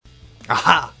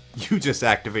Aha! You just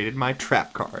activated my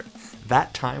trap card.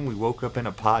 That time we woke up in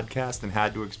a podcast and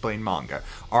had to explain manga.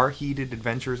 Our heated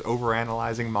adventures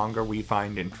overanalyzing manga we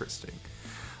find interesting.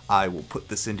 I will put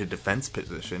this into defense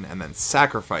position and then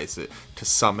sacrifice it to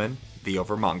summon the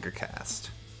Over Manga Cast.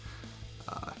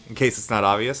 In case it's not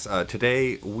obvious,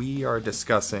 today we are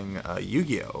discussing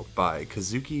Yu-Gi-Oh! By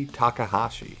Kazuki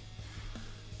Takahashi.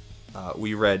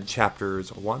 We read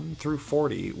chapters 1 through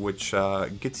 40, which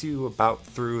gets you about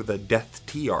through the Death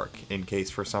T arc, in case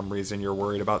for some reason you're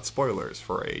worried about spoilers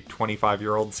for a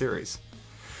 25-year-old series.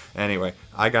 Anyway,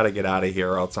 I gotta get out of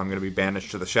here, or else I'm gonna be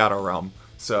banished to the Shadow Realm.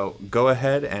 So go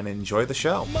ahead and enjoy the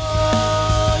show.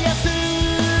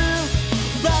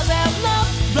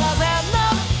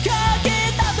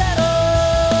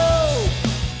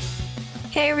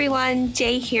 Hey everyone,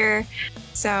 Jay here.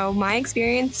 So my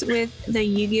experience with the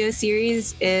Yu-Gi-Oh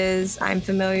series is I'm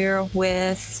familiar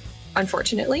with,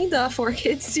 unfortunately, the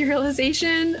 4Kids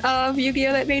serialization of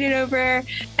Yu-Gi-Oh that made it over,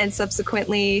 and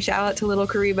subsequently, shout out to Little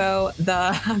Karibo,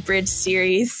 the Bridge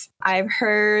series. I've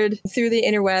heard through the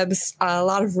interwebs a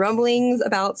lot of rumblings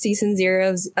about Season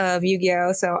 0 of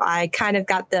Yu-Gi-Oh! So I kind of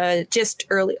got the gist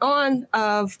early on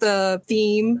of the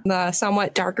theme, the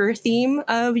somewhat darker theme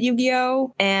of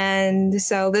Yu-Gi-Oh! And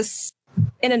so this,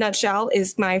 in a nutshell,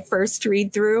 is my first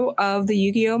read through of the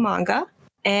Yu-Gi-Oh! Manga.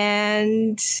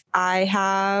 And I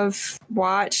have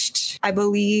watched, I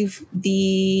believe,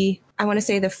 the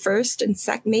first and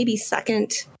maybe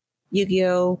second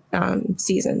Yu-Gi-Oh!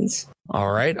 Seasons.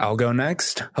 All right, I'll go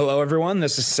next. Hello, everyone.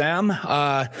 This is Sam.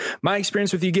 My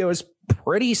experience with Yu-Gi-Oh! Is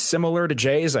pretty similar to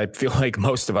Jay's. I feel like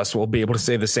most of us will be able to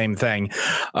say the same thing.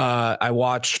 I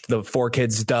watched the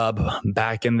 4Kids dub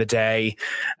back in the day.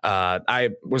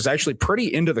 I was actually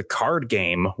pretty into the card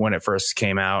game when it first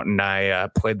came out, and I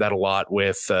played that a lot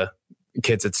with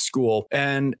kids at school.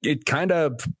 And it kind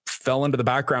of fell into the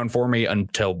background for me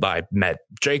until I met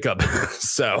Jacob.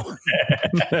 So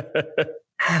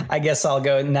I guess I'll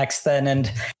go next then.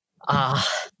 And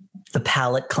the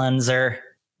palate cleanser,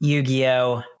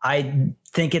 Yu-Gi-Oh! I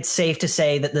think it's safe to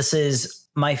say that this is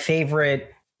my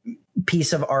favorite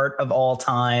piece of art of all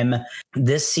time.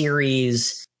 This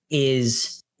series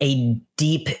is a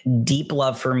deep, deep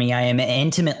love for me. I am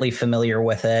intimately familiar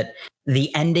with it.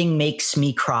 The ending makes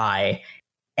me cry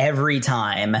every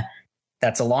time.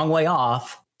 That's a long way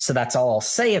off, so that's all I'll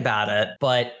say about it.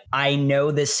 But I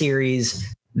know this series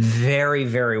very,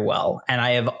 very well. And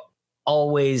I have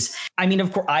always,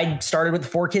 of course, I started with the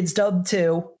 4Kids dub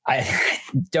too. I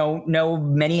don't know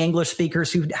many English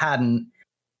speakers who hadn't,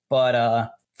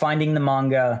 but finding the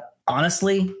manga,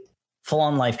 honestly, full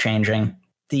on life changing.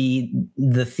 The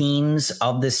themes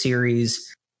of this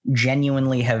series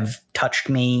genuinely have touched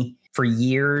me for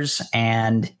years,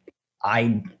 and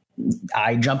I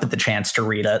jump at the chance to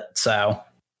read it. So.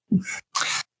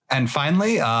 And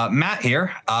finally, Matt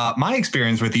here. My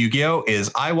experience with Yu-Gi-Oh!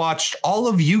 Is I watched all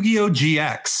of Yu-Gi-Oh!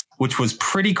 GX, which was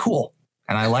pretty cool,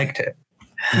 and I liked it.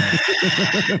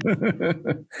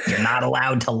 You're not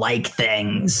allowed to like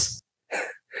things.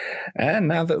 And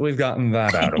now that we've gotten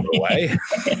that out of the way.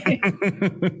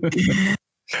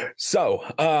 So,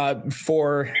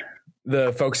 for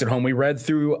the folks at home, we read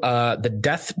through the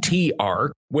Death T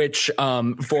arc, which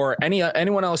for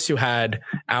anyone else who had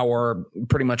our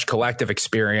pretty much collective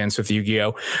experience with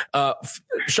Yu-Gi-Oh,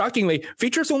 shockingly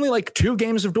features only like 2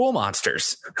 games of Duel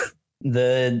Monsters.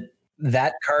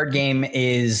 That card game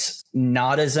is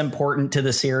not as important to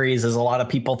the series as a lot of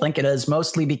people think it is,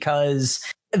 mostly because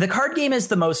the card game is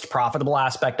the most profitable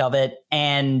aspect of it,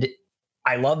 and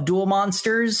I love Duel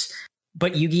Monsters.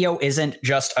 But Yu-Gi-Oh! Isn't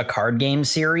just a card game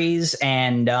series,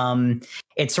 and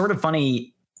it's sort of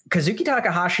funny. Kazuki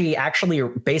Takahashi actually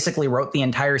basically wrote the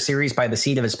entire series by the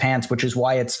seat of his pants, which is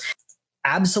why it's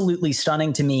absolutely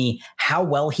stunning to me how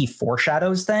well he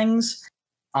foreshadows things.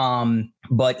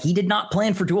 But he did not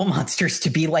plan for Duel Monsters to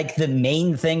be like the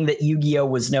main thing that Yu-Gi-Oh!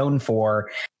 Was known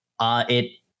for.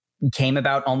 It came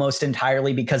about almost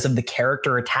entirely because of the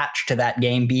character attached to that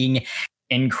game being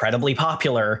incredibly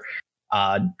popular.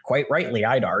 Quite rightly,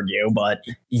 I'd argue, but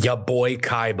ya boy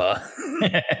Kaiba.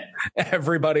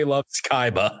 Everybody loves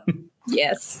Kaiba.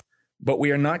 Yes. But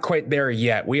we are not quite there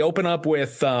yet. We open up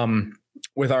with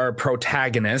our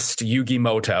protagonist, Yugi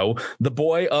Moto, the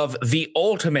boy of the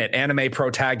ultimate anime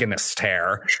protagonist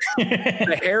hair.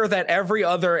 The hair that every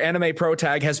other anime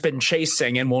protag has been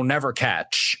chasing and will never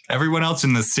catch. Everyone else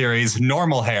in this series,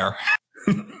 normal hair.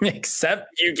 Except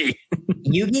Yugi.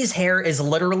 Yugi's hair is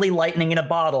literally lightning in a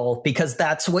bottle because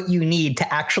that's what you need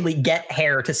to actually get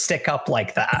hair to stick up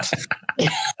like that.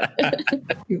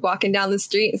 You're walking down the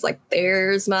street, it's like,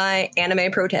 there's my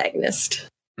anime protagonist.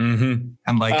 Mm-hmm.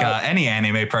 And like any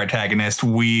anime protagonist,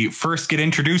 we first get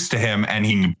introduced to him and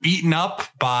he's beaten up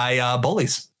by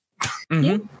bullies.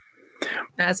 Mm-hmm.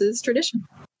 As is tradition.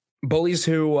 Bullies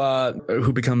who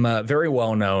become very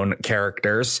well-known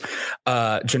characters,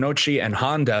 Jinochi and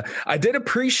Honda. I did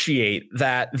appreciate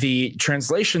that the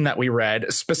translation that we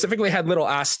read specifically had little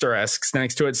asterisks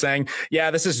next to it saying, yeah,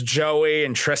 this is Joey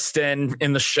and Tristan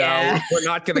in the show. Yeah. We're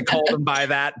not going to call them by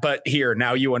that, but here,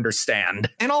 now you understand.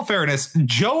 In all fairness,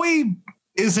 Joey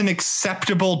is an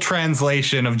acceptable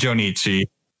translation of Jonichi.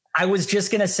 I was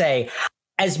just going to say,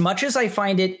 as much as I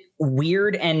find it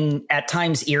weird and at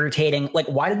times irritating, like,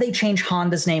 why did they change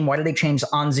Honda's name? Why did they change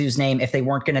Anzu's name if they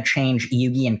weren't going to change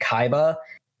Yugi and Kaiba?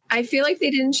 I feel like they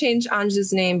didn't change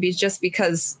Anzu's name just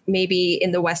because maybe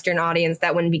in the Western audience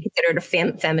that wouldn't be considered a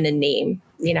feminine name,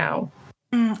 you know?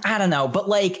 I don't know, but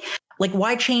like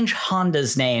why change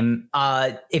Honda's name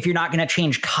if you're not going to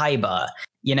change Kaiba?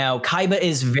 You know, Kaiba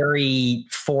is very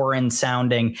foreign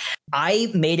sounding.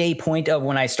 I made a point of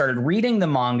when I started reading the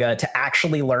manga to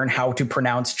actually learn how to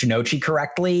pronounce Jinochi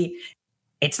correctly.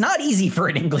 It's not easy for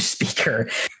an English speaker.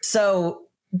 So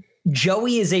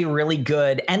Joey is a really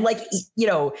good, and like, you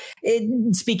know,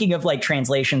 speaking of like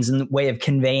translations and way of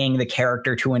conveying the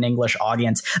character to an English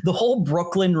audience, the whole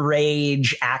Brooklyn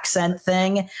Rage accent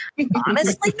thing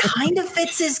honestly kind of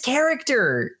fits his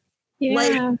character. Yeah.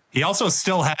 Like, he also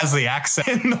still has the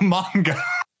accent in the manga.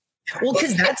 Well,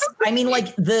 because that's, I mean,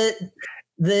 like the,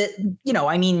 you know,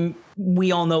 I mean,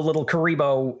 we all know Little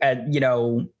Karibo, you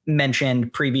know,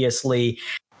 mentioned previously.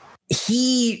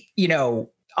 He, you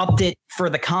know, upped it for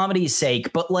the comedy's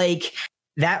sake, but like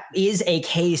that is a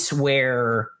case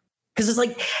where, because it's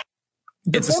like,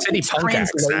 it's a city punk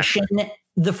translation.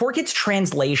 The 4Kids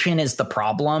translation is the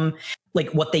problem.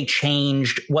 Like what they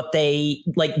changed, what they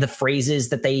like, the phrases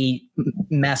that they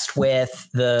messed with,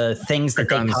 the things that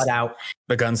they cut out,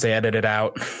 the guns they edited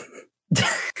out,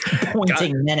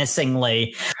 pointing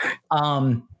menacingly.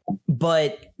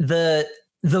 But the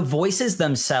voices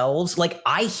themselves, like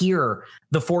I hear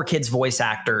the 4Kids voice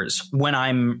actors when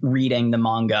I'm reading the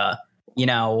manga. You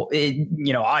know,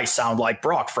 I sound like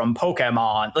Brock from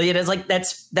Pokemon. It is like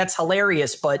that's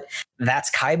hilarious, but that's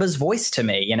Kaiba's voice to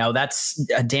me. You know, that's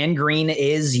Dan Green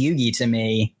is Yugi to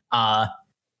me.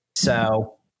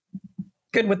 So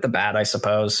good with the bad, I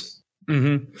suppose.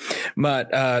 Mm-hmm. But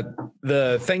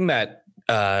the thing that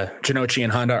Jinochi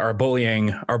and Honda are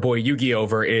bullying our boy Yugi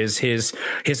over is his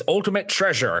ultimate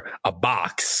treasure, a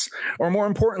box, or more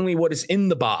importantly, what is in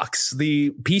the box, the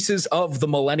pieces of the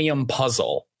Millennium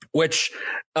Puzzle. Which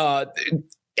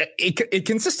it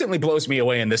consistently blows me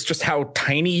away in this, just how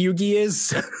tiny Yugi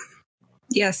is.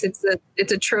 Yes, it's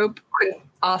a trope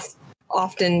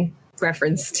often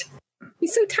referenced.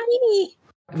 He's so tiny.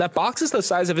 That box is the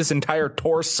size of his entire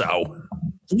torso.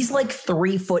 He's like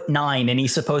 3'9" and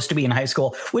he's supposed to be in high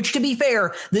school, which, to be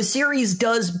fair, the series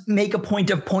does make a point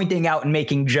of pointing out and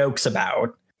making jokes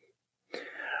about.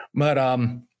 But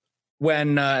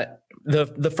when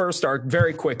the first arc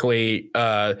very quickly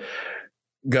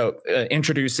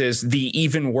introduces the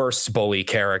even worse bully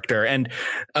character, and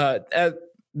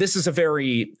this is a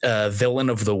very villain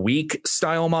of the week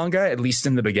style manga, at least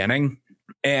in the beginning.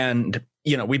 And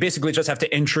you know, we basically just have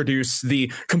to introduce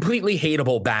the completely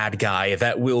hateable bad guy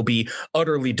that will be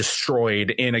utterly destroyed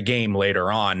in a game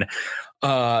later on.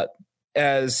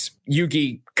 As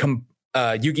Yugi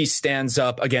stands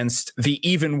up against the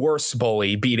even worse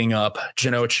bully beating up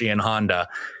Jinochi and Honda,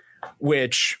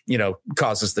 which, you know,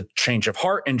 causes the change of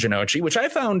heart in Jinochi, which I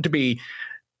found to be,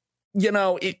 you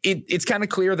know, it's kind of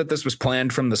clear that this was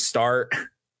planned from the start.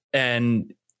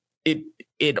 And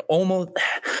it almost,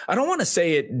 I don't want to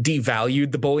say it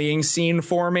devalued the bullying scene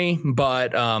for me,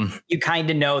 but you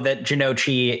kind of know that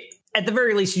Jinochi, at the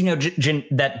very least, you know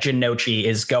that Jinochi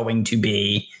is going to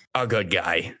be a good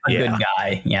guy. A good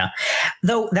guy. Yeah.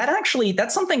 Though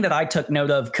that's something that I took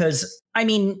note of, because I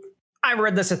mean, I've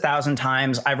read this 1,000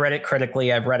 times. I've read it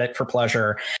critically. I've read it for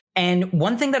pleasure. And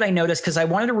one thing that I noticed, because I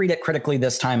wanted to read it critically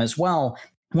this time as well,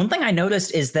 one thing I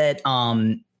noticed is that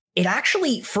it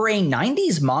actually, for a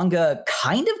 90s manga,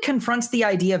 kind of confronts the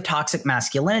idea of toxic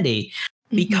masculinity,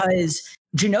 because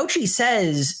Jinochi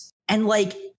says, and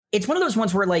like, it's one of those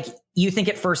ones where like you think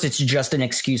at first it's just an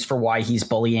excuse for why he's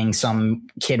bullying some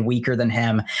kid weaker than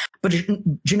him. But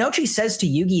Jinochi says to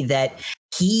Yugi that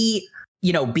he,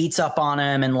 you know, beats up on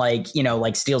him and like, you know,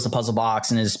 like steals a puzzle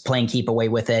box and is playing keep away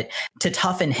with it to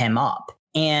toughen him up.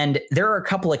 And there are a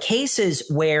couple of cases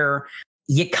where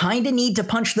you kind of need to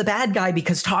punch the bad guy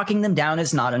because talking them down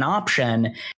is not an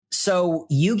option. So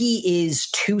Yugi is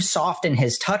too soft in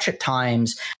his touch at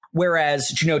times,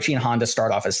 Whereas Jinochi and Honda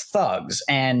start off as thugs,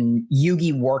 and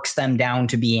Yugi works them down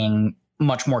to being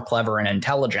much more clever and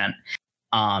intelligent,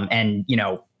 and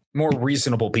more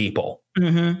reasonable people.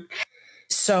 Mm-hmm.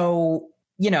 So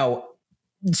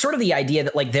sort of the idea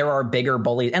that like there are bigger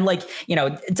bullies, and like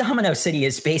Domino City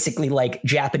is basically like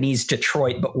Japanese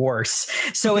Detroit but worse.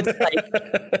 So it's like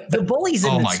the bullies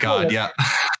in the school, God, yeah.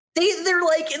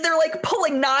 They're like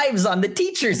pulling knives on the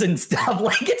teachers and stuff.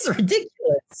 Like, it's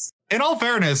ridiculous. In all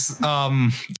fairness,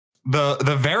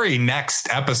 the very next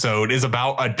episode is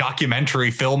about a documentary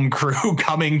film crew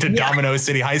coming to Domino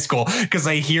City High School because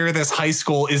they hear this high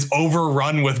school is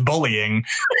overrun with bullying,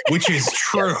 which is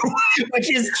true. Which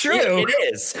is true.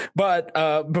 It is.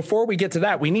 But before we get to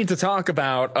that, we need to talk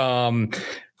about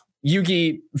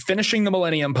Yugi finishing the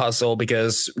Millennium Puzzle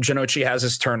because Jinochi has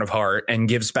his turn of heart and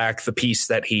gives back the piece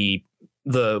that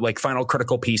the final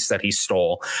critical piece that he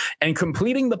stole, and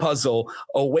completing the puzzle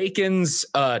awakens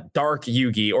Dark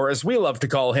Yugi, or as we love to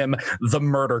call him, the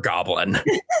Murder Goblin.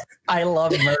 I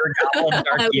love Murder Goblin.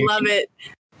 Dark Yugi. Love it.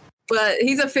 But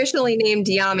he's officially named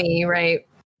Yami, right?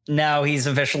 No, he's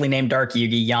officially named Dark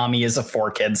Yugi. Yami is a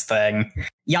 4Kids thing.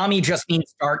 Yami just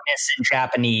means darkness in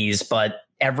Japanese, but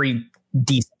every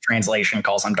decent translation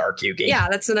calls him Dark Yugi. Yeah,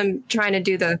 that's what I'm trying to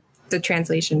do, the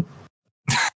translation.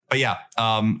 But yeah,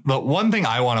 the one thing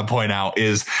I want to point out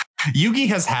is Yugi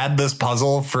has had this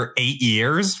puzzle for 8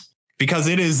 years because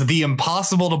it is the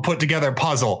impossible to put together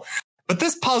puzzle. But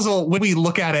this puzzle, when we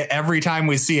look at it every time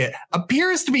we see it,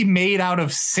 appears to be made out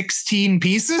of 16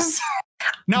 pieces.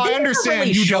 Now, I understand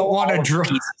really you don't want to draw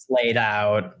pieces laid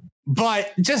out.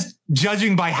 But just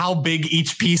judging by how big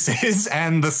each piece is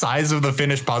and the size of the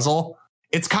finished puzzle,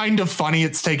 it's kind of funny.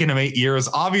 It's taken him 8 years.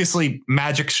 Obviously,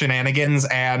 magic shenanigans,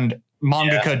 and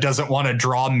mangaka doesn't want to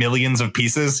draw millions of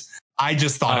pieces. I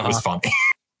just thought it was funny.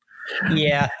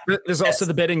 Yeah. There's also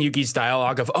the bit in Yugi's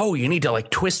dialogue of, you need to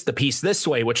like twist the piece this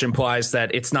way, which implies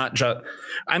that it's not just,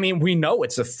 we know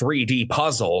it's a 3D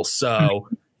puzzle. So,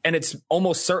 and it's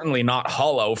almost certainly not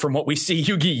hollow from what we see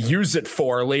Yugi use it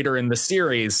for later in the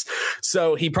series.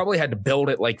 So he probably had to build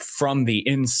it like from the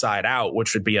inside out,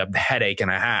 which would be a headache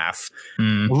and a half.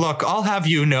 Look, I'll have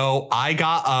you know, I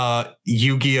got a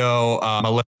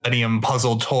Yu-Gi-Oh! Millennium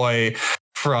puzzle toy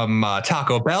from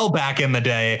Taco Bell back in the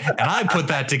day, and I put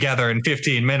that together in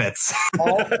 15 minutes.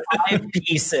 All 5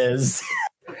 pieces.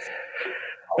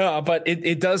 But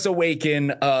it does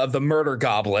awaken the Murder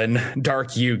Goblin,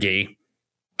 Dark Yugi.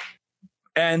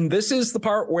 And this is the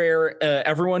part where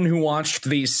everyone who watched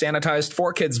the sanitized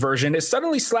 4Kids version is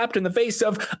suddenly slapped in the face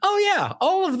of,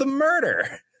 all of the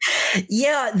murder.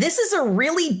 Yeah, this is a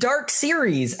really dark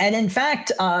series. And in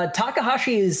fact,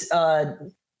 Takahashi is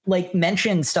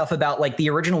mentioned stuff about like the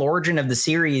original origin of the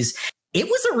series. It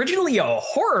was originally a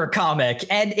horror comic,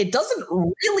 and it doesn't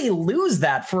really lose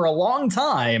that for a long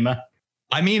time.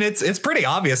 It's pretty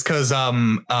obvious because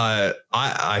I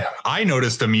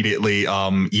noticed immediately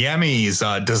Yami's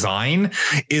design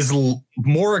is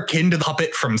more akin to the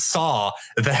puppet from Saw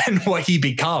than what he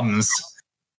becomes.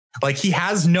 Like, he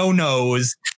has no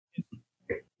nose.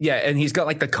 Yeah, and he's got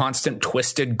like the constant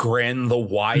twisted grin, the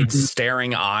wide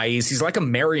staring eyes. He's like a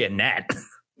marionette.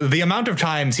 The amount of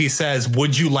times he says,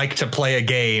 "Would you like to play a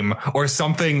game?" or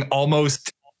something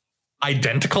almost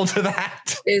identical to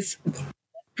that is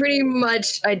pretty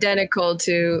much identical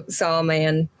to Saw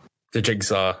Man. The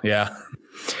Jigsaw, yeah.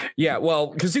 Yeah,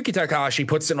 well, Kazuki Takahashi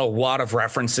puts in a lot of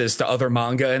references to other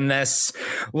manga in this.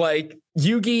 Like,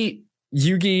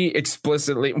 Yugi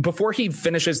explicitly, before he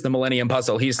finishes the Millennium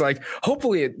Puzzle, he's like,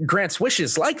 hopefully it grants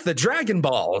wishes like the Dragon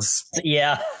Balls.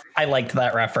 Yeah, I liked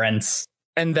that reference.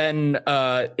 And then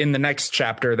in the next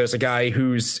chapter, there's a guy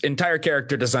whose entire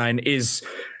character design is...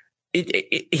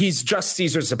 he's just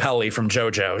Caesar Zappelli from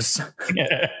JoJo's.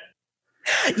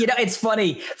 It's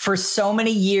funny. For so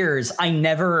many years, I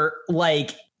never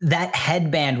that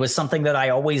headband was something that I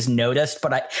always noticed,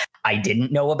 but I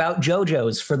didn't know about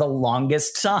JoJo's for the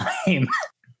longest time.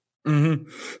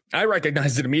 I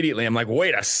recognized it immediately. I'm like,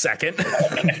 wait a second.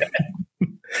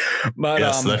 But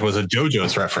yes, that was a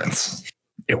JoJo's reference.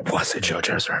 It was a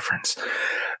JoJo's reference.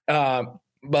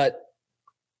 But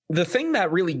the thing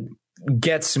that really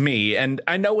gets me, and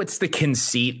I know it's the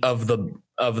conceit of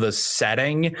the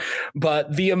setting,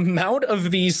 but the amount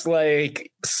of these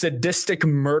like sadistic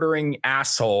murdering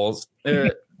assholes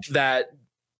that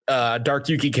Dark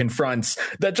Yugi confronts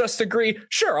that just agree,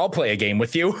 sure, I'll play a game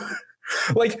with you.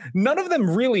 Like, none of them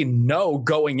really know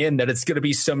going in that it's going to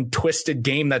be some twisted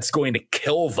game that's going to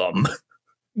kill them.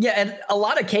 Yeah, in a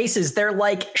lot of cases, they're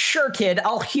like, sure, kid,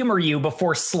 I'll humor you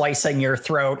before slicing your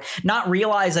throat, not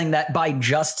realizing that by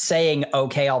just saying,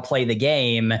 okay, I'll play the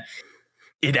game,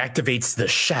 It activates the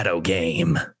shadow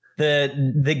game.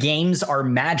 The games are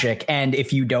magic, and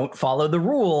if you don't follow the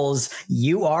rules,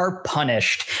 you are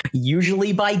punished,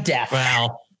 usually by death.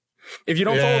 Well, If you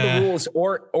don't follow the rules,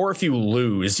 or if you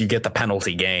lose, you get the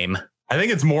penalty game. I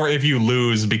think it's more if you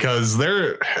lose, because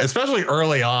they're, especially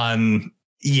early on,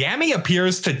 Yami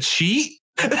appears to cheat.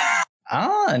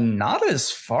 Not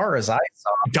as far as I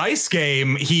saw. Dice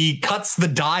game, he cuts the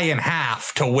die in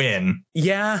half to win.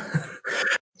 Yeah.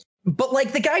 But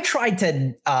like the guy tried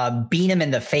to beat him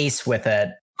in the face with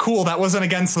it. Cool, that wasn't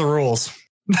against the rules.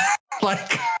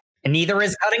 Like, And neither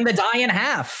is cutting the die in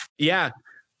half. Yeah.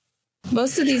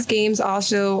 Most of these games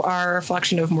also are a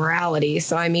reflection of morality.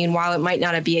 So, I mean, while it might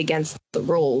not be against the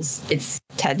rules, it's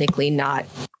technically not.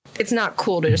 It's not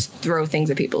cool to just throw things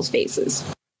at people's faces.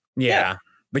 Yeah.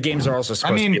 The games are also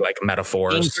supposed to be like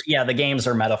metaphors. The games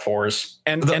are metaphors.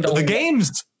 And the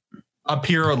games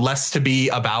appear less to be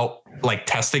about like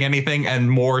testing anything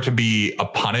and more to be a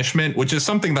punishment, which is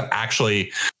something that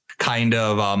actually kind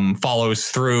of follows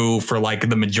through for like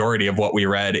the majority of what we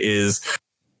read. Is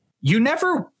you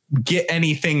never get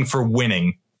anything for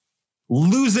winning.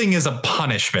 Losing is a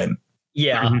punishment.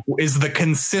 Yeah. Is the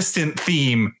consistent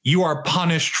theme. You are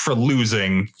punished for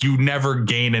losing. You never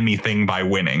gain anything by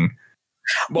winning.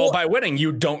 Well, by winning,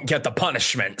 you don't get the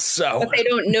punishment. So, But they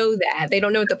don't know that. They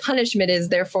don't know what the punishment is.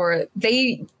 Therefore,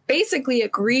 they basically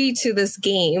agree to this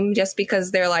game just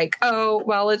because they're like, oh,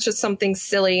 well, it's just something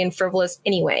silly and frivolous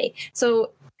anyway.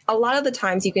 So a lot of the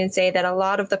times you can say that a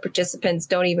lot of the participants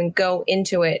don't even go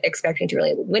into it expecting to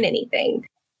really win anything.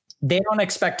 They don't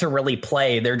expect to really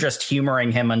play. They're just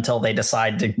humoring him until they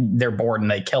decide they're bored and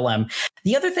they kill him.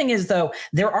 The other thing is, though,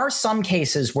 there are some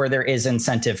cases where there is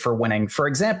incentive for winning. For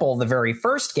example, the very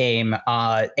first game,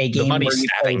 the money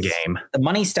stabbing game. The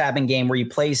money stabbing game where you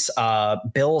place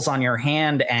bills on your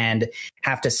hand and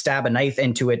have to stab a knife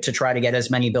into it to try to get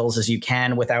as many bills as you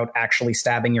can without actually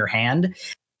stabbing your hand.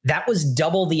 That was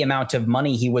double the amount of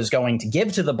money he was going to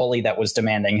give to the bully that was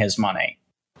demanding his money.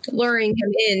 Luring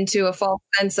him into a false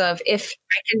sense of, if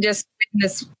I can just win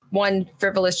this one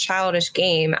frivolous, childish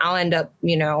game, I'll end up,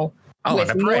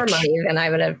 with more money than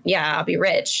I would have. Yeah, I'll be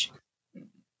rich.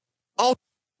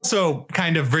 Also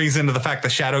kind of brings into the fact that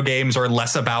shadow games are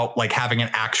less about like having an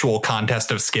actual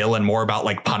contest of skill and more about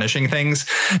like punishing things,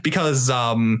 because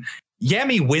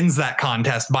Yami wins that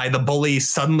contest by the bully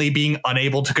suddenly being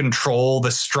unable to control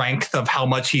the strength of how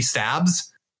much he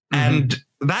stabs. Mm-hmm. And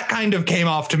that kind of came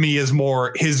off to me as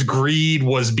more his greed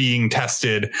was being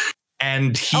tested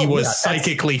and he was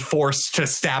psychically forced to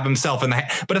stab himself in the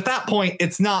head. But at that point,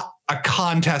 it's not a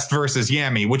contest versus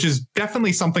Yami, which is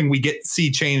definitely something we see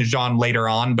changed on later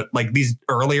on. But like these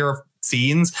earlier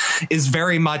scenes is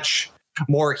very much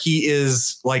more, he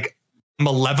is like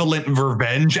malevolent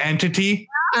revenge entity.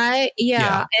 And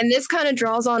this kind of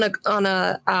draws on a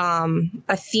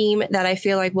theme that I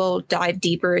feel like we'll dive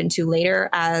deeper into later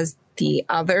as the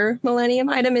other Millennium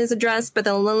item is addressed, but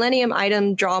the Millennium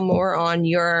item draw more on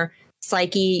your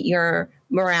psyche, your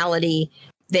morality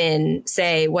than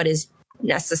say what is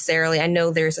necessarily, I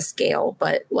know there's a scale,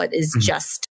 but what is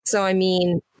just. So, I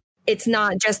mean, it's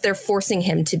not just they're forcing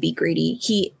him to be greedy.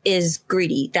 He is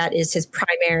greedy. That is his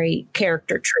primary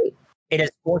character trait. It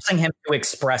is forcing him to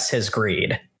express his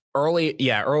greed. Early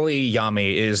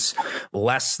Yami is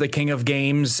less the king of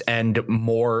games and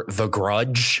more the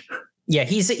grudge. Yeah,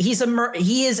 he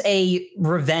is a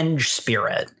revenge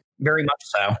spirit, very much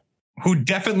so. Who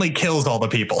definitely kills all the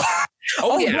people.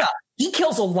 Oh yeah, he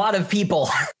kills a lot of people.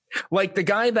 Like the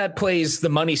guy that plays the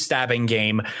money stabbing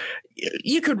game,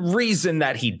 you could reason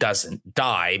that he doesn't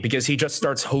die because he just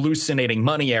starts hallucinating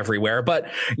money everywhere. But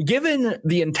given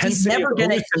the intensity, he's never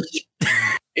going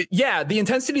to the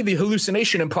intensity of the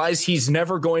hallucination implies he's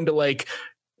never going to like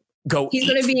go. He's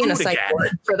going to be in a psych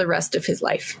ward for the rest of his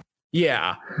life.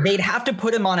 Yeah, they'd have to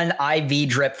put him on an IV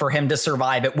drip for him to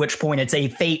survive, at which point it's a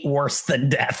fate worse than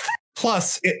death.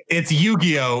 Plus, it's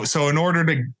Yu-Gi-Oh! So in order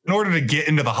to get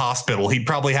into the hospital, he'd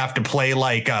probably have to play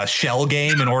like a shell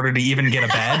game in order to even get a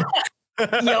bed.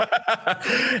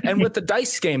 And with the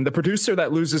dice game, the producer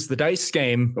that loses the dice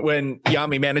game when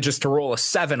Yami manages to roll a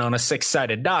 7 on a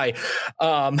 6-sided die,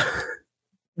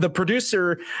 the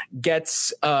producer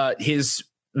gets his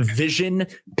vision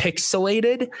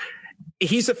pixelated.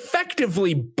 He's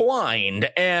effectively blind,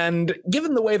 and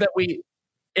given the way that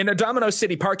in a Domino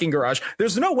City parking garage,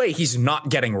 there's no way he's not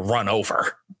getting run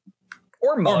over.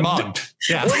 Or mugged.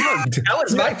 Yeah. That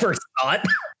was my first thought.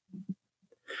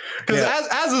 Because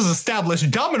as is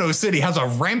established, Domino City has a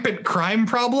rampant crime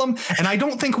problem, and I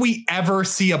don't think we ever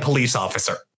see a police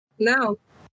officer. No.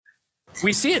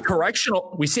 We see a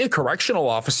correctional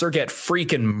officer get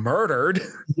freaking murdered.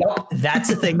 Yep, that's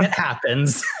a thing that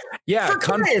happens. Yeah, For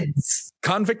kids.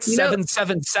 Convict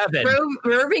 777.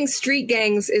 Roving street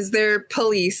gangs is their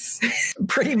police.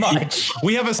 Pretty much.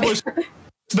 We have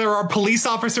there are police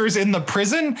officers in the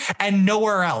prison and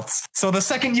nowhere else. So the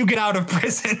second you get out of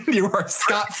prison, you are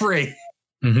scot-free.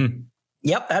 Mm-hmm.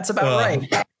 Yep, that's about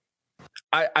right.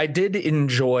 I did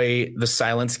enjoy the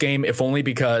Silence game, if only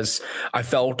because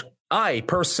I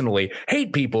personally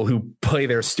hate people who play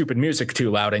their stupid music too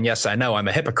loud. And yes, I know I'm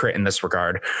a hypocrite in this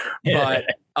regard, but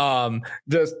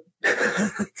just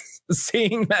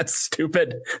seeing that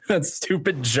stupid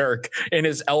jerk in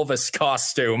his Elvis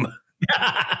costume.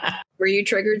 Were you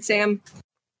triggered, Sam?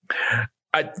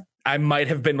 I might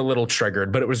have been a little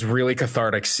triggered, but it was really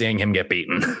cathartic seeing him get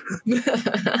beaten.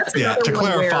 Yeah, to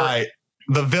clarify,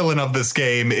 the villain of this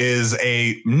game is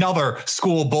another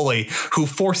school bully who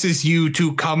forces you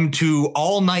to come to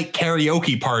all-night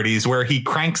karaoke parties where he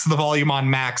cranks the volume on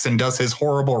max and does his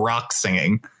horrible rock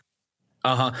singing.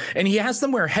 And he has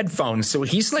them wear headphones, so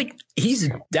he's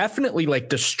definitely like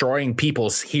destroying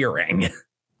people's hearing.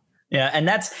 Yeah, and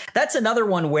that's another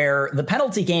one where the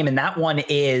penalty game in that one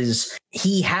is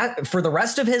for the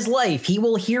rest of his life, he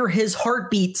will hear his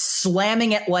heartbeat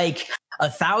slamming at like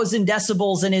 1,000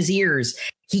 decibels in his ears.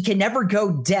 He can never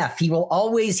go deaf. He will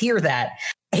always hear that.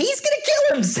 He's gonna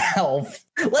kill himself.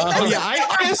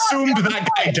 I assumed that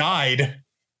guy died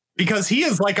because he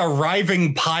is like a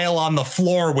writhing pile on the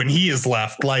floor when he is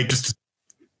left. Like, just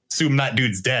assume that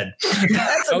dude's dead.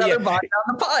 That's another body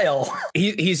on the pile.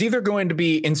 He's either going to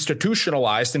be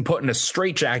institutionalized and put in a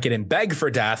straitjacket and beg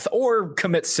for death, or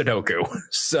commit Sudoku.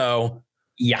 So,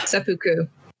 yeah, Seppuku.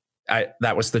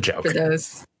 That was the joke. For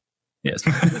those. Yes.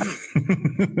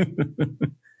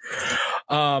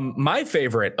 My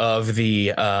favorite of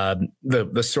the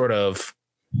sort of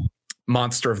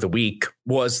monster of the week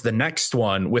was the next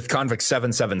one with Convict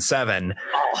 777.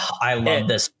 Oh, I love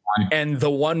this one. And the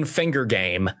one finger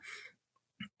game.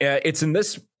 It's in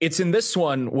this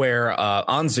one where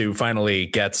Anzu finally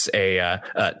gets a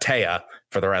Taya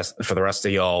for the rest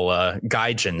of y'all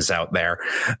gaijins out there.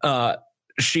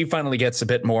 She finally gets a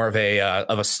bit more of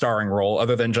a starring role,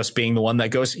 other than just being the one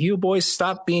that goes, "You boys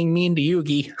stop being mean to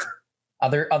Yugi."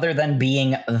 Other than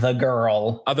being the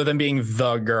girl. Other than being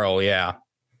the girl, yeah.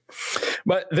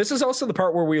 But this is also the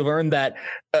part where we learn that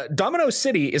Domino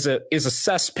City is a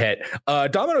cesspit.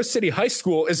 Domino City High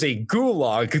School is a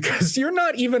gulag because you're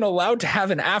not even allowed to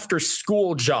have an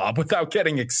after-school job without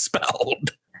getting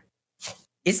expelled.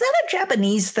 Is that a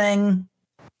Japanese thing?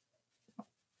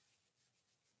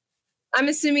 I'm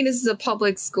assuming this is a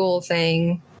public school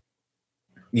thing.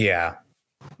 Yeah.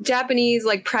 Japanese,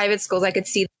 like private schools, I could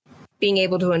see being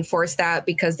able to enforce that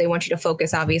because they want you to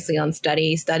focus obviously on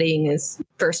study. Studying is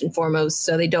first and foremost,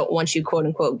 so they don't want you, quote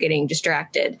unquote, getting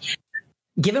distracted.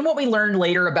 Given what we learned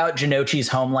later about Jinochi's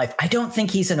home life, I don't think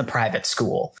he's in a private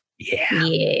school.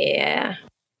 Yeah.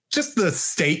 Just the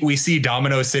state we see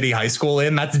Domino City High School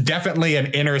in, that's definitely an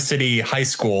inner city high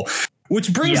school,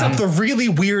 which brings up the really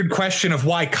weird question of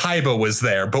why Kaiba was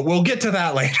there, but we'll get to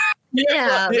that later.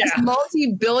 Yeah. This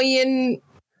multi-billion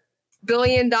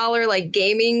dollar like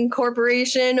gaming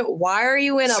corporation. Why are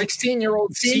you in a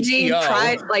 16-year-old dingy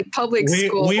public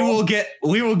school? We will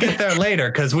get there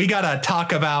later because we gotta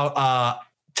talk about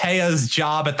Taya's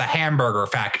job at the hamburger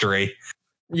factory.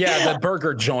 Yeah, the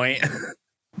burger joint.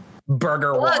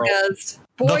 Burger World.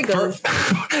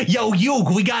 Boygas. Yo,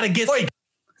 Yug, we gotta get.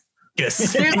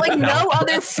 There's like no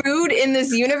other food in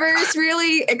this universe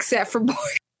really except for boy.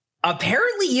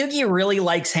 Apparently, Yugi really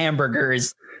likes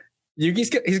hamburgers. He's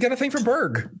got a thing for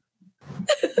Berg.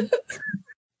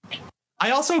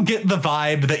 I also get the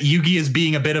vibe that Yugi is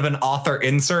being a bit of an author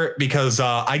insert because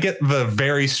I get the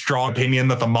very strong opinion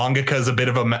that the mangaka is a bit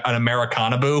of an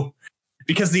Americanaboo.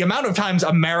 Because the amount of times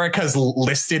America's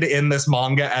listed in this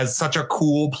manga as such a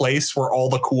cool place where all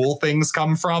the cool things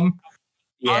come from.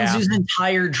 Yeah. Anzu's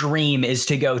entire dream is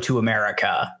to go to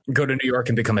America. Go to New York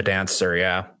and become a dancer,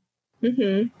 yeah.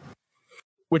 Mm-hmm.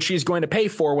 Which he's going to pay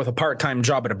for with a part-time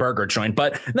job at a burger joint.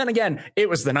 But then again, it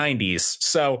was the 90s,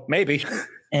 so maybe.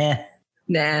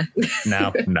 Nah.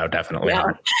 No, definitely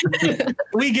not.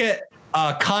 We get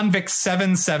Convict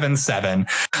 777,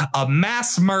 a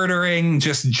mass murdering,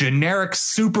 just generic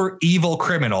super evil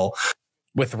criminal.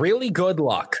 With really good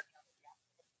luck.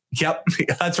 Yep,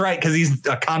 that's right, because he's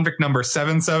a convict number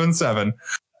 777.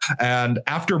 And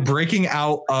after breaking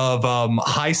out of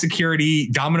high security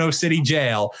Domino City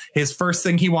jail, his first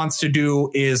thing he wants to do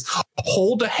is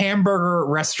hold a hamburger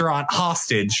restaurant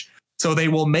hostage so they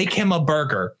will make him a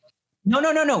burger. No,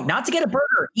 not to get a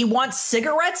burger. He wants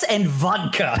cigarettes and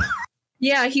vodka.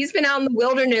 Yeah, he's been out in the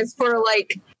wilderness for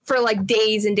like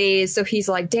days and days. So he's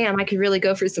like, damn, I could really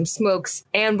go for some smokes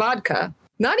and vodka.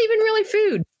 Not even really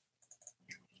food.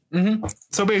 Mm-hmm.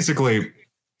 So basically,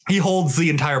 he holds the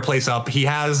entire place up. He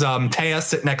has Taya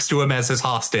sit next to him as his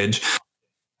hostage.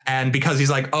 And because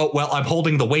he's like, oh, well, I'm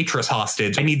holding the waitress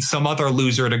hostage, I need some other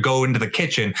loser to go into the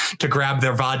kitchen to grab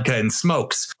their vodka and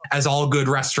smokes, as all good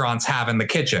restaurants have in the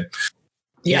kitchen.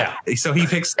 Yeah. So he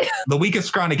picks the weakest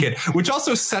scrawny kid, which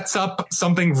also sets up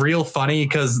something real funny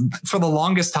because for the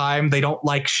longest time, they don't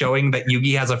like showing that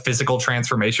Yugi has a physical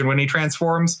transformation when he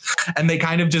transforms. And they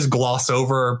kind of just gloss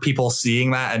over people seeing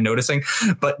that and noticing.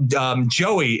 But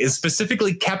Joey is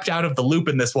specifically kept out of the loop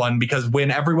in this one because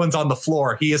when everyone's on the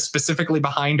floor, he is specifically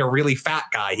behind a really fat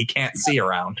guy he can't see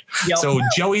around. Yep. So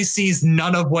Joey sees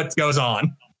none of what goes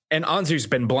on. And Anzu's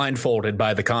been blindfolded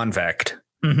by the convict.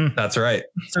 Mm-hmm. That's right.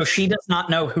 So she does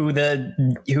not know who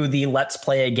the Let's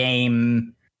Play a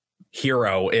Game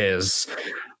hero is.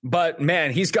 But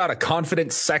man, he's got a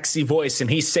confident, sexy voice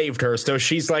and he saved her. So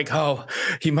she's like, oh,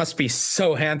 he must be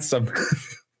so handsome.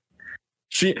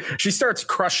 She starts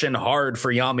crushing hard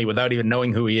for Yami without even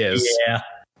knowing who he is.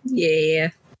 Yeah.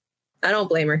 I don't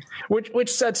blame her.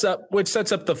 Which sets up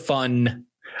the fun.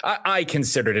 I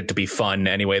considered it to be fun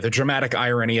anyway. The dramatic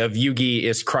irony of Yugi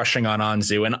is crushing on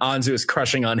Anzu and Anzu is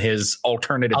crushing on his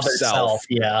alternative self.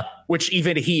 Yeah. Which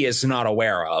even he is not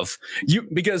aware of.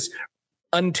 Because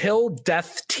until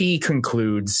Death T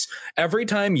concludes, every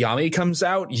time Yami comes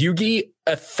out, Yugi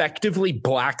effectively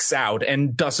blacks out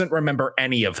and doesn't remember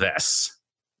any of this.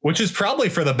 Which is probably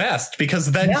for the best,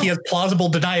 because then he has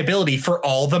plausible deniability for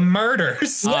all the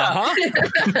murders. Yeah.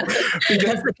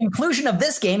 Because the conclusion of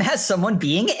this game has someone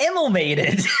being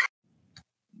immolated.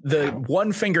 The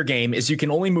one finger game is you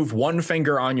can only move one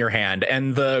finger on your hand,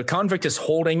 and the convict is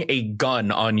holding a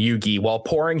gun on Yugi while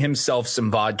pouring himself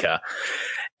some vodka.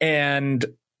 And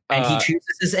he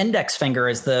chooses his index finger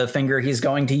as the finger he's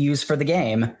going to use for the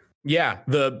game. Yeah,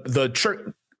 the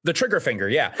trigger finger,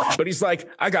 yeah. But he's like,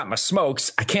 I got my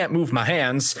smokes. I can't move my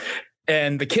hands.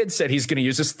 And the kid said he's going to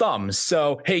use his thumbs.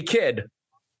 So, hey, kid.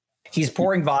 He's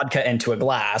pouring vodka into a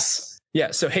glass.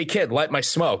 Yeah, so, hey, kid, light my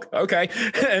smoke. Okay.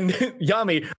 And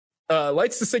Yami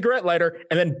lights the cigarette lighter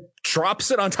and then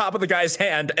drops it on top of the guy's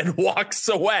hand and walks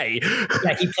away.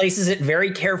 Yeah, he places it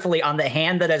very carefully on the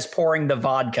hand that is pouring the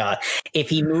vodka. If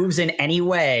he moves in any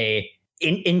way,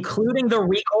 including the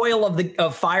recoil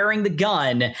of firing the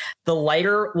gun, the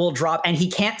lighter will drop, and he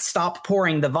can't stop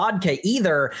pouring the vodka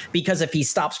either, because if he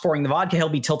stops pouring the vodka, he'll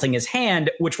be tilting his hand,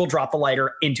 which will drop the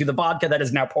lighter into the vodka that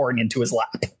is now pouring into his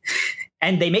lap.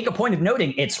 And they make a point of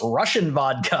noting it's Russian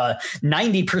vodka,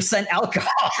 90%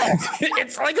 alcohol.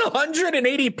 It's like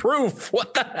 180 proof.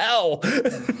 What the hell?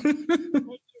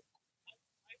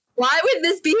 Why would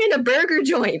this be in a burger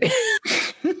joint?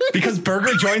 Because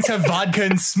burger joints have vodka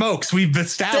and smokes. We've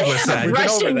established that.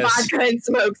 Russian vodka and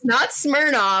smokes, not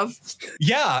Smirnoff.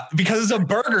 Yeah, because it's a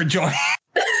burger joint.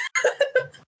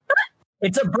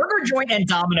 It's a burger joint in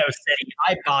Domino City.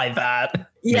 I buy that.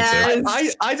 Yeah,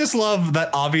 I just love that.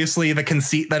 Obviously, the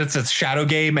conceit that it's a shadow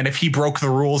game, and if he broke the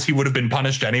rules, he would have been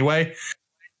punished anyway.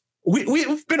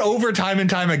 We've been over time and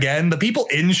time again. The people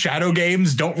in shadow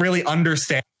games don't really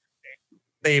understand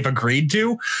they've agreed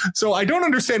to. So I don't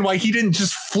understand why he didn't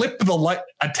just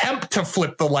attempt to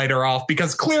flip the lighter off,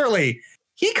 because clearly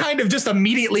he kind of just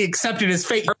immediately accepted his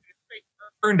fate,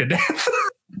 burned to death.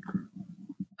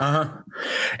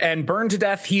 And burned to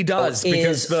death he does,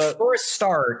 because for a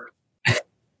start.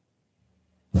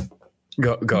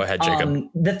 Go ahead, Jacob.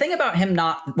 The thing about him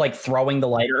not like throwing the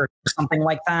lighter or something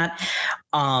like that,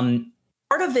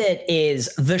 part of it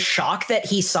is the shock that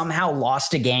he somehow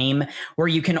lost a game where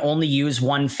you can only use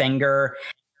one finger,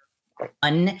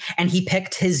 and he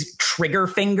picked his trigger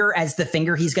finger as the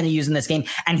finger he's going to use in this game,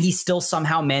 and he still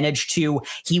somehow managed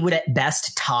he would at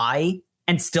best tie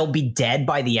and still be dead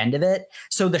by the end of it.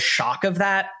 So the shock of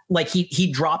that, like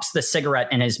he drops the cigarette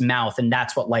in his mouth, and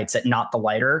that's what lights it, not the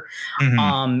lighter.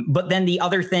 Mm-hmm. But then the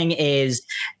other thing is,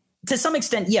 to some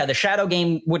extent, yeah, the shadow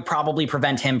game would probably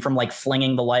prevent him from like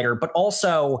flinging the lighter, but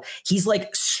also he's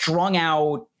like strung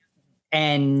out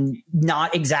and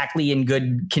not exactly in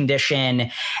good condition.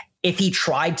 If he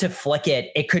tried to flick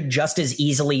it, it could just as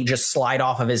easily just slide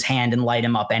off of his hand and light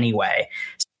him up anyway.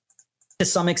 To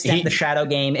some extent, the shadow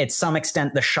game, it's some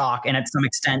extent the shock, and it's some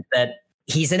extent that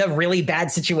he's in a really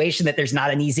bad situation that there's not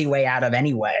an easy way out of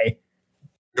anyway.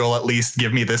 You'll at least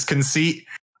give me this conceit.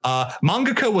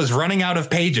 Mangaka was running out of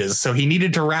pages, so he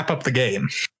needed to wrap up the game.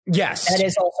 Yes. That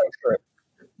is also true.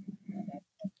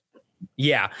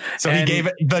 Yeah. So he gave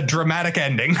it the dramatic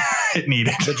ending it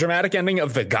needed. The dramatic ending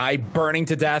of the guy burning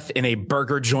to death in a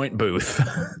burger joint booth.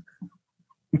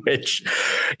 which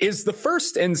is the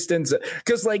first instance,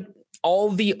 because like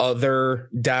all the other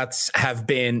deaths have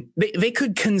been, they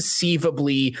could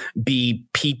conceivably be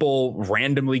people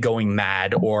randomly going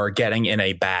mad or getting in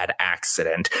a bad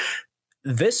accident.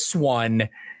 This one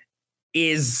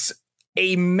is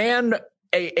a man,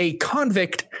 a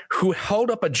convict who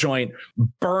held up a joint,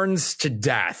 burns to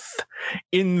death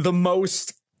in the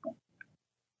most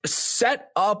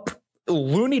set up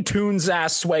Looney Tunes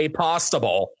ass way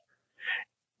possible.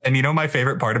 And you know my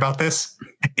favorite part about this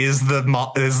is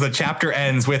the chapter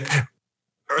ends with,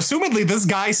 assumedly this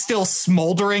guy's still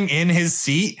smoldering in his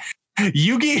seat.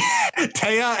 Yugi,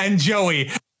 Taya, and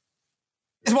Joey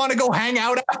just want to go hang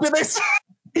out after this.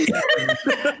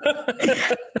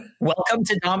 Welcome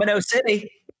to Domino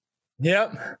City.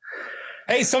 Yep.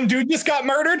 Hey, some dude just got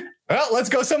murdered. Well, let's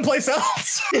go someplace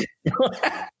else.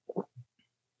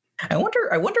 I wonder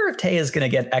if Taya's going to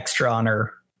get extra on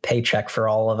her paycheck for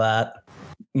all of that.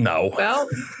 No. Well,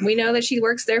 we know that she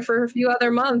works there for a few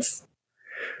other months.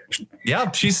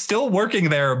 Yeah, she's still working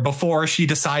there before she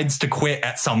decides to quit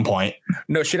at some point.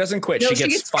 No, she doesn't quit. No, she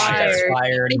gets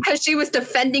fired because she was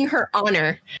defending her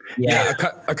honor. Yeah,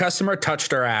 a customer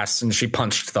touched her ass and she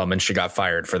punched them and she got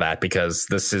fired for that because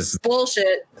this is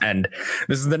bullshit. And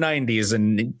this is the 90s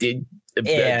and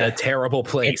a terrible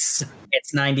place.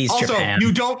 It's 90s also, Japan.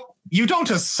 You don't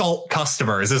assault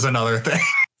customers is another thing.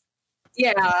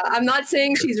 Yeah, I'm not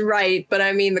saying she's right, but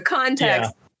I mean the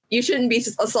context. Yeah. You shouldn't be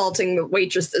assaulting the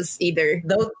waitresses either.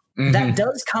 Though that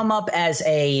does come up as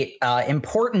a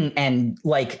important and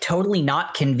like totally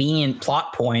not convenient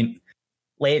plot point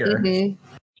later. Mm-hmm.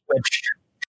 Which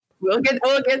we'll get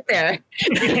there.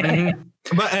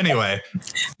 But anyway,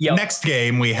 next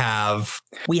game we have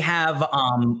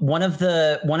one of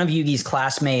Yugi's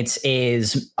classmates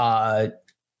is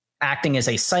acting as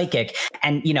a psychic,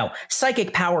 and you know,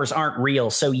 psychic powers aren't real,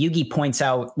 so Yugi points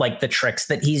out like the tricks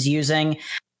that he's using.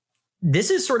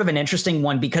 This is sort of an interesting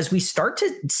one because we start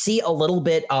to see a little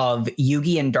bit of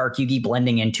Yugi and Dark Yugi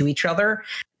blending into each other,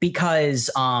 because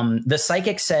the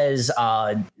psychic says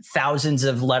thousands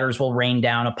of letters will rain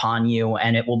down upon you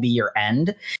and it will be your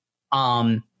end.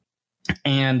 And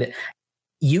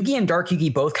Yugi and Dark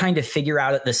Yugi both kind of figure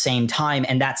out at the same time,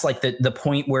 and that's like the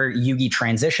point where Yugi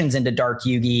transitions into Dark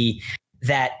Yugi,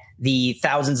 that the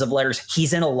thousands of letters,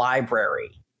 he's in a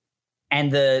library,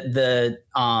 and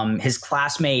his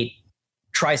classmate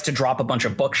tries to drop a bunch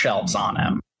of bookshelves on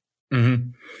him.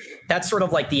 Mm-hmm. That's sort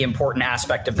of like the important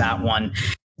aspect of that one.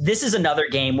 This is another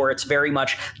game where it's very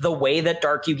much the way that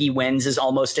Dark Yugi wins is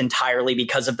almost entirely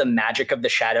because of the magic of the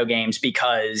Shadow games,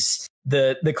 because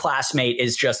the classmate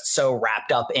is just so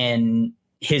wrapped up in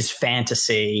his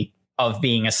fantasy of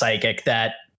being a psychic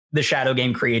that the Shadow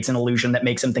game creates an illusion that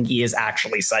makes him think he is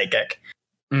actually psychic.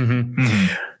 Mm-hmm.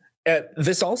 Mm-hmm.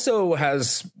 This also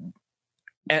has,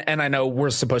 and I know we're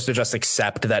supposed to just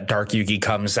accept that Dark Yugi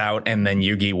comes out and then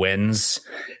Yugi wins,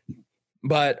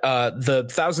 but the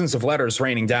thousands of letters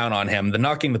raining down on him, the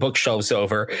knocking the bookshelves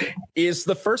over, is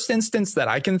the first instance that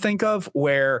I can think of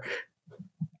where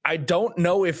I don't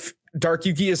know if Dark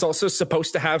Yugi is also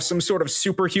supposed to have some sort of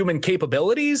superhuman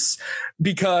capabilities,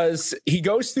 because he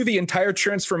goes through the entire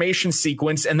transformation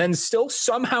sequence and then still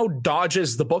somehow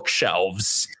dodges the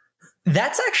bookshelves.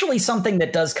 That's actually something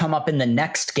that does come up in the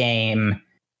next game,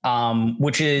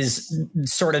 which is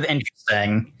sort of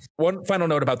interesting. One final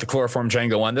note about the chloroform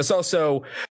Jenga one. This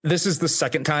is the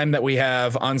second time that we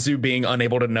have Anzu being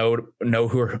unable to know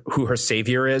who her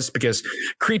savior is, because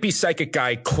creepy psychic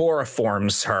guy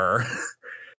chloroforms her.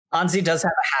 Anzu does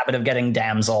have a habit of getting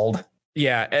damseled.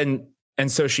 Yeah,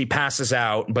 and so she passes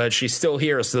out, but she's still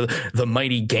here, so the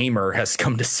mighty gamer has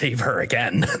come to save her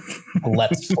again.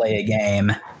 Let's play a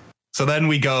game. So then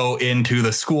we go into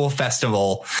the school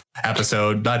festival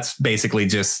episode. That's basically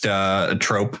just a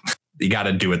trope you got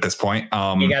to do at this point.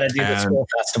 You got to do the school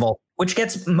festival, which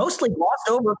gets mostly glossed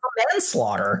over for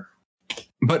manslaughter.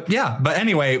 But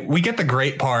anyway, we get the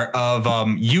great part of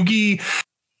Yugi,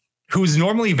 who's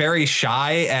normally very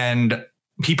shy and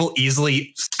people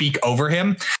easily speak over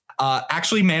him,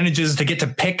 actually manages to get to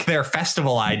pick their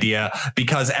festival idea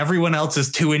because everyone else is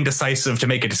too indecisive to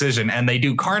make a decision, and they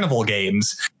do carnival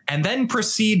games and then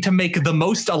proceed to make the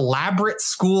most elaborate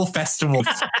school festival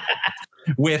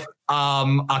with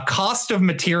a cost of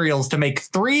materials to make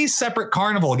 3 separate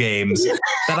carnival games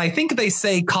that I think they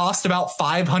say cost about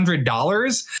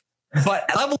 $500,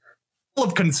 but level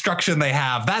of construction they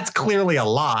have, that's clearly a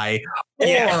lie.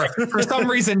 Or for some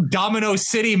reason, Domino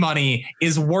City money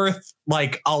is worth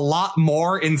like a lot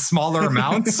more in smaller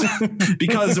amounts,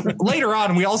 because later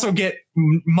on we also get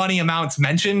money amounts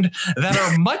mentioned that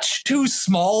are much too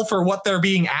small for what they're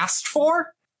being asked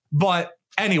for. But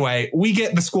Anyway, we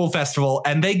get the school festival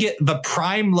and they get the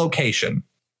prime location.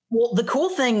 Well, the cool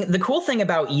thing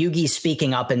about Yugi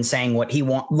speaking up and saying what he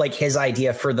want, like his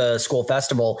idea for the school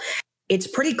festival, it's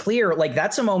pretty clear, like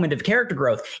that's a moment of character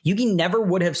growth. Yugi never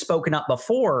would have spoken up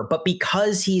before, but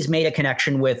because he's made a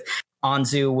connection with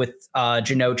Anzu, with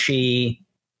Jinochi,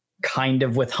 kind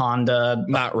of with Honda.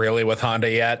 Not really with Honda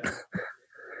yet.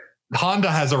 Honda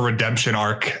has a redemption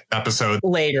arc episode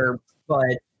later,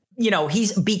 but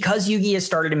because Yugi has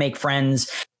started to make friends,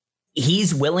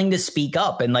 he's willing to speak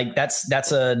up, and like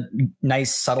that's a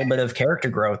nice subtle bit of character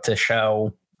growth to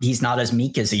show he's not as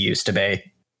meek as he used to be.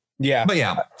 Yeah. But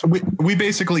yeah, we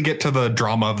basically get to the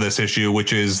drama of this issue,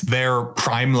 which is their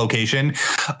prime location.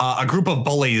 A group of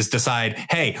bullies decide,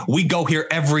 hey, we go here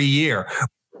every year.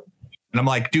 And I'm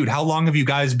like, dude, how long have you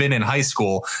guys been in high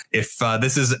school? If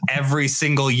this is every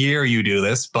single year you do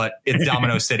this, but it's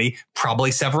Domino City,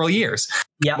 probably several years.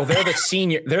 Yeah. Well, they're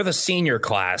the senior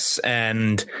class,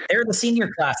 and they're the senior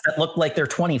class that look like they're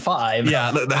 25.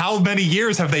 Yeah. How many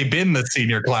years have they been the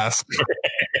senior class?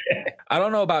 I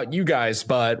don't know about you guys,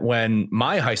 but when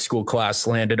my high school class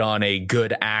landed on a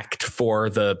good act for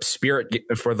the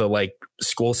like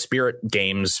school spirit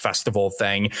games festival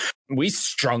thing, we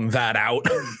strung that out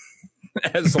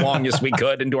as long as we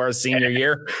could into our senior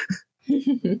year.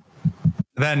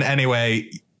 Then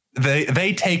anyway,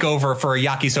 they take over for a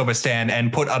yakisoba stand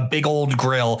and put a big old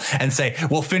grill and say,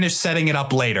 we'll finish setting it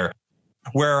up later.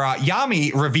 Where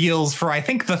Yami reveals for, I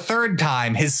think, the third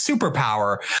time his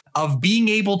superpower of being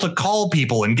able to call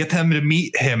people and get them to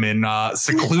meet him in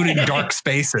secluded dark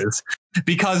spaces.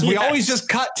 Because we always just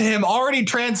cut to him already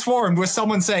transformed with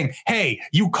someone saying, hey,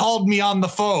 you called me on the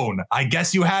phone. I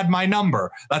guess you had my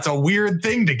number. That's a weird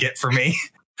thing to get for me.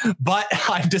 But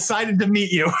I've decided to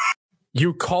meet you.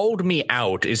 You called me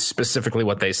out is specifically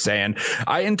what they say. And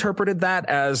I interpreted that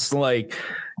as like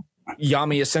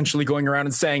Yami essentially going around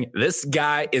and saying, this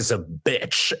guy is a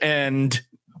bitch, and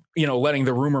letting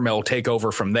the rumor mill take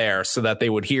over from there so that they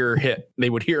would hear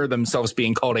themselves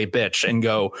being called a bitch and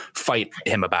go fight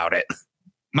him about it.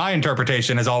 My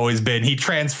interpretation has always been he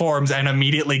transforms and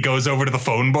immediately goes over to the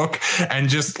phone book and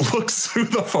just looks through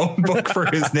the phone book for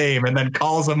his name and then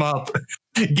calls him up,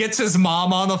 gets his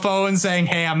mom on the phone saying,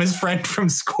 hey, I'm his friend from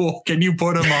school. Can you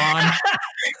put him on?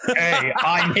 Hey,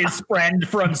 I'm his friend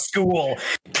from school.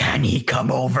 Can he come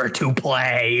over to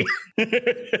play?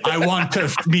 I want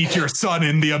to meet your son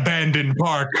in the abandoned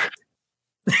park.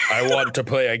 I want to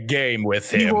play a game with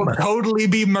him. He will totally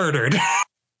be murdered.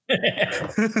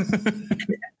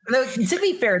 Though, to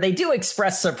be fair, they do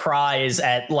express surprise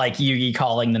at like Yugi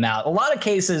calling them out. A lot of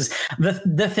cases,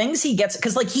 the things he gets,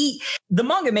 because like the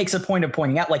manga makes a point of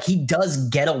pointing out, like he does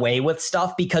get away with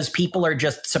stuff because people are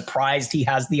just surprised he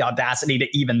has the audacity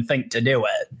to even think to do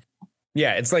it.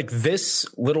 Yeah, it's like, this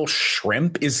little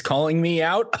shrimp is calling me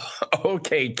out.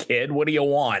 Okay, kid, what do you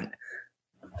want?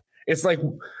 It's like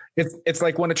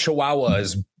when a chihuahua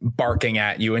is barking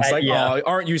at you. It's like, yeah. Oh,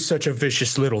 aren't you such a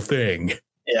vicious little thing?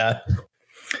 Yeah.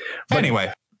 But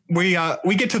anyway, we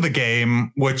get to the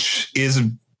game, which is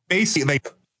basically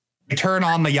they turn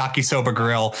on the yakisoba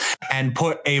grill and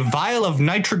put a vial of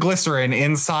nitroglycerin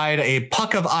inside a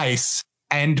puck of ice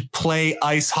and play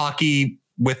ice hockey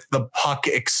with the puck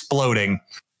exploding,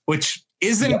 which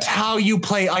isn't how you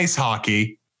play ice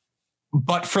hockey.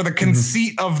 But for the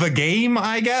conceit of the game,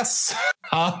 I guess.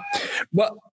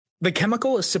 Well, the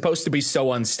chemical is supposed to be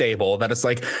so unstable that it's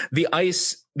like the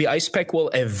ice pick will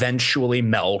eventually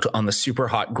melt on the super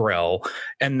hot grill,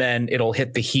 and then it'll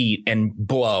hit the heat and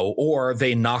blow, or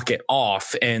they knock it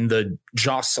off and the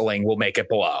jostling will make it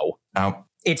blow. Oh.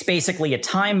 It's basically a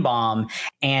time bomb,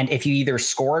 and if you either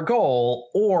score a goal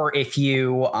or if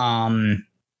you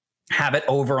have it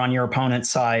over on your opponent's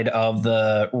side of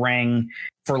the ring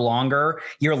for longer,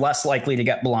 you're less likely to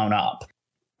get blown up.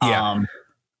 Yeah.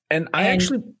 And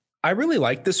I really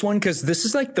like this one because this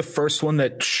is like the first one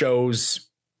that shows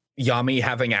Yami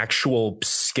having actual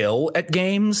skill at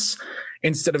games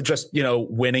instead of just,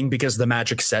 winning because the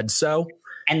magic said so.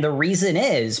 And the reason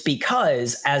is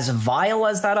because as vile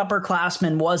as that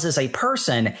upperclassman was as a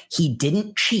person, he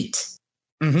didn't cheat.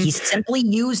 Mm-hmm. He simply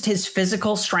used his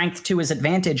physical strength to his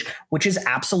advantage, which is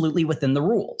absolutely within the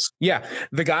rules. Yeah,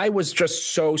 the guy was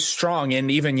just so strong,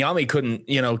 and even Yami couldn't,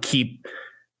 keep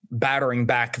battering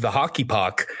back the hockey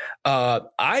puck.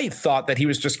 I thought that he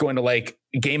was just going to like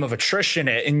game of attrition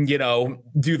it and,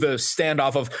 do the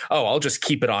standoff of, oh, I'll just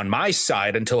keep it on my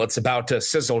side until it's about to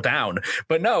sizzle down.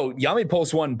 But no, Yami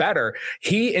pulls one better.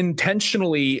 He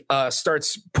intentionally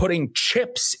starts putting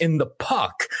chips in the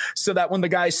puck so that when the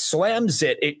guy slams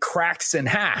it, it cracks in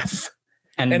half.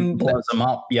 and blows them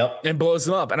up. Yep. And blows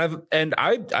them up. And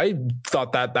I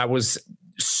thought that was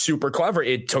super clever.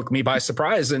 It took me by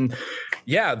surprise. And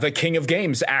yeah, the king of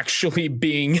games actually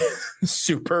being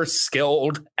super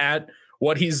skilled at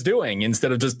what he's doing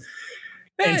instead of just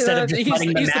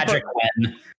letting the magic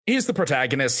win. He's the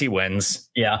protagonist. He wins.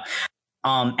 Yeah.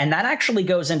 And that actually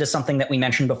goes into something that we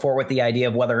mentioned before with the idea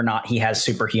of whether or not he has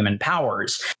superhuman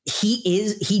powers.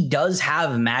 He does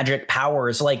have magic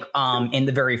powers. Like in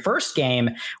the very first game,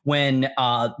 when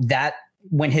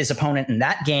his opponent in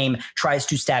that game tries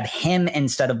to stab him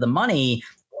instead of the money,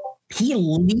 he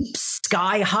leaps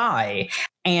sky high.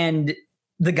 And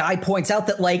the guy points out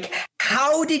that, like,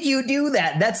 how did you do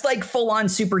that? That's like full on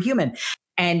superhuman.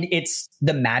 And it's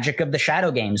the magic of the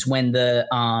shadow games.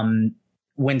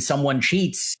 When someone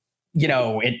cheats,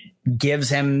 it gives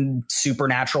him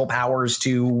supernatural powers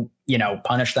to,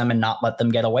 punish them and not let them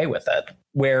get away with it.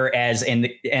 Whereas in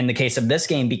the case of this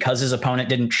game, because his opponent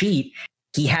didn't cheat,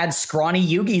 he had scrawny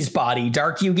Yugi's body.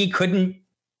 Dark Yugi couldn't,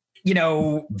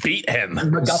 beat him.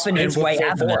 MacGuffin his way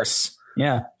out of it.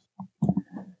 Yeah.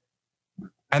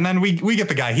 And then we get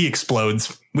the guy. He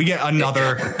explodes. We get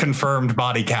another confirmed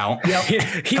body count.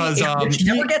 Because he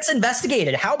never gets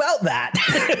investigated. How about that?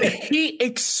 He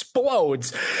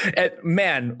explodes.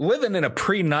 Man, living in a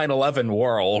pre-9/11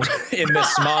 world in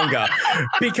this manga,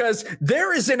 because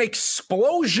there is an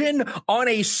explosion on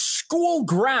a school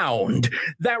ground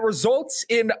that results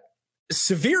in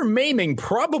severe maiming,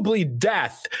 probably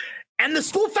death, and the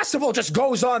school festival just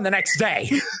goes on the next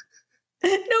day.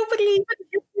 Nobody even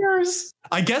cares.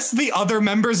 I guess the other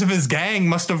members of his gang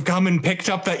must have come and picked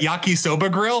up that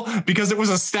yakisoba grill because it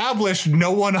was established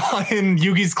no one in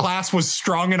Yugi's class was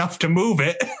strong enough to move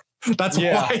it. That's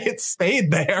why it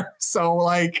stayed there. So,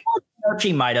 like,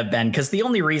 Archie might have been, because the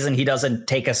only reason he doesn't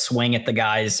take a swing at the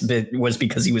guys was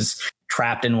because he was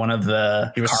trapped in one of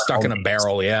the. He was stuck in a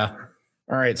barrel. Yeah.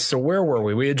 All right. So where were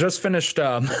we? We had just finished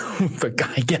the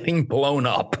guy getting blown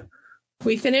up.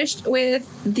 We finished with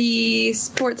the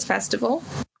sports festival,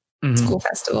 school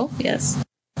festival. Yes.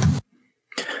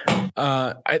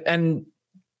 And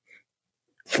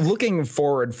looking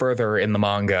forward further in the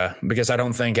manga, because I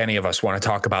don't think any of us want to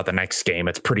talk about the next game.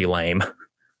 It's pretty lame.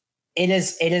 It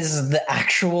is the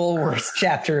actual worst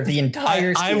chapter of the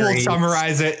entire series. I will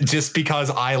summarize it just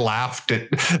because I laughed at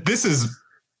this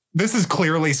is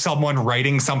clearly someone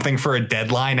writing something for a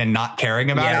deadline and not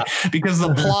caring about it, because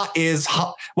the plot is,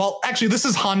 actually, this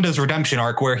is Honda's redemption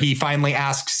arc where he finally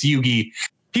asks Yugi.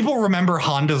 People remember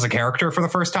Honda as a character for the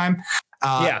first time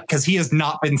because he has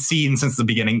not been seen since the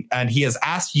beginning. And he has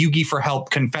asked Yugi for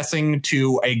help confessing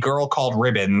to a girl called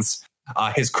Ribbons,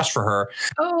 his crush for her.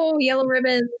 Oh, Yellow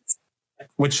Ribbons.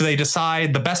 Which they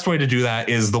decide the best way to do that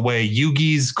is the way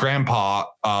Yugi's grandpa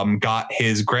got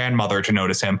his grandmother to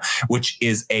notice him, which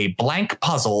is a blank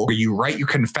puzzle where you write your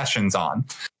confessions on.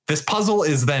 This puzzle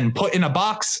is then put in a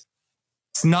box,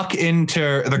 snuck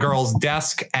into the girl's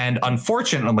desk, and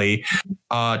unfortunately,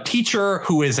 a teacher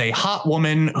who is a hot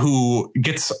woman who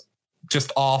gets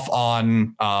just off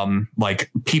on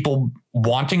like people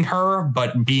wanting her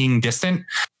but being distant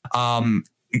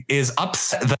is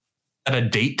upset that a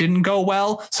date didn't go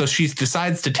well, so she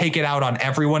decides to take it out on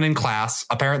everyone in class.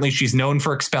 Apparently she's known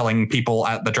for expelling people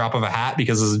at the drop of a hat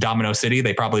because this is Domino City.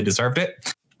 They probably deserved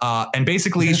it. And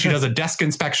basically she does a desk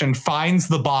inspection, finds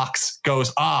the box,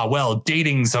 goes,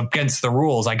 dating's against the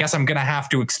rules. I guess I'm going to have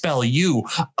to expel you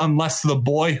unless the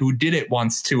boy who did it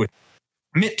wants to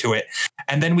admit to it.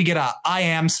 And then we get a I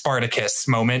am Spartacus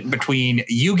moment between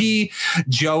Yugi,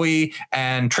 Joey,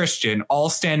 and Tristan all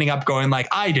standing up going like,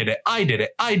 I did it.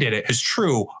 It's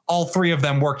true. All three of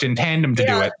them worked in tandem to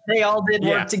do it. They all did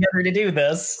work together to do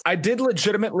this. I did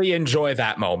legitimately enjoy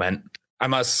that moment, I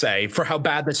must say. For how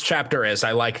bad this chapter is,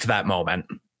 I liked that moment.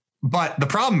 But the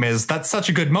problem is that's such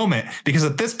a good moment because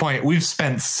at this point we've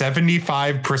spent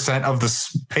 75% of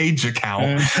the page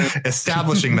account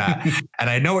establishing that. And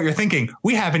I know what you're thinking.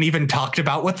 We haven't even talked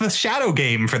about what the shadow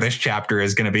game for this chapter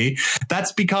is going to be.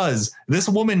 That's because this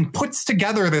woman puts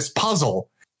together this puzzle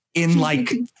in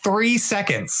like 3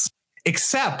 seconds,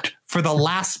 except for the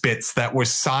last bits that was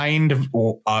signed,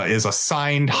 is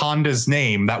assigned Honda's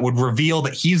name that would reveal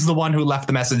that he's the one who left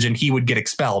the message and he would get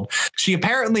expelled. She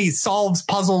apparently solves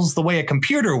puzzles the way a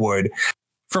computer would,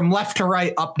 from left to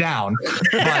right, up, down.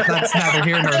 But that's neither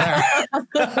here nor there.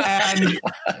 And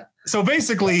so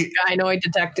basically, Gynoid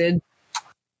detected.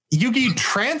 Yugi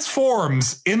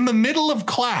transforms in the middle of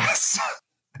class.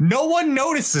 No one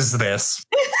notices this.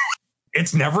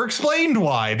 It's never explained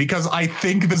why, because I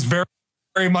think this very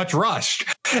much rushed.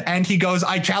 And he goes,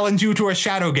 I challenge you to a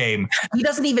shadow game. He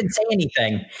doesn't even say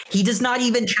anything. He does not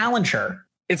even challenge her.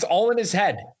 It's all in his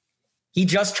head. He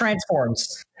just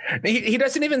transforms. He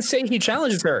doesn't even say he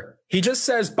challenges her. He just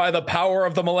says, by the power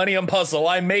of the Millennium Puzzle,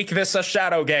 I make this a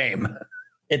shadow game.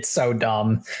 It's so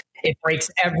dumb. It breaks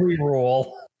every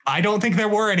rule. I don't think there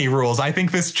were any rules. I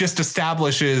think this just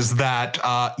establishes that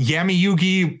Yami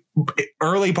Yugi,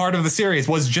 early part of the series,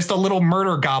 was just a little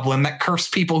murder goblin that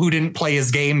cursed people who didn't play his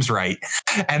games right.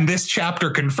 And this chapter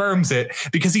confirms it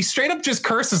because he straight up just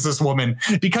curses this woman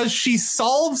because she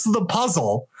solves the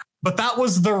puzzle. But that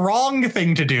was the wrong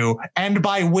thing to do. And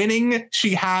by winning,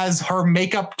 she has her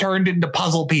makeup turned into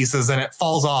puzzle pieces and it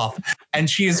falls off. And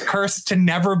she is cursed to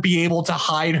never be able to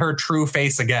hide her true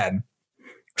face again.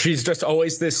 She's just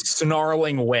always this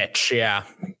snarling witch. Yeah.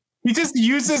 He just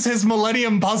uses his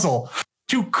Millennium Puzzle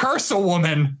to curse a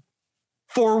woman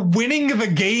for winning the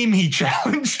game he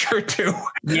challenged her to.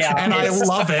 Yeah. And I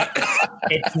love it.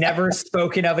 It's never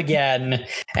spoken of again.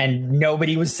 And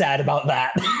nobody was sad about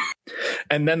that.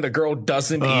 And then the girl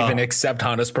doesn't even accept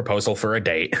Hana's proposal for a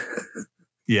date.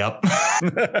 Yep.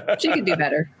 She could do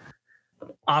better.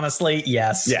 Honestly,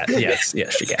 yes. Yes,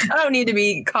 she can. I don't need to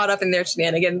be caught up in their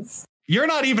shenanigans. You're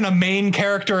not even a main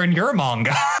character in your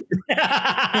manga.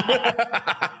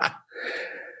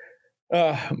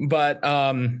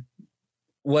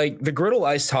 Like the Griddle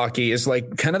Ice Hockey is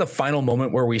like kind of the final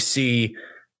moment where we see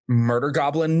Murder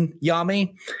Goblin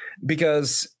Yami,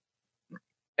 because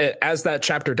as that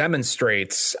chapter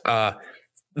demonstrates,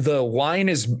 the line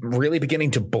is really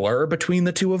beginning to blur between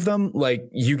the two of them. Like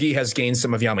Yugi has gained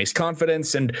some of Yami's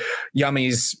confidence, and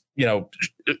Yami's,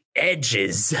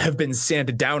 edges have been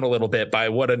sanded down a little bit by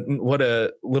what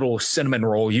a little cinnamon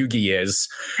roll Yugi is.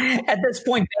 At this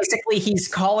point, basically, he's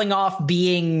calling off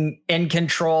being in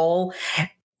control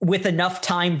with enough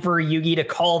time for Yugi to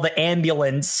call the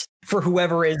ambulance for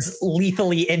whoever is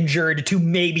lethally injured to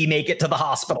maybe make it to the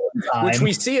hospital in time. Which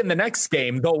we see in the next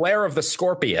game, the Lair of the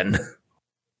Scorpion.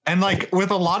 And like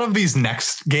with a lot of these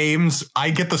next games,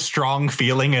 I get the strong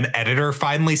feeling an editor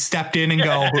finally stepped in and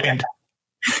go,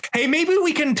 hey, maybe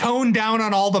we can tone down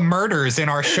on all the murders in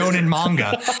our shonen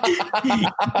manga.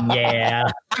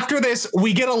 Yeah. After this,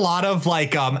 we get a lot of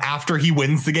like after he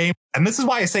wins the game. And this is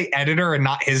why I say editor and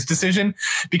not his decision,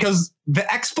 because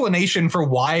the explanation for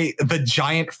why the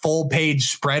giant full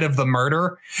page spread of the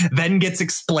murder then gets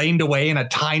explained away in a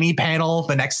tiny panel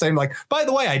the next time. Like, by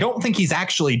the way, I don't think he's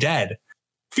actually dead.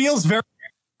 Feels very,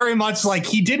 very much like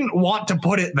he didn't want to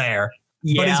put it there,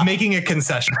 but is making a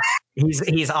concession.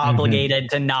 He's obligated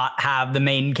to not have the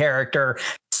main character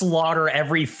slaughter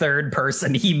every third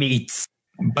person he meets.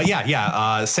 But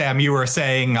yeah. Sam, you were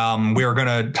saying we were going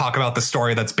to talk about the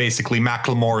story that's basically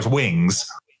Macklemore's Wings.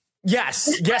 Yes,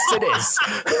 it is.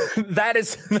 That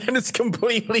is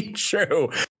completely true.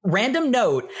 Random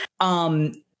note.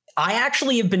 I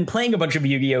actually have been playing a bunch of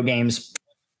Yu-Gi-Oh games,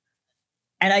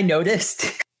 and I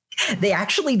noticed they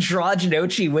actually draw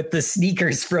Jinochi with the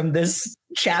sneakers from this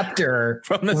chapter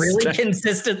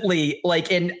consistently,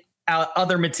 like in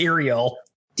other material.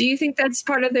 Do you think that's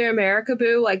part of their America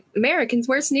Boo? Like, Americans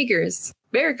wear sneakers.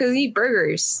 Americans eat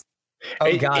burgers. Oh,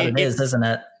 it is, isn't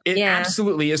it? It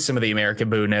absolutely is some of the American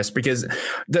Boo-ness, because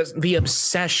the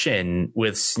obsession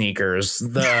with sneakers,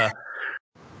 the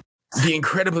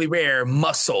incredibly rare air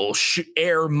muscle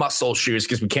shoes,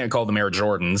 because we can't call them Air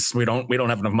Jordans. We don't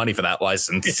have enough money for that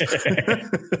license.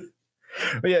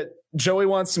 But yeah, Joey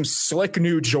wants some slick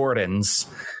new Jordans.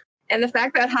 And the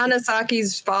fact that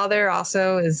Hanasaki's father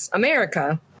also is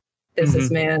America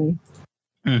businessman.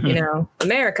 Mm-hmm.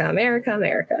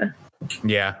 America.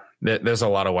 Yeah, there's a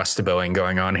lot of Westabilling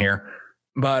going on here.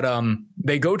 But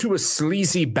they go to a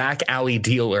sleazy back alley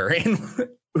dealer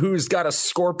who's got a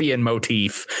scorpion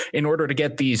motif in order to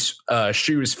get these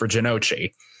shoes for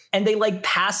Jinochi. And they like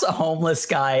pass a homeless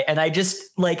guy. And I just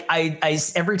like, I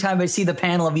every time I see the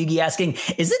panel of Yugi asking,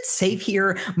 is it safe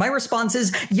here? My response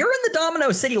is, you're in the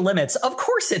Domino City limits. Of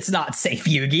course it's not safe,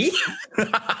 Yugi.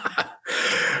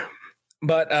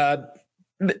 But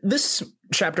this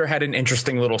chapter had an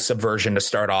interesting little subversion to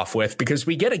start off with, because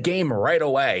we get a game right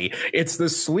away. It's the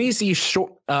sleazy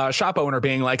shop owner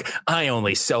being like, I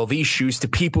only sell these shoes to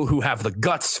people who have the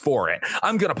guts for it.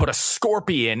 I'm going to put a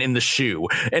scorpion in the shoe.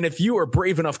 And if you are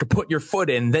brave enough to put your foot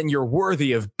in, then you're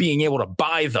worthy of being able to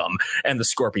buy them. And the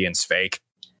scorpion's fake.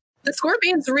 The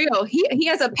scorpion's real. He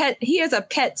has a pet. He has a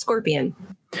pet scorpion.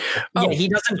 Yeah, he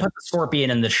doesn't put the scorpion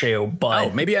in the shoe,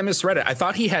 but maybe I misread it. I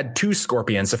thought he had two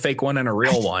scorpions, a fake one and a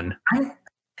real one.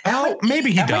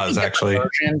 Maybe he does, actually.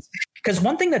 Because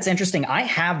one thing that's interesting, I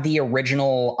have the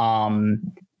original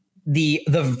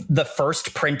the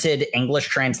first printed English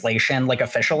translation, like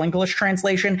official English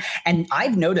translation. And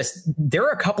I've noticed there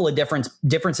are a couple of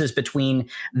differences between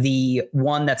the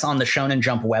one that's on the Shonen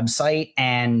Jump website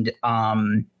and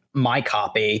my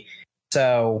copy.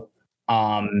 So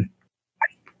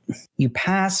you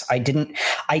pass. I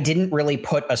didn't really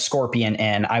put a scorpion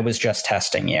in. I was just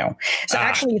testing you. So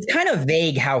actually, it's kind of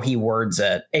vague how he words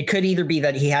it. It could either be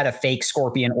that he had a fake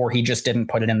scorpion or he just didn't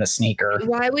put it in the sneaker.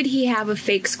 Why would he have a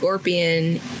fake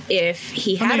scorpion if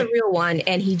he had a real one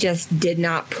and he just did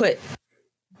not put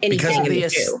anything in the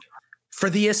shoe? For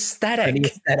the aesthetic. For the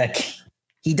aesthetic.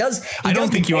 He does. I don't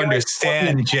think you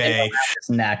understand, Jay.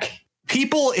 His neck.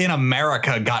 People in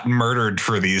America got murdered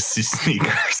for these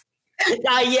sneakers.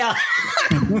 Yeah.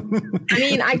 I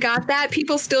mean, I got that.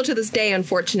 People still to this day,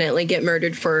 unfortunately, get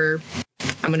murdered for,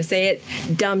 I'm going to say it,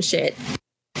 dumb shit.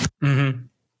 Mm-hmm.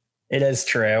 It is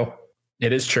true.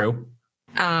 It is true.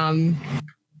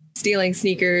 Stealing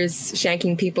sneakers,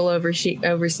 shanking people over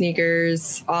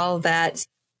sneakers, all of that.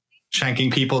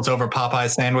 Shanking people's over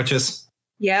Popeye sandwiches.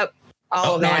 Yep.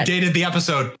 All of no, that. I dated the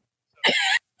episode.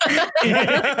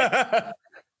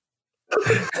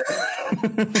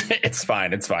 It's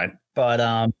fine. It's fine.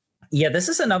 But yeah, this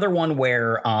is another one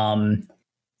where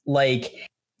like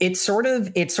it's sort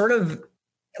of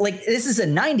like this is a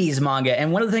 90s manga,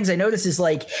 and one of the things I noticed is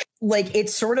like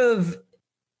it's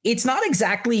not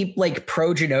exactly like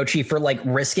pro Jinochi for like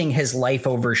risking his life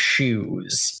over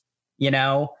shoes, you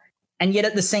know? And yet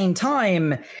at the same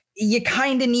time, you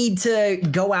kind of need to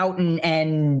go out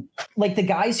and like the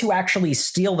guys who actually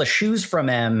steal the shoes from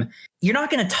him, you're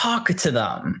not going to talk to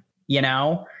them, you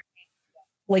know?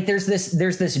 Like there's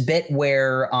this bit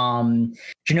where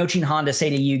Jinochi and Honda say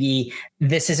to Yugi,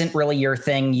 this isn't really your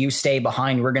thing. You stay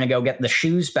behind. We're going to go get the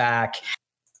shoes back.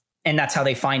 And that's how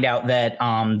they find out that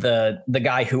the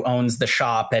guy who owns the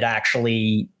shop had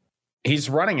actually...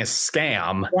 He's running a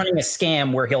scam.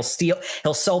 Where he'll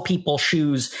sell people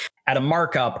shoes at a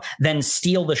markup, then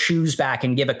steal the shoes back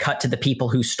and give a cut to the people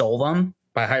who stole them.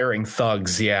 By hiring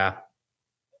thugs, yeah.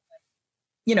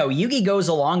 You know, Yugi goes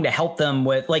along to help them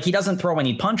with, like, he doesn't throw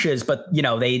any punches, but, you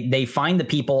know, they find the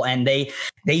people and they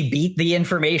beat the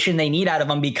information they need out of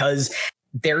them because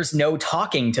there's no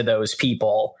talking to those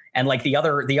people. And like the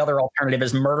other alternative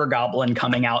is Murder Goblin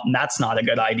coming out, and that's not a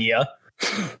good idea.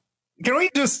 Can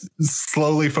we just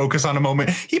slowly focus on a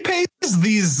moment? He pays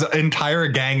these entire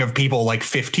gang of people like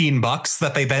 $15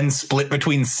 that they then split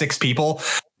between 6 people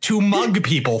to mug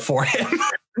people for him.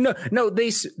 No, they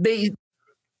split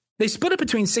it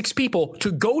between 6 people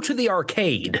to go to the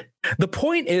arcade. The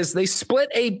point is they split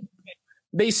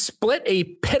a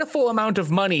pitiful amount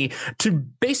of money to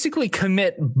basically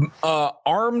commit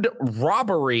armed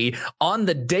robbery on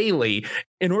the daily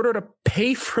in order to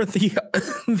pay for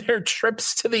their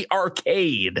trips to the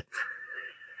arcade,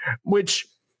 which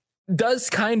does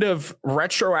kind of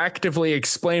retroactively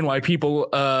explain why people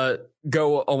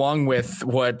go along with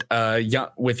what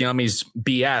with Yami's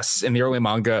BS in the early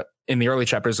manga. In the early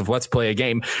chapters of Let's Play a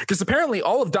Game, because apparently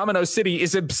all of Domino City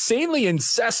is insanely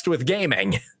incest with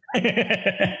gaming.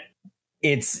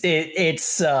 It's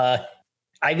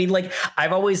I mean, like,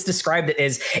 I've always described it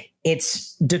as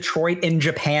it's Detroit in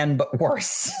Japan, but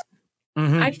worse.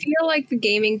 Mm-hmm. I feel like the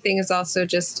gaming thing is also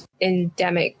just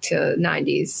endemic to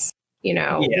 90s, you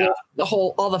know,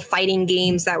 all the fighting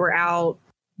games that were out.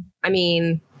 I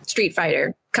mean, Street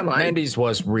Fighter, come on. 90s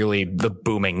was really the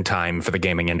booming time for the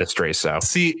gaming industry. So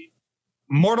see,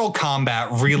 Mortal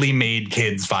Kombat really made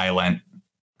kids violent.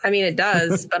 I mean, it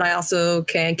does, but I also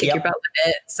can kick your butt with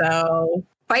it. So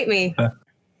fight me.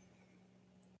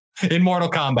 In Mortal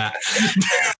Kombat.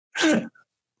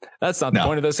 That's not the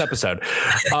point of this episode.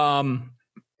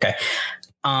 Okay.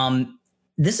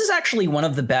 This is actually one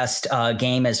of the best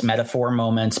game as metaphor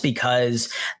moments,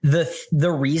 because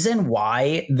the reason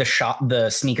why the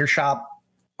sneaker shop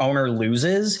owner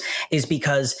loses is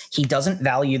because he doesn't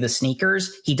value the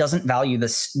sneakers. He doesn't value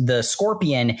the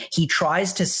scorpion. He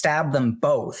tries to stab them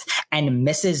both and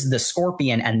misses the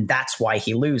scorpion, and that's why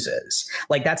he loses.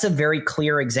 Like, that's a very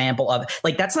clear example of,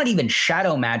 like, that's not even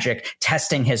shadow magic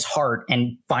testing his heart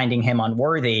and finding him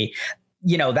unworthy.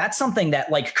 You know, that's something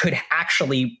that like could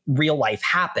actually real life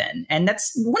happen. And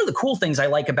that's one of the cool things I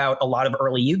like about a lot of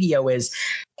early Yu-Gi-Oh! Is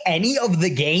any of the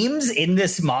games in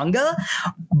this manga,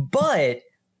 but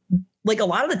like a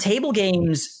lot of the table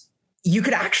games, you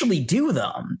could actually do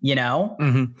them, you know?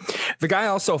 Mm-hmm. The guy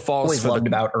also falls always loved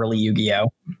about early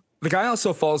Yu-Gi-Oh! The guy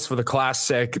also falls for the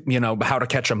classic, you know, how to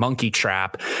catch a monkey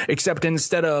trap, except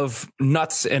instead of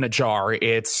nuts in a jar,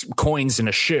 it's coins in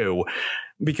a shoe.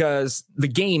 Because the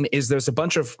game is there's a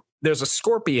bunch of there's a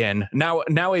scorpion, now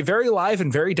a very live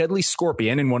and very deadly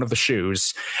scorpion in one of the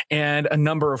shoes, and a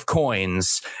number of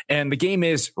coins. And the game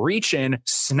is reach in,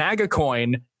 snag a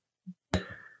coin.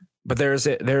 But there's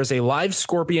a live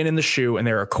scorpion in the shoe, and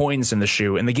there are coins in the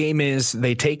shoe. And the game is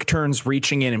they take turns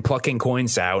reaching in and plucking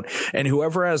coins out. And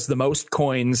whoever has the most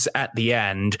coins at the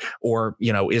end, or,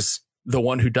 is the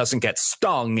one who doesn't get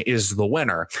stung, is the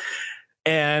winner.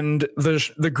 And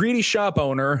the greedy shop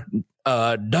owner,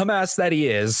 dumbass that he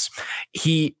is,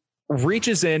 he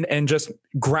reaches in and just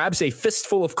grabs a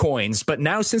fistful of coins. But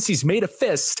now, since he's made a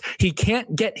fist, he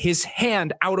can't get his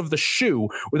hand out of the shoe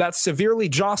without severely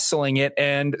jostling it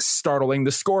and startling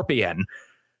the scorpion,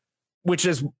 which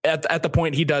is at the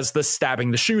point he does the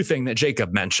stabbing the shoe thing that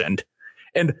Jacob mentioned.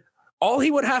 And all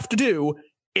he would have to do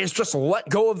is just let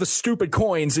go of the stupid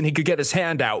coins and he could get his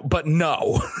hand out. But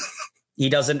no. He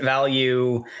doesn't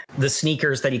value the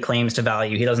sneakers that he claims to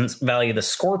value. He doesn't value the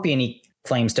scorpion he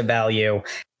claims to value.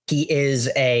 He is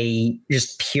a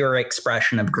just pure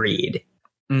expression of greed.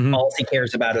 Mm-hmm. All he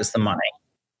cares about is the money.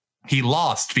 He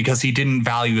lost because he didn't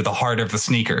value the heart of the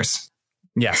sneakers.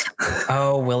 Yes.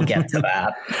 Oh, we'll get to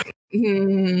that.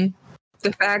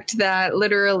 The fact that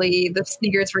literally the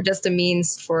sneakers were just a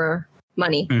means for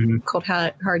money, called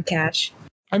hard cash.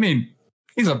 I mean,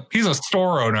 he's a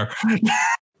store owner.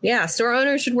 Yeah, store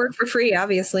owners should work for free,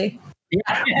 obviously.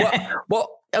 Yeah. Well,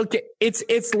 okay,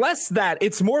 it's less that.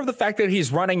 It's more of the fact that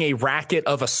he's running a racket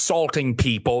of assaulting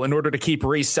people in order to keep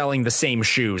reselling the same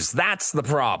shoes. That's the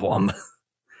problem.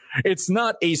 It's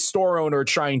not a store owner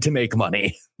trying to make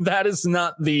money. That is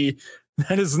not the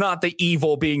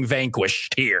evil being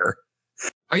vanquished here.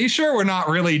 Are you sure we're not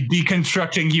really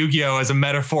deconstructing Yu-Gi-Oh! As a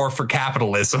metaphor for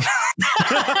capitalism?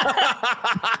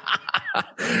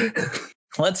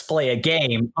 Let's play a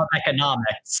game of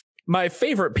economics. My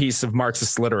favorite piece of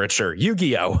Marxist literature,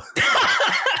 Yu-Gi-Oh!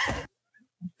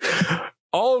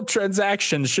 All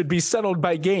transactions should be settled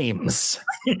by games.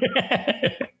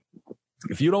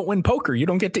 If you don't win poker, you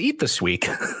don't get to eat this week.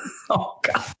 Oh,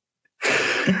 God.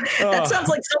 That sounds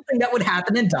like something that would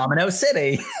happen in Domino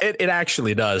City. It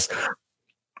actually does.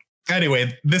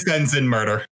 Anyway, this ends in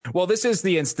murder. Well, this is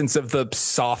the instance of the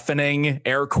softening,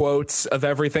 air quotes, of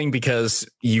everything because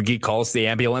Yugi calls the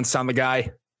ambulance on the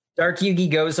guy. Dark Yugi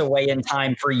goes away in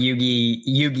time for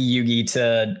Yugi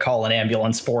to call an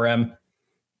ambulance for him.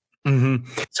 Mm-hmm.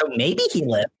 So maybe he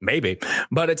lived. Maybe.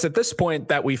 But it's at this point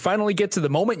that we finally get to the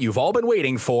moment you've all been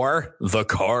waiting for. The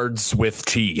cards with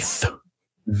teeth.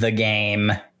 The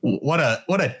game. What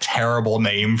a terrible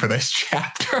name for this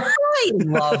chapter. I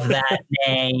love that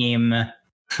name.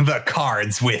 The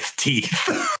cards with teeth.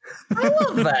 I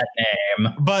love that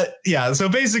name. But yeah, so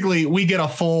basically we get a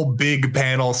full big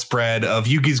panel spread of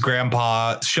Yugi's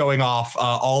grandpa showing off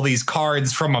all these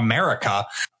cards from America.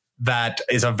 That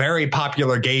is a very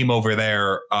popular game over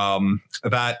there.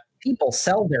 That people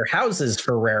sell their houses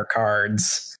for rare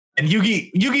cards. And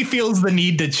Yugi feels the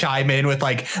need to chime in with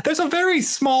there's a very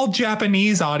small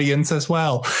Japanese audience as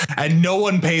well. And no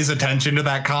one pays attention to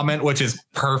that comment, which is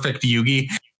perfect Yugi.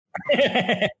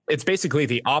 It's basically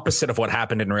the opposite of what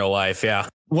happened in real life. Yeah.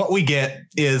 What we get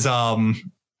is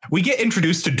we get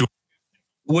introduced to Duel,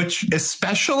 which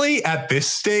especially at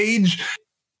this stage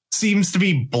seems to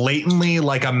be blatantly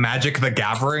like a Magic the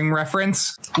Gathering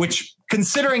reference, which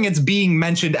considering it's being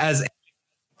mentioned as a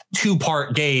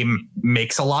 2-part game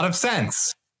makes a lot of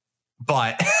sense.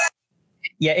 But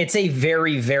yeah, it's a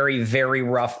very, very, very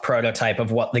rough prototype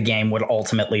of what the game would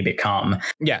ultimately become.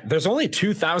 Yeah, there's only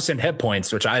 2,000 hit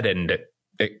points, which I didn't,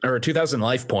 or 2,000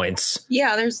 life points.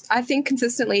 Yeah, there's, I think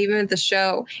consistently, even at the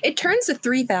show, it turns to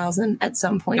 3,000 at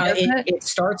some point, doesn't it? It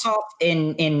starts off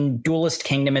in Duelist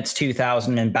Kingdom, it's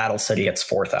 2,000, and Battle City, it's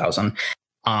 4,000.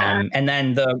 And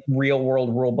then the real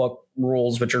world rulebook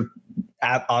rules, which are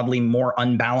oddly more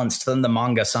unbalanced than the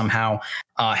manga somehow,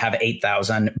 have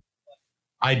 8,000.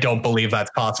 I don't believe that's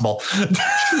possible.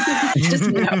 Just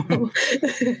no.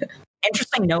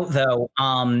 Interesting note, though,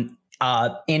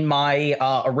 in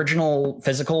my original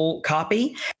physical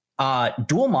copy,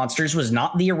 Duel Monsters was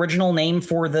not the original name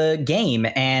for the game,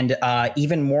 and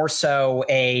even more so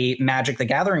a Magic the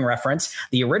Gathering reference.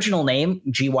 The original name,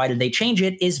 gee, why did they change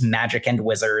it, is Magic and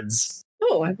Wizards.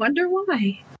 Oh, I wonder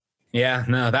why. Yeah,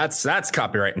 no, that's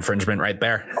copyright infringement right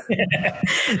there.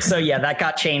 So yeah, that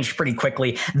got changed pretty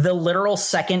quickly. The literal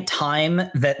second time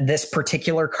that this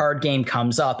particular card game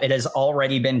comes up, it has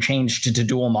already been changed to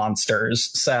Duel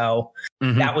Monsters. So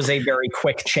that was a very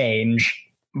quick change.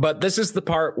 But this is the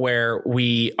part where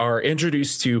we are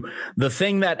introduced to the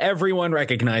thing that everyone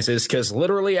recognizes, because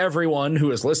literally everyone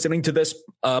who is listening to this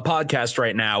podcast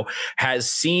right now has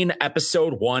seen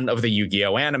episode 1 of the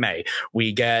Yu-Gi-Oh! Anime.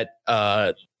 We get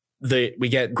we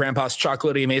get Grandpa's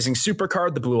chocolatey amazing super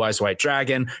card, the Blue Eyes White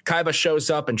Dragon. Kaiba shows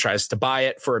up and tries to buy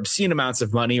it for obscene amounts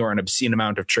of money or an obscene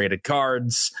amount of traded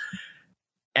cards.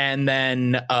 And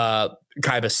then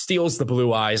Kaiba steals the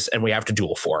Blue Eyes and we have to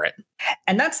duel for it.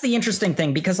 And that's the interesting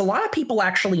thing, because a lot of people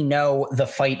actually know the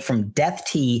fight from Death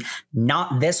Tea,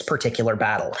 not this particular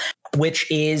battle, which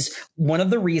is one of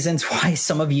the reasons why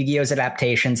some of Yu-Gi-Oh's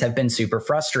adaptations have been super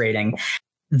frustrating.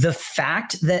 The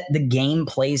fact that the game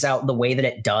plays out the way that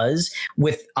it does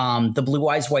with the Blue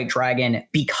Eyes White Dragon,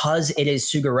 because it is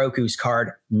Sugoroku's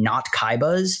card, not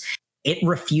Kaiba's, it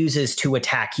refuses to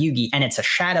attack Yugi. And it's a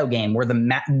shadow game where the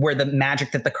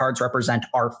magic that the cards represent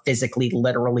are physically,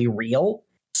 literally real.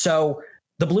 So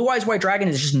the Blue Eyes White Dragon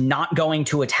is just not going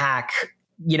to attack,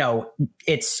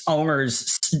 its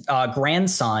owner's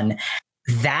grandson.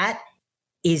 That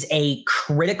is a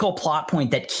critical plot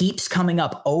point that keeps coming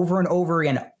up over and over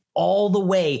again, all the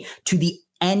way to the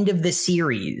end of the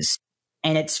series.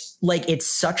 And it's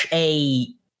such a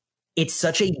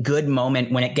good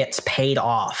moment when it gets paid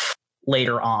off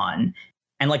later on.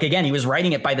 And again, he was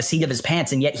writing it by the seat of his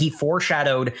pants, and yet he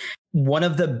foreshadowed one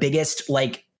of the biggest,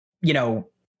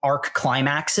 arc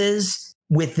climaxes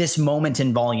with this moment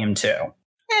in volume 2.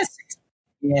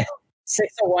 Yeah.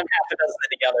 601, half a dozen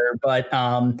together. But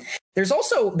there's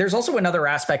also another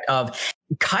aspect of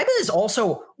Kaiba is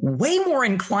also way more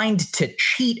inclined to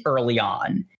cheat early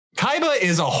on. Kaiba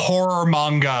is a horror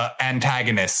manga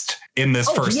antagonist in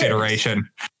this first iteration.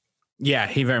 Yeah,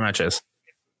 he very much is.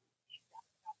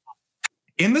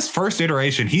 In this first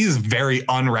iteration, he's very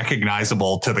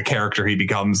unrecognizable to the character he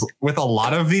becomes. With a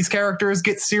lot of these characters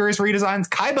get serious redesigns,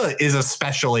 Kaiba is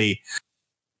especially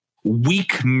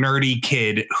weak, nerdy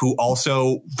kid who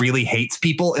also really hates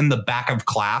people in the back of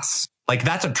class.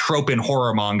 That's a trope in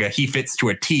horror manga. He fits to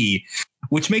a T,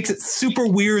 which makes it super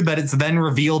weird that it's then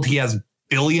revealed he has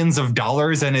billions of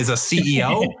dollars and is a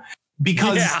CEO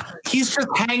because he's just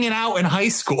hanging out in high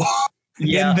school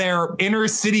in their inner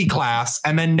city class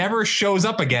and then never shows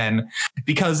up again,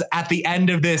 because at the end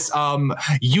of this,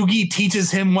 Yugi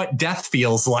teaches him what death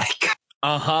feels like.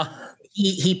 Uh-huh.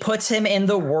 He puts him in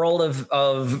the world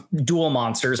of duel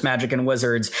monsters, magic and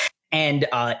wizards. And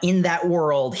in that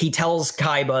world, he tells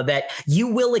Kaiba that you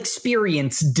will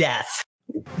experience death,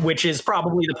 which is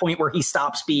probably the point where he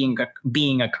stops being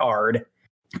a card.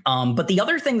 But the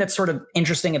other thing that's sort of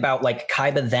interesting about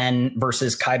Kaiba then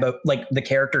versus Kaiba, the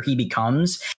character he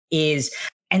becomes is,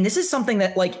 and this is something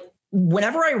that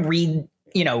whenever I read,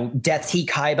 Death Tea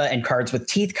Kaiba and Cards with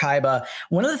Teeth Kaiba,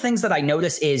 one of the things that I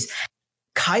notice is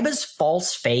Kaiba's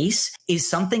false face is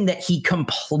something that he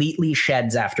completely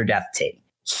sheds after Death Tea.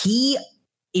 He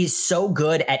is so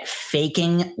good at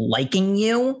faking liking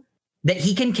you that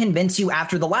he can convince you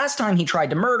after the last time he tried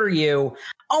to murder you,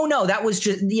 oh no, that was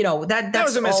just, that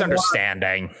was a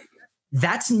misunderstanding.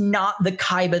 That's not the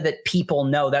Kaiba that people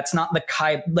know. That's not the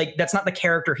Kaiba, that's not the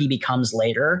character he becomes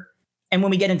later. And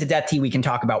when we get into Death Tea, we can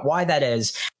talk about why that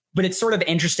is. But it's sort of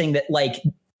interesting that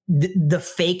the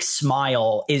fake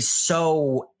smile is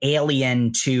so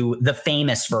alien to the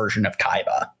famous version of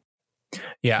Kaiba.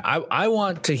 Yeah, I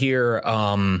want to hear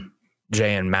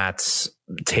Jay and Matt's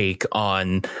take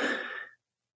on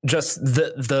just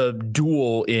the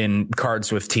duel in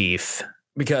Cards with Teeth,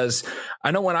 because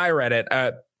I know when I read it,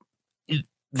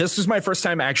 this was my first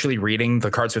time actually reading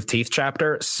the Cards with Teeth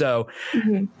chapter, so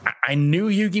I knew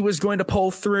Yugi was going to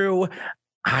pull through.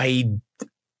 I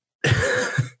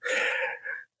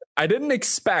didn't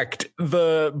expect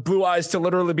the Blue Eyes to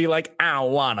literally be like, I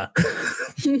don't wanna.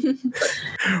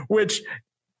 Which,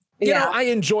 you know, I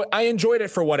enjoyed it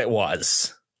for what it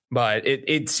was, but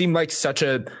it seemed like such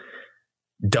a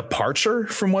departure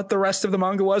from what the rest of the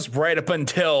manga was, right up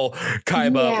until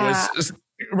Kaiba was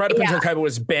until Kaiba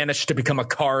was banished to become a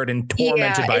card and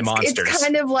tormented by monsters. It's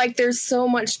kind of like there's so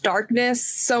much darkness,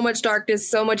 so much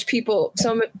people,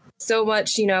 so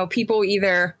much, people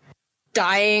either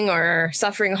dying or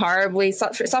suffering horribly,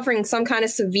 suffering some kind of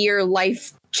severe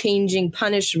life-changing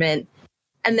punishment,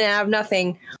 and then have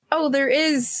nothing. Oh, there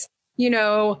is,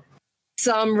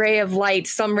 some ray of light,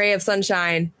 some ray of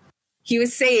sunshine. He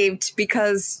was saved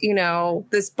because,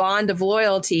 this bond of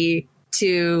loyalty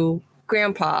to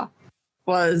Grandpa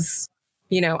was,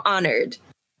 honored.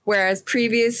 Whereas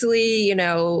previously,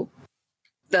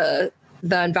 the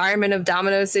environment of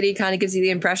Domino City kind of gives you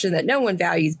the impression that no one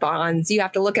values bonds. You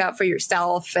have to look out for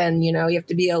yourself, and you have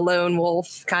to be a lone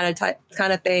wolf kind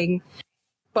of thing.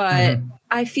 But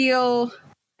I feel,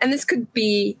 and this could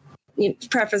be, to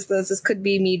preface this could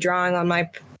be me drawing on my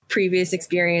previous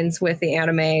experience with the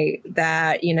anime,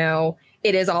 that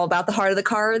it is all about the heart of the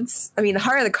cards. I mean, the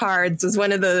heart of the cards was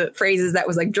one of the phrases that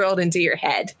was like drilled into your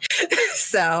head.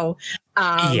 So,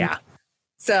 Yeah.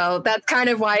 So that's kind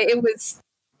of why it was,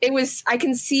 I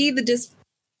can see the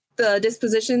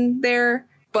disposition there,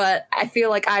 but I feel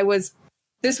like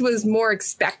this was more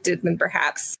expected than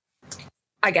perhaps,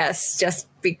 I guess, just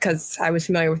because I was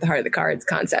familiar with the heart of the cards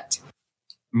concept.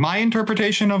 My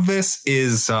interpretation of this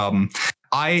is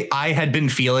I had been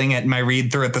feeling at my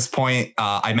read through at this point.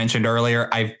 I mentioned earlier,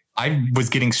 I was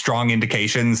getting strong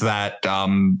indications that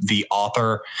the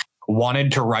author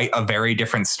wanted to write a very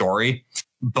different story.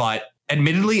 But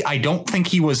admittedly, I don't think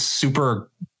he was super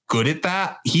good at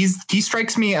that. He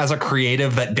strikes me as a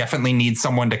creative that definitely needs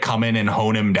someone to come in and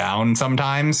hone him down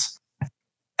sometimes.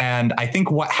 And I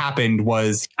think what happened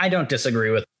was, I don't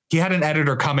disagree with. He had an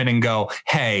editor come in and go,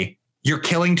 "Hey, you're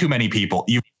killing too many people.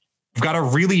 You've got a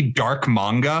really dark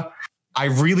manga. I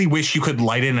really wish you could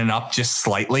lighten it up just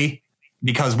slightly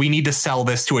because we need to sell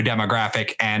this to a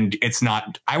demographic." And it's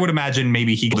not, I would imagine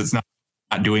maybe he was not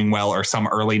doing well or some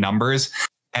early numbers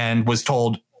and was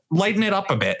told, lighten it up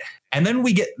a bit. And then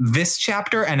we get this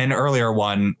chapter and an earlier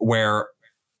one where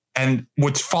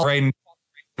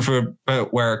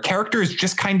characters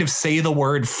just kind of say the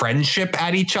word friendship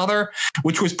at each other,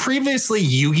 which was previously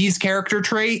Yugi's character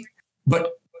trait,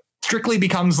 but strictly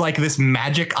becomes like this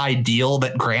magic ideal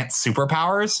that grants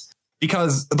superpowers,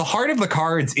 because the heart of the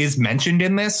cards is mentioned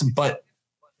in this, but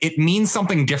it means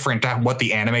something different to what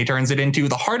the anime turns it into.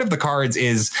 The heart of the cards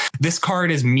is, this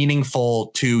card is meaningful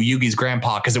to Yugi's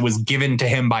grandpa because it was given to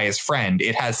him by his friend.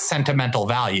 It has sentimental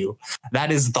value.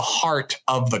 That is the heart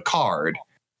of the card.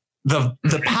 The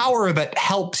power that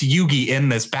helps Yugi in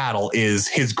this battle is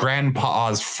his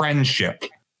grandpa's friendship.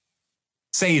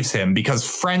 Saves him because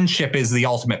friendship is the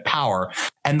ultimate power.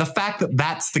 And the fact that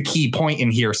that's the key point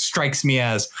in here strikes me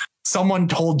as someone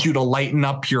told you to lighten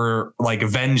up your like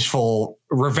vengeful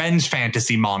revenge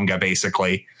fantasy manga,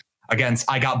 basically, against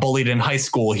I got bullied in high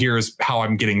school, here's how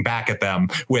I'm getting back at them,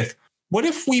 with what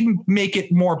if we make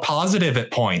it more positive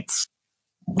at points?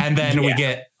 And then we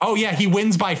get, oh yeah, he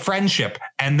wins by friendship,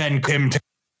 and then him to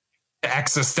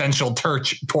existential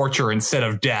torture instead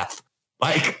of death.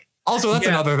 Like, also, that's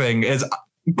another thing is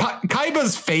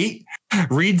Kaiba's fate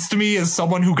reads to me as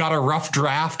someone who got a rough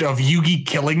draft of Yugi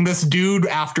killing this dude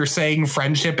after saying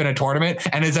friendship in a tournament,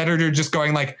 and his editor just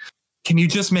going like, can you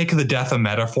just make the death a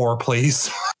metaphor, please?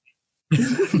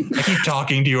 I keep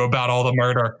talking to you about all the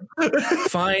murder.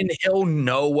 Fine, he'll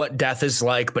know what death is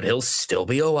like, but he'll still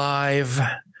be alive.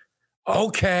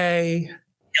 Okay.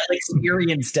 He'll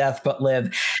experience death, but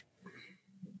live.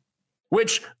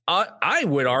 Which I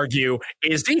would argue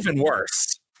is even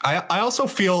worse. I also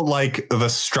feel like the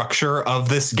structure of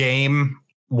this game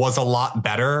was a lot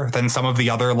better than some of the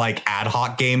other like ad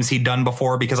hoc games he'd done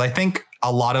before, because I think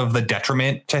a lot of the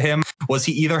detriment to him was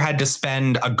he either had to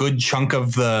spend a good chunk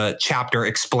of the chapter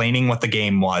explaining what the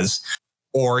game was,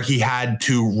 or he had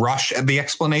to rush the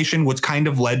explanation, which kind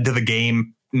of led to the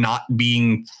game not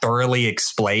being thoroughly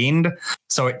explained.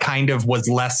 So it kind of was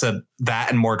less of that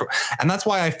and more. And that's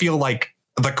why I feel like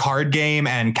the card game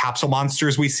and Capsule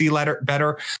Monsters we see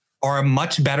better are a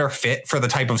much better fit for the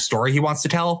type of story he wants to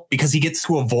tell, because he gets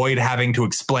to avoid having to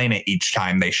explain it each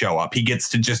time they show up. He gets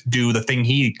to just do the thing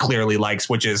he clearly likes,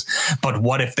 which is, but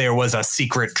what if there was a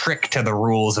secret trick to the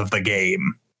rules of the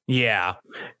game? Yeah.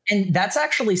 And that's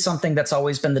actually something that's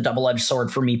always been the double-edged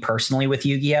sword for me personally with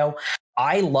Yu-Gi-Oh!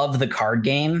 I love the card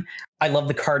game. I love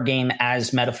the card game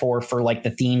as metaphor for like the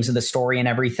themes of the story and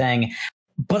everything.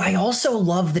 But I also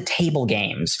love the table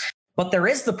games. But there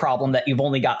is the problem that you've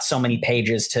only got so many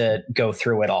pages to go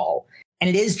through it all. And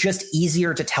it is just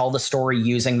easier to tell the story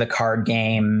using the card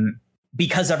game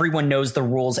because everyone knows the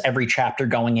rules every chapter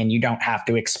going in. You don't have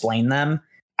to explain them.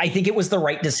 I think it was the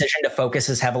right decision to focus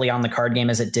as heavily on the card game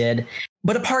as it did.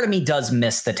 But a part of me does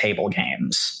miss the table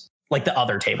games. Like the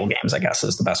other table games, I guess,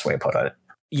 is the best way to put it.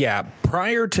 Yeah,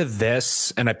 prior to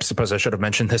this, and I suppose I should have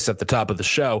mentioned this at the top of the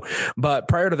show, but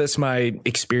prior to this, my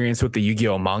experience with the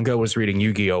Yu-Gi-Oh! Manga was reading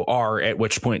Yu-Gi-Oh! R, at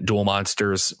which point Duel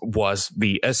Monsters was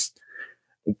the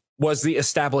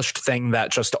established thing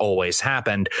that just always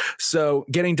happened. So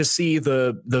getting to see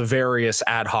the various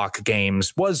ad hoc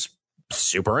games was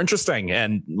super interesting.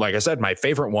 And like I said, my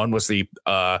favorite one was the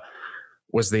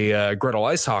Griddle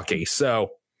Ice Hockey.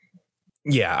 So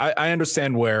yeah, I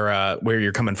understand where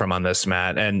you're coming from on this,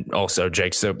 Matt, and also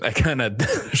Jake. So I kind of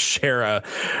share a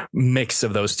mix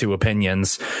of those two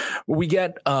opinions. We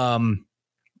get a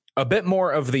bit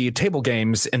more of the table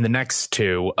games in the next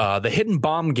two. The Hidden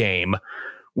Bomb game,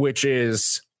 which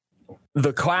is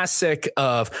the classic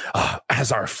of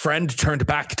has our friend turned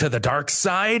back to the dark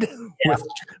side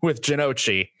with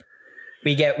Jinochi.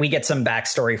 We get some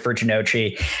backstory for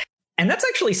Jinochi. And that's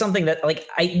actually something that, like,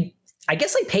 I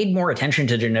guess I paid more attention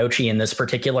to Jinochi in this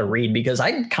particular read because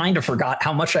I kind of forgot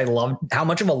how much of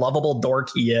a lovable dork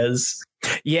he is.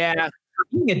 Yeah.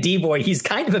 Being a D-boy, he's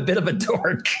kind of a bit of a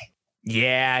dork.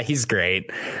 Yeah, he's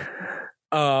great.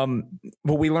 But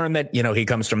we learned that, he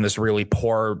comes from this really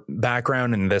poor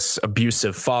background and this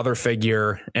abusive father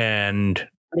figure and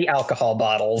the alcohol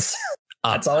bottles.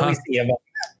 That's all we see of him.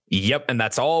 Yep. And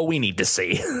that's all we need to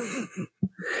see.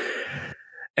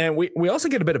 And we also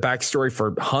get a bit of backstory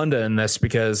for Honda in this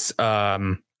because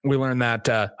we learned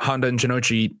that Honda and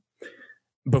Jinochi,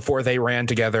 before they ran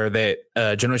together, that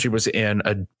Jinochi was in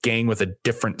a gang with a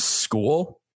different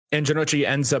school. And Jinochi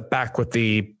ends up back with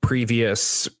the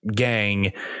previous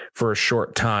gang for a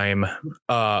short time.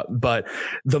 But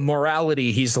the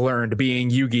morality he's learned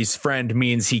being Yugi's friend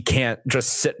means he can't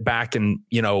just sit back and,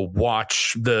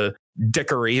 watch the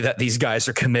dickery that these guys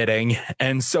are committing.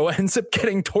 And so ends up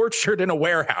getting tortured in a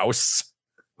warehouse.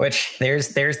 Which there's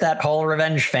that whole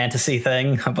revenge fantasy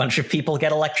thing. A bunch of people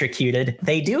get electrocuted.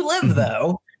 They do live,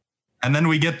 though. And then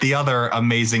we get the other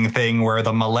amazing thing where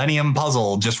the Millennium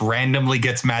Puzzle just randomly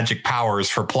gets magic powers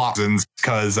for plot reasons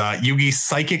because Yugi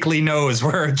psychically knows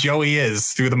where Joey is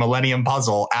through the Millennium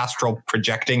Puzzle, astral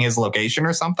projecting his location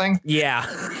or something. Yeah.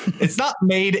 It's not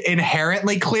made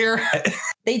inherently clear.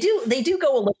 They do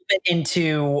go a little bit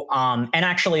into, and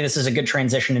actually this is a good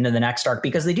transition into the next arc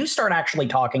because they do start actually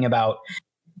talking about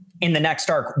in the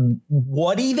next arc,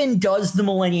 what even does the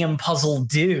Millennium Puzzle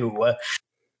do?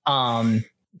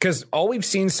 Because all we've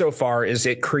seen so far is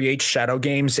it creates shadow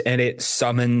games and it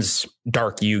summons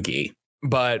Dark Yugi.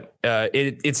 But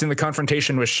it's in the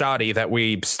confrontation with Shadi that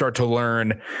we start to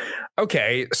learn,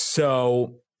 okay,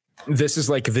 so this is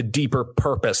like the deeper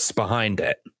purpose behind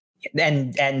it.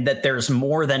 And that there's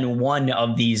more than one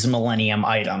of these Millennium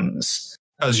items.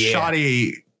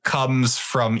 Shadi comes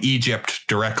from Egypt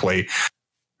directly.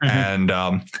 Mm-hmm.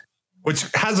 And which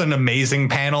has an amazing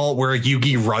panel where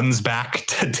Yugi runs back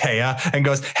to Taya and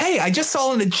goes, "Hey, I just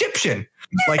saw an Egyptian."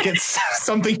 Like it's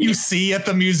something you see at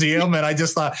the museum. And I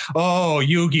just thought, oh,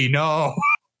 Yugi, no.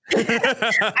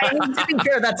 I mean, to be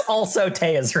fair, that's also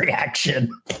Taya's reaction.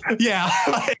 Yeah.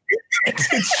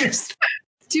 It's just.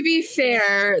 To be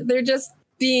fair, they're just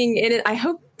being I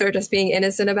hope they're just being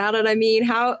innocent about it. I mean,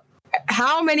 how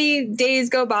many days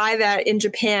go by that in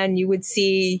Japan you would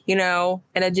see, an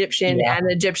Egyptian and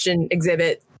an Egyptian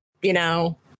exhibit, Yeah,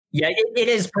 it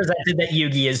is presented that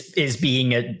Yugi is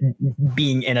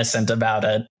being innocent about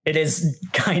it. It is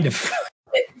kind of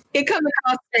it comes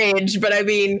across strange, but I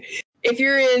mean, if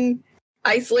you're in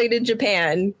isolated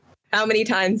Japan, how many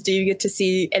times do you get to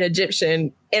see an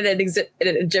Egyptian in an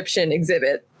Egyptian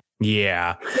exhibit?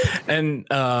 Yeah, and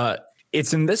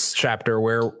it's in this chapter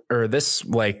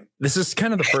this is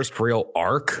kind of the first real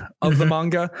arc of the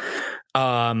manga,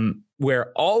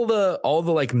 where all the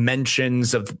like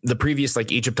mentions of the previous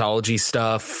like Egyptology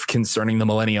stuff concerning the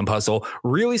Millennium Puzzle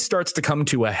really starts to come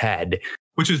to a head,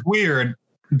 which is weird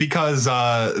because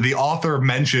the author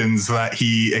mentions that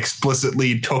he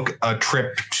explicitly took a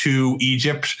trip to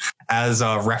Egypt as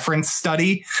a reference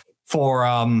study for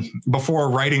before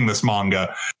writing this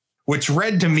manga, which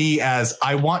read to me as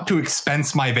I want to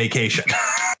expense my vacation.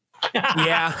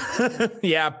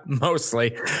 Yeah,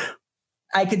 mostly.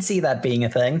 I could see that being a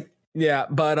thing. Yeah,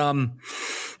 but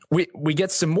we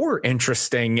get some more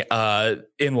interesting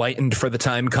enlightened for the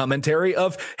time commentary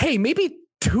of, hey, maybe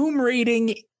tomb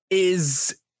raiding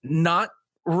is not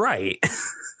right.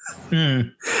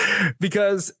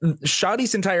 Because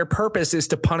Shadi's entire purpose is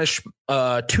to punish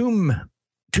tomb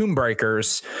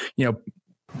breakers,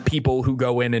 people who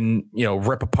go in and,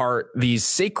 rip apart these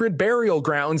sacred burial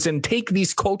grounds and take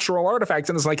these cultural artifacts.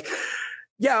 And it's like,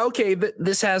 yeah, okay,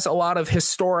 this has a lot of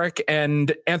historic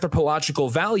and anthropological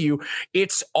value.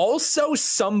 It's also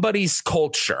somebody's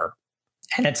culture.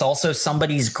 And it's also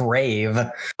somebody's grave.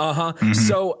 Mm-hmm.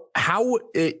 So how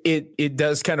it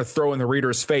does kind of throw in the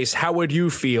reader's face. How would you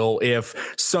feel if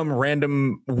some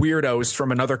random weirdos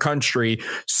from another country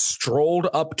strolled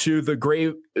up to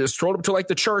like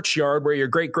the churchyard where your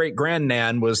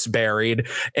great-great-grandnan was buried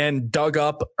and dug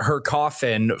up her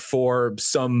coffin for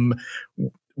some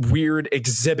weird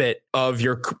exhibit of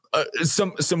your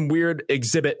some weird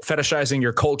exhibit fetishizing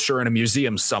your culture in a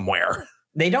museum somewhere?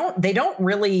 They don't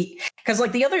really, because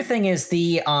like the other thing is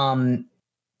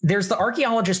there's the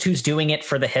archaeologist who's doing it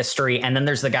for the history, and then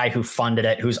there's the guy who funded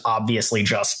it, who's obviously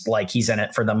just like he's in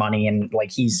it for the money and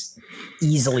like he's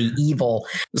easily evil.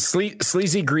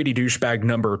 Sleazy, greedy douchebag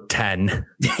number 10.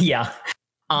 Yeah.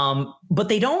 But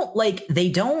they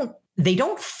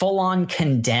don't full on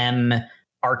condemn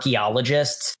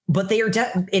archaeologists, but they are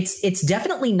it's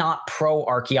definitely not pro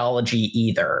archaeology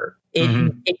either.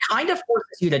 It kind of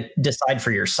forces you to decide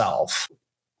for yourself.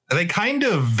 They kind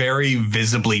of very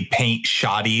visibly paint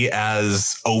Shoddy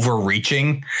as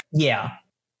overreaching. Yeah.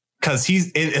 Because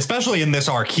he's, especially in this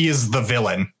arc, he is the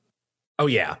villain. Oh,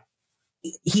 yeah.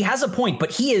 He has a point,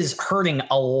 but he is hurting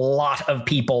a lot of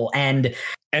people and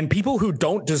people who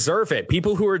don't deserve it.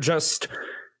 People who are just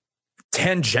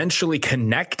tangentially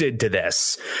connected to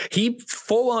this. He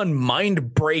full on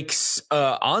mind breaks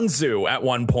Anzu at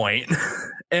one point.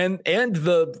 and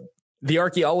the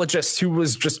archaeologist who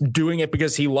was just doing it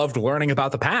because he loved learning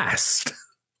about the past.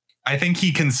 I think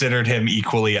he considered him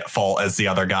equally at fault as the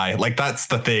other guy. Like, that's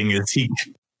the thing, is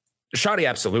Shoddy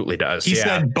absolutely does. He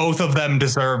said both of them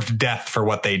deserved death for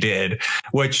what they did,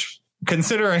 which,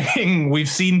 considering we've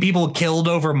seen people killed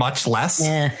over much less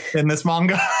in this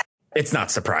manga, it's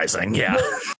not surprising. Yeah.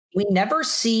 We never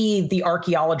see the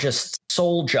archaeologist's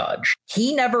soul judge.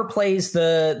 He never plays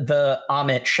the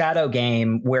Amit shadow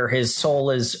game where his soul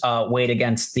is weighed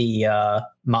against the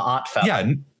Ma'at fella.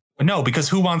 Yeah. No, because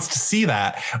who wants to see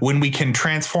that when we can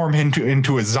transform him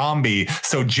into a zombie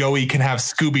so Joey can have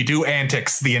Scooby-Doo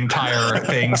antics the entire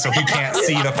thing so he can't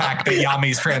see the fact that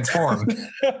Yami's transformed.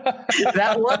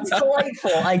 That was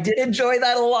delightful. I did enjoy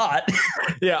that a lot.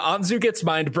 Yeah, Anzu gets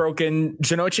mind broken.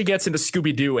 Jinochi gets into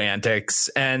Scooby-Doo antics.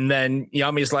 And then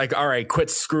Yami's like, all right, quit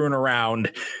screwing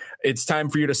around. It's time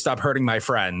for you to stop hurting my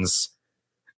friends.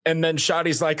 And then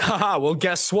Shoddy's like, haha, well,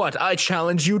 guess what? I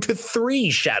challenge you to 3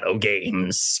 shadow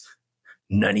games.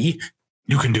 Nani?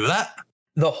 You can do that?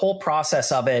 The whole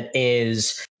process of it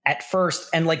is at first,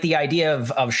 and like the idea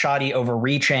of Shoddy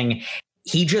overreaching,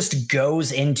 he just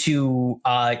goes into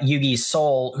Yugi's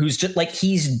soul, who's just like,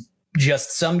 he's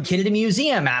just some kid at a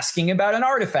museum asking about an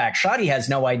artifact. Shoddy has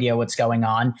no idea what's going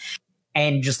on.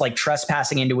 And just like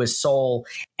trespassing into his soul.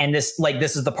 And this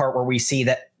is the part where we see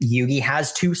that Yugi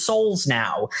has 2 souls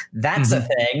now. That's a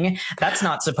thing. That's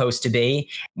not supposed to be.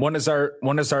 One is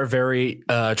our very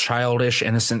childish,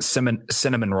 innocent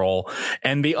cinnamon roll.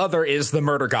 And the other is the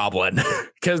murder goblin.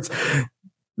 Because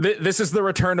this is the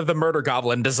return of the murder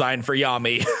goblin designed for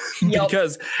Yami. Yep.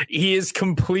 Because he is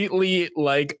completely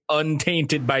like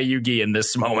untainted by Yugi in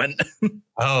this moment.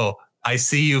 Oh, I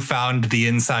see you found the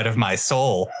inside of my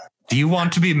soul. Do you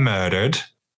want to be murdered?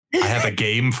 I have a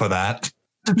game for that.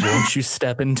 Won't you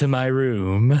step into my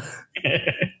room?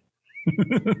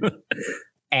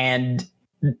 And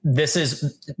this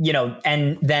is,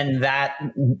 and then that,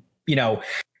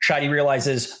 Shoddy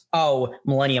realizes, oh,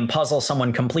 Millennium Puzzle,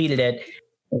 someone completed it.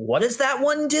 What does that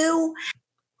one do?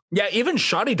 Yeah, even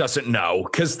Shoddy doesn't know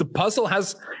because the puzzle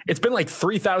it's been like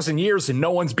 3,000 years and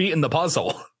no one's beaten the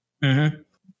puzzle. Mm-hmm.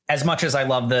 As much as I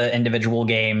love the individual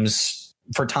games,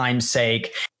 for time's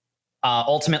sake,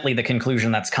 ultimately the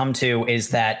conclusion that's come to is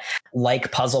that like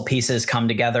puzzle pieces come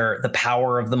together, the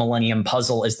power of the Millennium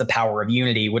Puzzle is the power of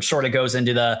unity, which sort of goes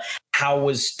into the how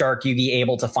was Dark Yugi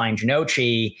able to find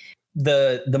Jinochi?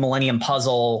 The Millennium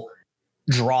Puzzle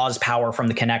draws power from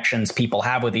the connections people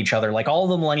have with each other. Like all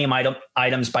the Millennium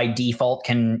items by default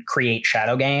can create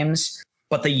shadow games,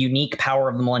 but the unique power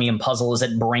of the Millennium Puzzle is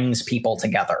it brings people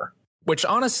together. Which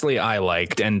honestly I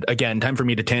liked. And again, time for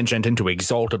me to tangent into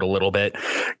Exalted a little bit.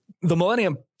 The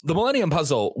Millennium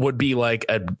Puzzle would be like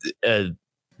an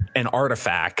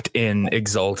artifact in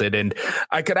Exalted. And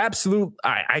I could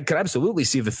absolutely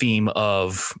see the theme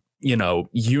of,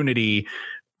 unity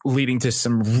leading to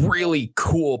some really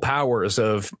cool powers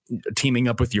of teaming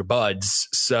up with your buds.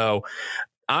 So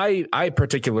I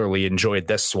particularly enjoyed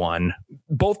this one,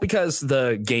 both because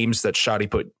the games that Shoddy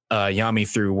put Yami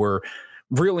through were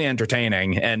really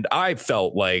entertaining, and I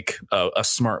felt like a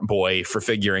smart boy for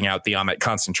figuring out the Amit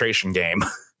concentration game.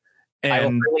 And I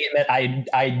will really admit,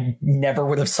 I never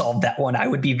would have solved that one. I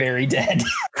would be very dead.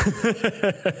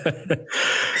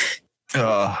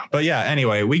 But yeah,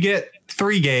 anyway, we get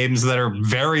 3 games that are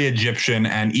very Egyptian,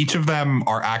 and each of them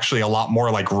are actually a lot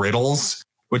more like riddles,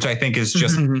 which I think is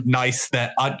just nice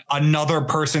that another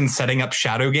person setting up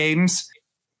shadow games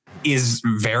is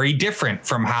very different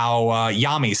from how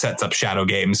Yami sets up shadow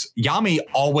games. Yami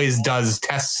always does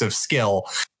tests of skill,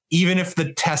 even if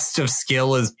the test of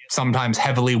skill is sometimes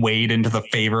heavily weighed into the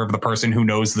favor of the person who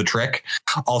knows the trick.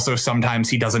 Also, sometimes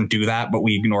he doesn't do that, but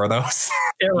we ignore those.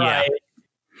 You're right.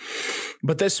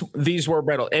 But these were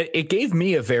riddle. It gave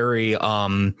me a very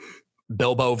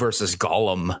Bilbo versus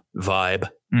Gollum vibe.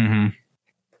 Mm-hmm.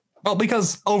 Well,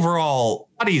 because overall,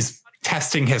 Shoddy's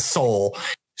testing his soul.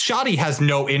 Shoddy has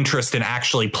no interest in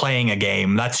actually playing a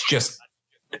game. That's just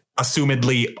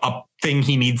assumedly a thing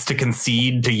he needs to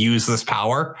concede to use this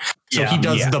power. So he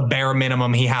does the bare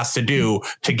minimum he has to do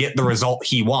to get the result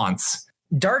he wants.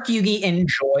 Dark Yugi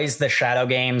enjoys the shadow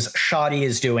games. Shoddy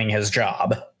is doing his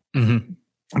job. Mm-hmm.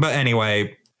 But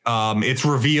anyway, it's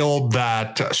revealed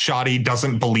that Shoddy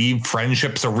doesn't believe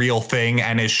friendship's a real thing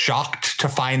and is shocked to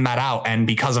find that out. And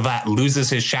because of that, loses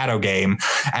his shadow game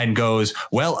and goes,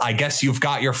 well, I guess you've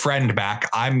got your friend back.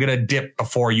 I'm going to dip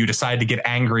before you decide to get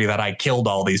angry that I killed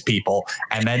all these people,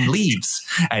 and then leaves.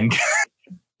 And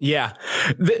yeah,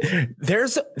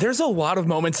 there's a lot of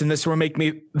moments in this where make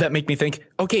me think,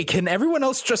 okay, can everyone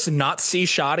else just not see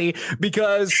Shoddy?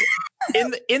 Because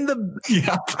in the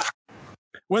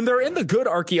when they're in the good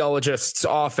archaeologist's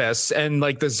office and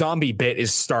like the zombie bit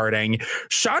is starting,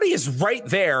 Shoddy is right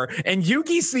there and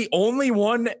Yugi's the only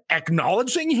one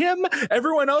acknowledging him.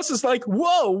 Everyone else is like,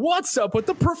 whoa, what's up with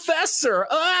the professor?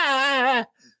 Ah!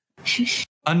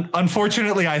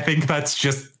 Unfortunately, I think that's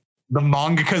just the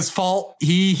mangaka's fault.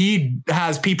 He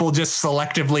has people just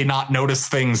selectively not notice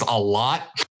things a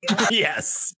lot.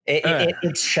 Yes.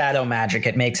 It's shadow magic.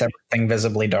 It makes everything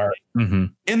visibly dark. Mm-hmm.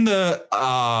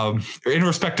 In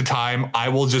respect to time, I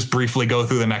will just briefly go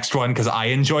through the next one because I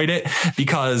enjoyed it,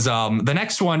 because the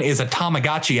next one is a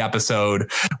Tamagotchi episode,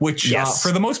 which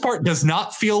for the most part does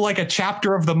not feel like a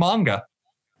chapter of the manga.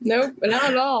 Nope, not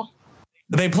at all.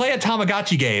 They play a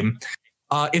Tamagotchi game.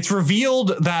 It's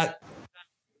revealed that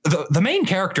the main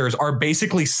characters are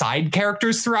basically side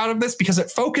characters throughout of this, because it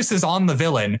focuses on the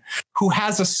villain who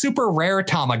has a super rare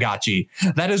Tamagotchi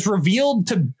that is revealed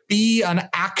to be an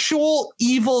actual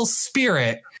evil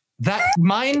spirit that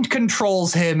mind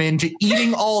controls him into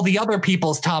eating all the other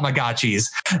people's Tamagotchis.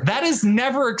 That is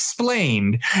never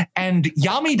explained. And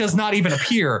Yami does not even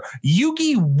appear.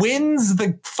 Yugi wins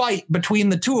the fight between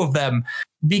the two of them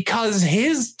because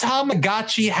his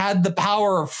Tamagotchi had the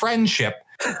power of friendship.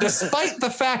 Despite the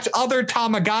fact other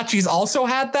Tamagotchis also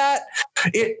had that,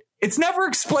 it's never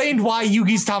explained why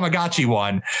Yugi's Tamagotchi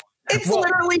won. It's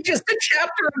literally just a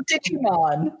chapter of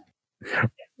Digimon.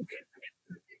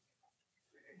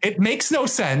 It makes no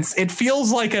sense. It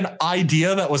feels like an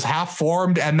idea that was half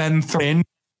formed and then thrown in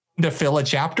to fill a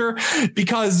chapter,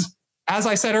 because, as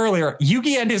I said earlier,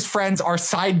 Yugi and his friends are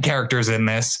side characters in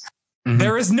this. Mm-hmm.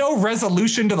 There is no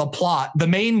resolution to the plot. The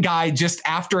main guy, just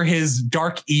after his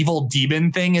dark evil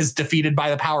demon thing is defeated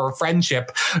by the power of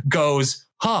friendship, goes,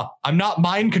 I'm not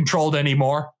mind controlled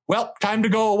anymore. Well, time to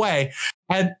go away.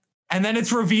 And then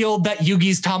it's revealed that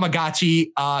Yugi's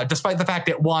Tamagotchi, despite the fact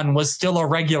it won, was still a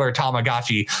regular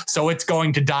Tamagotchi. So it's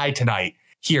going to die tonight.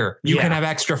 Here, you can have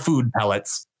extra food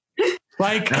pellets.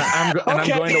 Like, I'm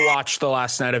going to watch The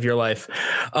Last Night of Your Life.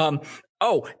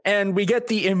 Oh, and we get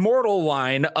the immortal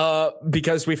line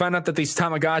because we find out that these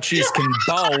Tamagotchis can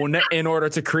bone in order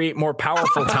to create more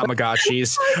powerful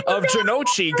Tamagotchis of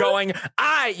Jinochi going,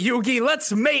 "Aye, Yugi,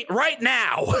 let's mate right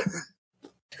now."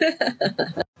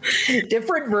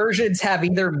 Different versions have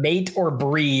either mate or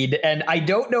breed, and I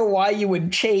don't know why you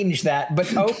would change that,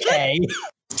 but okay.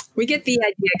 We get the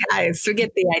idea, guys. We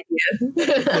get the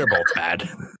idea. They're both bad.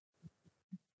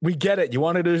 We get it. You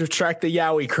wanted to attract the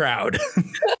yaoi crowd.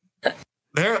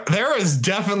 There is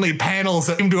definitely panels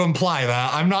that seem to imply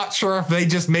that. I'm not sure if they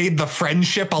just made the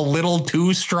friendship a little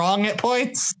too strong at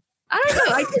points. I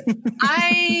don't know.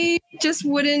 I just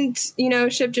wouldn't,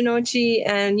 ship Jinochi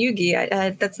and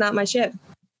Yugi. That's not my ship.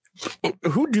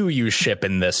 Who do you ship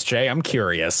in this, Jay? I'm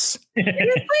curious.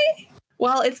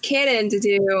 Well, it's canon to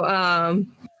do,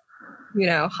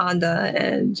 Honda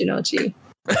and Jinochi.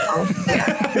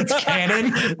 It's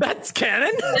canon. That's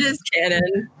canon. It is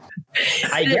canon.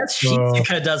 I guess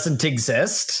Shizuka doesn't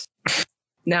exist.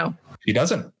 No, she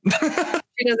doesn't.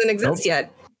 She doesn't exist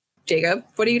yet. Jacob,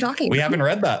 what are you talking about? We haven't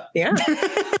read that. Yeah.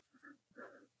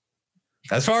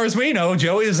 As far as we know,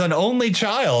 Joey is an only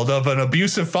child of an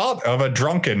abusive father, of a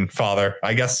drunken father,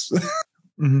 I guess.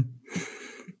 Mm-hmm.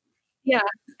 Yeah,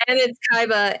 and it's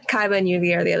Kaiba and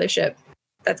Yugi are the other ship.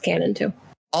 That's canon too.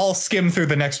 I'll skim through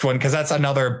the next one because that's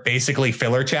another basically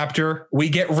filler chapter. We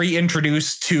get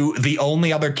reintroduced to the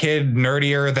only other kid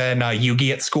nerdier than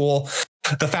Yugi at school.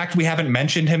 The fact we haven't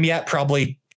mentioned him yet,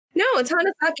 probably. No, it's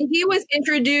Hanasaki. He was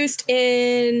introduced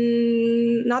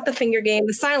in not the finger game,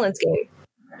 the silence game.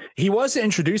 He was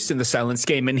introduced in the silence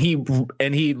game, and he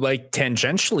like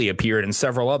tangentially appeared in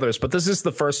several others. But this is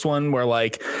the first one where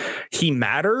like he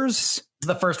matters. It's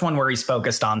the first one where he's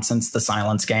focused on since the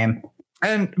silence game.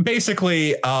 And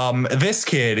basically, this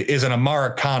kid is an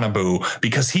Americanaboo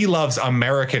because he loves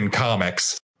American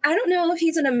comics. I don't know if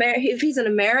he's an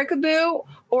Americaboo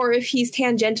or if he's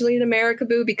tangentially an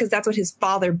Americaboo because that's what his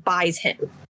father buys him.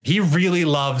 He really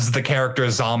loves the character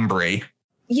Zombie.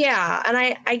 Yeah, and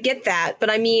I get that. But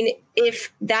I mean,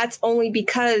 if that's only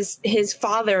because his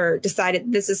father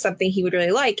decided this is something he would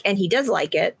really like, and he does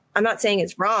like it, I'm not saying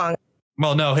it's wrong.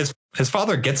 Well, no, his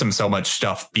father gets him so much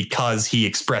stuff because he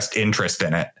expressed interest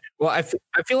in it. Well, I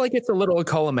feel like it's a little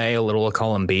column A, a little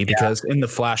column B, because in the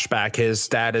flashback, his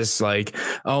dad is like,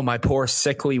 oh, my poor,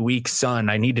 sickly, weak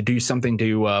son. I need to do something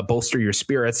to bolster your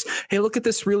spirits. Hey, look at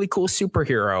this really cool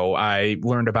superhero I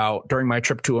learned about during my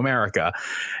trip to America.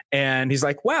 And he's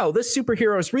like, wow, this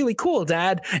superhero is really cool,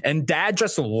 Dad. And Dad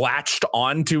just latched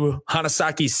on to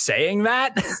Hanasaki saying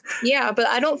that. Yeah, but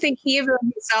I don't think he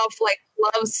himself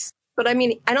loves. But I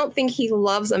mean, I don't think he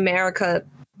loves America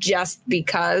just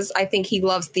because. I think he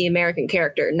loves the American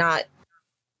character, not.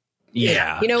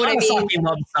 Yeah. You know what I mean? He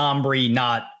loves Sombri,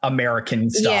 not American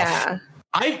stuff. Yeah.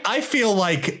 I feel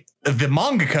like the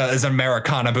mangaka is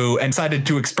Americana-boo and decided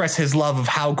to express his love of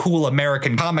how cool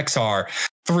American comics are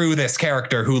through this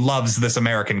character who loves this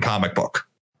American comic book.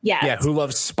 Yes. Yeah, who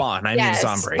loves Spawn? I mean,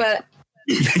 Sombri. But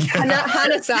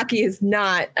Hanasaki is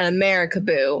not an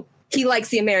America-boo. He likes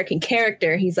the American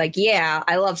character. He's like, yeah,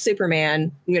 I love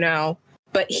Superman,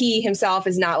 but he himself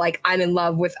is not like, I'm in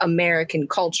love with American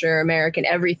culture, American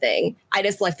everything. I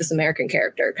just like this American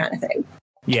character kind of thing.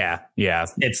 Yeah.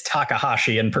 It's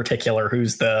Takahashi in particular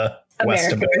who's the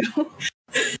Westaboo.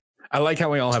 I like how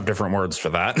we all have different words for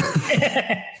that.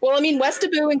 Well, I mean,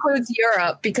 Westaboo includes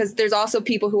Europe because there's also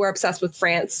people who are obsessed with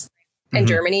France and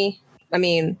Germany. I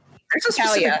mean, there's a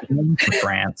specific name for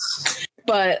France.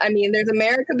 But I mean, there's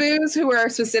America-boos who are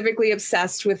specifically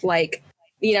obsessed with the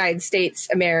United States,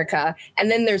 America. And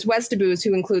then there's Westaboos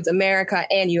who includes America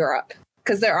and Europe.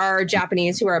 Because there are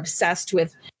Japanese who are obsessed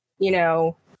with,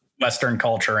 Western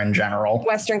culture in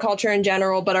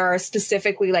general, but are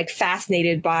specifically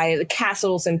fascinated by the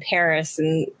castles in Paris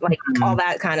and all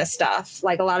that kind of stuff.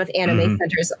 Like a lot of anime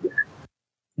centers.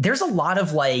 There's a lot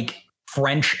of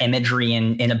French imagery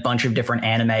in a bunch of different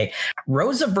anime.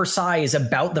 Rose of Versailles is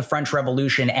about the French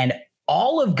Revolution, and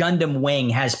all of Gundam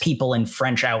Wing has people in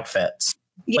French outfits.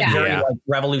 Yeah.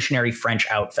 Revolutionary French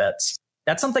outfits.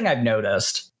 That's something I've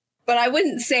noticed. But I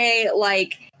wouldn't say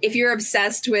if you're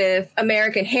obsessed with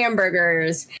American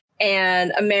hamburgers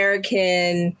and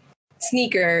American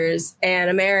sneakers and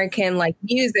American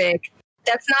music,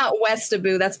 that's not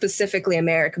Westaboo. That's specifically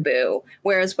America-boo.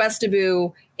 Whereas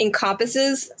Westaboo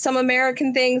encompasses some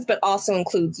American things, but also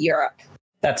includes Europe.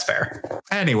 That's fair.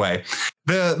 Anyway,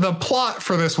 the plot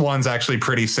for this one's actually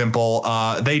pretty simple.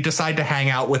 They decide to hang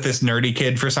out with this nerdy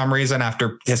kid for some reason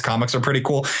after his comics are pretty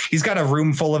cool. He's got a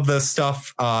room full of this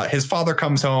stuff. His father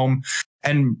comes home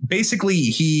and basically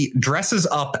he dresses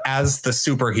up as the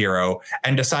superhero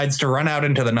and decides to run out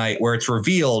into the night, where it's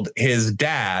revealed his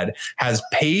dad has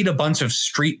paid a bunch of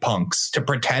street punks to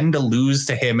pretend to lose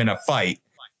to him in a fight,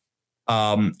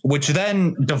 which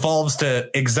then devolves to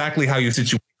exactly how your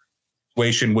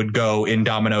situation would go in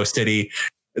Domino City.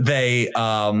 They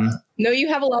know you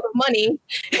have a lot of money.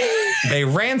 They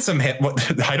ransom him.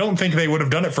 I don't think they would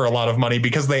have done it for a lot of money,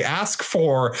 because they ask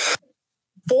for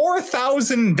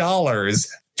 $4,000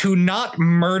 to not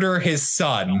murder his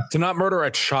son. To not murder a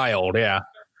child, yeah.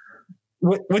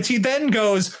 Which he then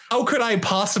goes, how could I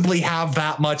possibly have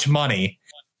that much money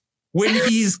when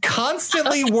he's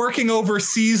constantly working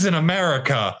overseas in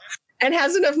America? And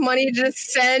has enough money to just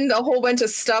send a whole bunch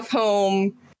of stuff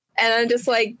home. And I'm just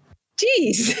like,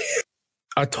 geez.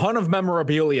 A ton of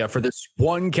memorabilia for this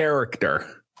one character.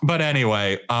 But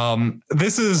anyway,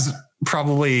 this is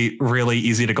probably really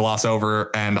easy to gloss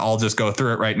over, and I'll just go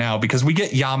through it right now, because we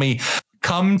get Yami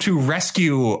come to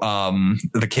rescue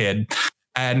the kid,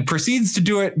 and proceeds to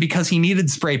do it because he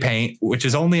needed spray paint, which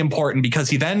is only important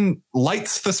because he then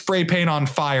lights the spray paint on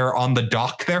fire on the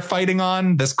dock they're fighting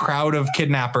on, this crowd of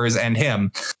kidnappers and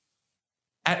him.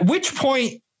 At which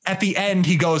point, at the end,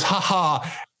 he goes, haha,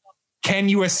 can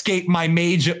you escape my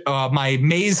maze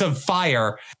of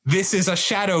fire? This is a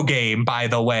shadow game, by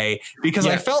the way, because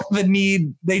I felt the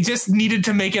need. They just needed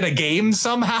to make it a game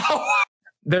somehow.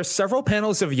 There's several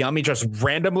panels of Yami just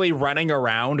randomly running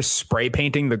around, spray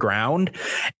painting the ground.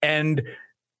 And,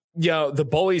 the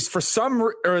bullies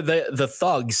the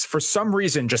thugs for some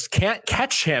reason just can't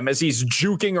catch him as he's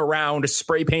juking around,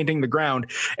 spray painting the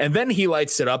ground. And then he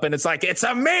lights it up and it's like, it's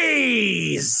a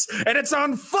maze and it's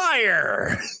on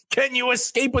fire. Can you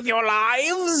escape with your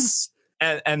lives?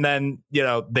 And then,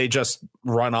 they just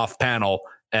run off panel,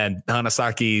 and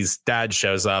Hanasaki's dad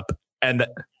shows up, and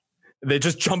they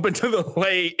just jump into the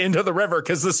river,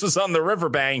 because this was on the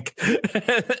riverbank.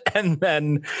 And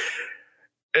then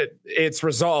it's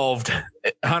resolved.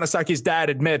 Hanasaki's dad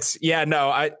admits,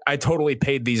 I totally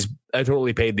paid these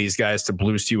guys to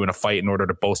boost you in a fight in order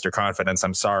to bolster confidence.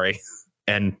 I'm sorry.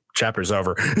 and chapter's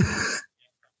over.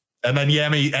 And then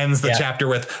Yami ends the chapter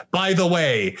with, by the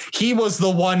way, he was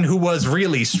the one who was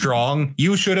really strong.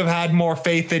 You should have had more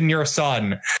faith in your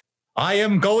son. I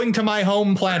am going to my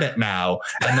home planet now.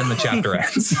 And then the chapter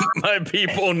ends. My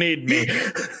people need me.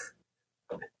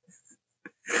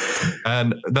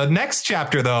 And the next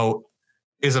chapter, though,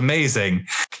 is amazing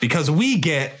because we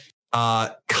get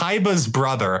Kaiba's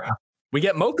brother. We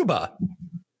get Mokuba.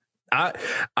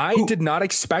 I did not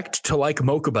expect to like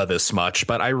Mokuba this much,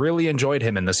 but I really enjoyed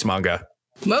him in this manga.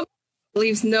 Mokuba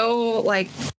leaves no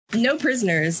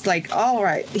prisoners. Like, all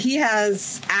right, he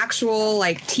has actual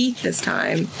like teeth this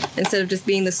time instead of just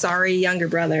being the sorry younger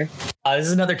brother. This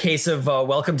is another case of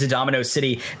Welcome to Domino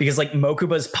City, because like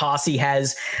Mokuba's posse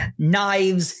has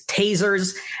knives,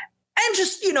 tasers, and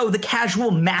just, you know, the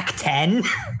casual MAC-10.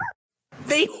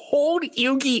 They hold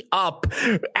Yugi up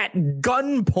at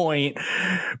gunpoint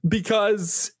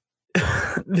because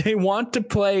they want to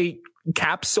play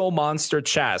Capsule Monster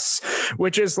chess,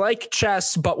 which is like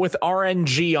chess, but with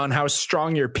RNG on how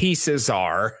strong your pieces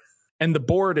are. And the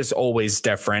board is always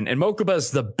different. And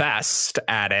Mokuba's the best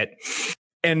at it.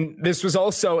 And this was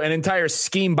also an entire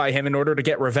scheme by him in order to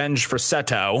get revenge for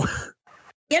Seto.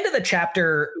 The end of the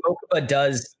chapter, Mokuba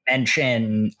does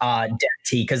mention Death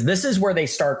Tea, because this is where they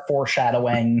start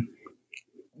foreshadowing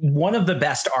one of the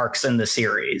best arcs in the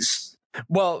series.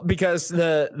 Well, because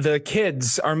the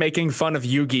kids are making fun of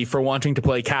Yugi for wanting to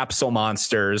play Capsule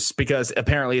Monsters because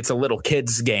apparently it's a little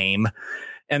kids game,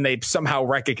 and they somehow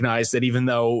recognize that even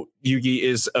though Yugi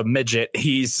is a midget,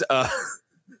 he's a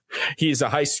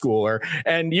high schooler.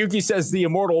 And Yugi says the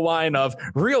immortal line of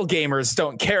 "real gamers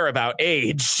don't care about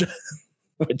age."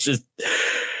 Which is,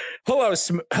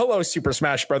 hello, Super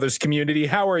Smash Brothers community.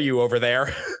 How are you over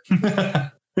there?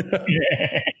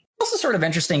 Also sort of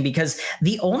interesting because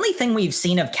the only thing we've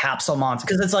seen of Capsule Monsters,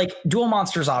 because it's like Duel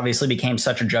Monsters obviously became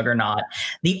such a juggernaut.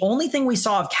 The only thing we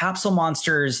saw of Capsule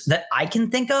Monsters that I can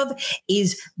think of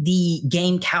is the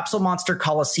game Capsule Monster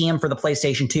Coliseum for the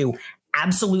PlayStation 2.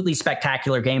 Absolutely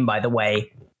spectacular game, by the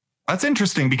way. That's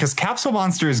interesting because Capsule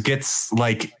Monsters gets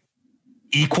like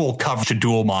equal coverage to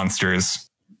Duel Monsters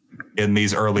in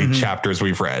these early chapters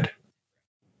we've read.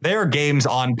 They're games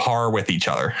on par with each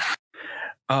other.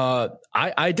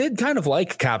 I did kind of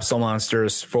like Capsule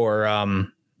Monsters for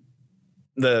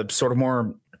the sort of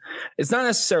more, it's not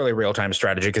necessarily real-time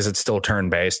strategy because it's still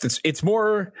turn-based. It's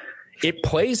more, it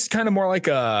plays kind of more like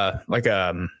a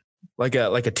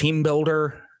team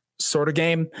builder sort of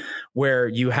game where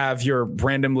you have your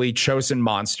randomly chosen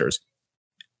monsters.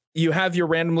 You have your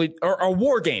randomly, or a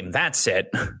war game, that's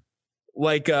it.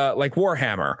 Like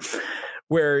Warhammer,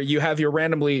 where you have your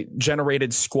randomly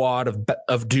generated squad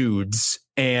of dudes,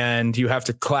 and you have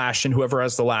to clash, and whoever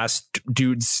has the last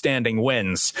dude standing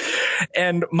wins.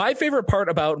 And my favorite part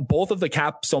about both of the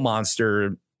Capsule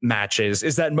Monster matches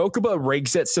is that Mokuba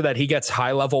rigs it so that he gets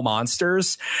high level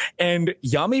monsters, and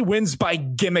Yami wins by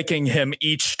gimmicking him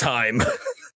each time.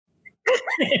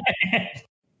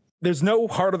 There's no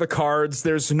heart of the cards.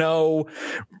 There's no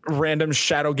random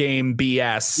shadow game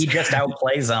BS. He just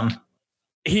outplays them.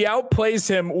 He outplays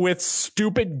him with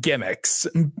stupid gimmicks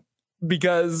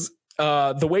because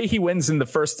the way he wins in the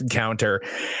first encounter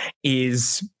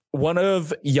is one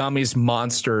of Yami's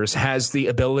monsters has the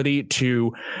ability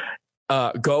to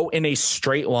go in a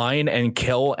straight line and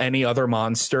kill any other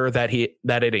monster that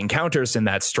it encounters in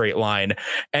that straight line.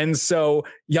 And so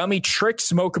Yami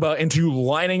tricks Mokuba into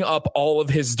lining up all of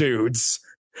his dudes.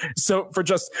 So for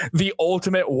just the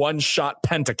ultimate one-shot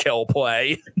pentakill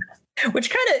play. Which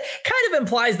kind of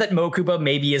implies that Mokuba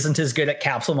maybe isn't as good at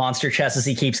Capsule Monster chess as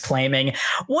he keeps claiming.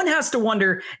 One has to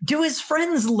wonder, do his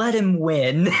friends let him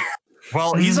win?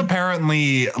 Well, he's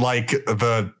apparently like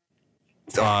the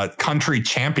country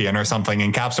champion or something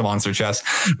in Capsule Monster chess,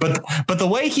 but the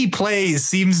way he plays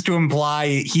seems to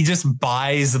imply he just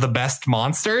buys the best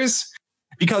monsters,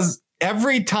 because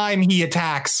every time he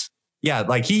attacks,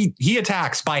 he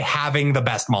attacks by having the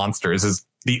best monsters is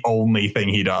the only thing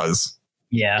he does.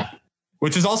 Yeah,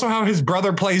 which is also how his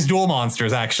brother plays Duel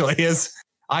Monsters. Actually, is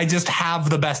I just have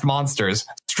the best monsters.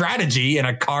 Strategy in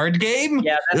a card game.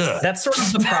 Yeah, that's sort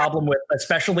of the problem with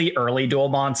especially early Duel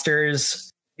Monsters.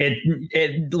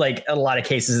 It like a lot of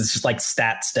cases, it's just like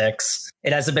stat sticks.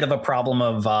 It has a bit of a problem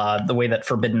of the way that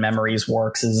Forbidden Memories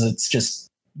works. Is it's just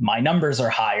my numbers are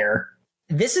higher.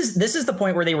 This is the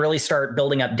point where they really start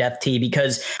building up Death Tea,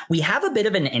 because we have a bit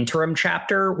of an interim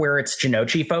chapter where it's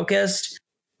Jinochi focused.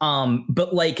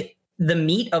 But like the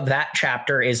meat of that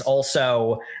chapter is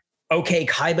also, okay,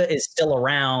 Kaiba is still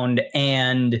around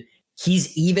and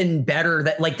he's even better.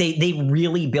 That like they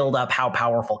really build up how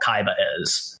powerful Kaiba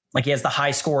is. Like he has the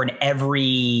high score in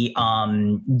every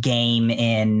game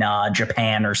in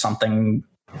Japan or something.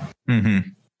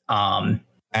 Mm-hmm.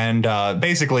 And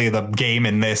basically the game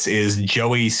in this is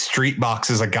Joey street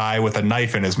boxes a guy with a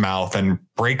knife in his mouth and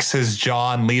breaks his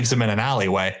jaw and leaves him in an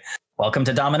alleyway. Welcome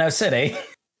to Domino City.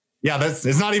 Yeah,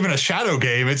 it's not even a shadow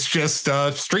game. It's just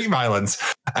street violence.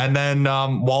 And then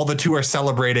while the two are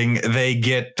celebrating, they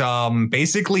get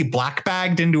basically black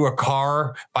bagged into a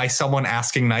car by someone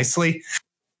asking nicely,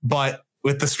 but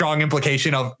with the strong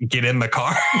implication of get in the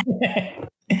car.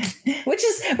 which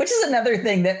is another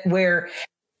thing that where,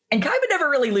 and Kaiba never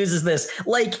really loses this.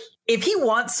 Like if he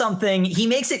wants something, he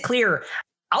makes it clear.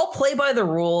 I'll play by the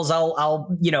rules.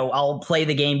 I'll play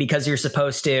the game because you're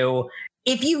supposed to.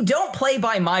 If you don't play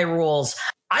by my rules,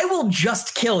 I will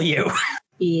just kill you.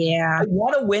 Yeah. I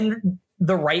want to win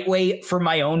the right way for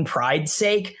my own pride's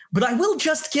sake, but I will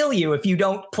just kill you if you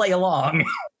don't play along.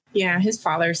 Yeah, his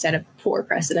father set a poor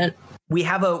precedent. We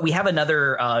have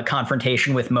another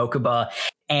confrontation with Mokuba,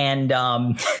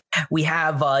 and we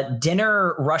have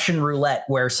dinner Russian roulette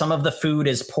where some of the food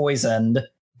is poisoned.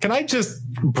 Can I just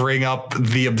bring up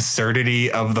the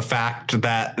absurdity of the fact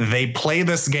that they play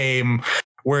this game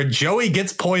where Joey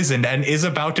gets poisoned and is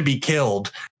about to be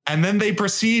killed, and then they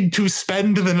proceed to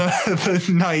spend the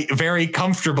night very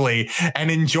comfortably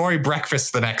and enjoy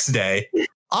breakfast the next day?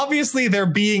 Obviously, they're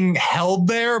being held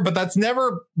there, but that's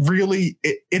never really,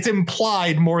 it's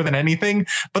implied more than anything,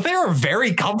 but they are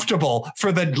very comfortable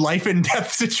for the life and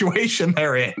death situation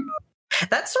they're in.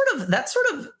 That's sort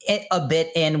of a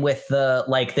bit in with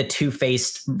the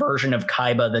two-faced version of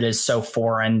Kaiba that is so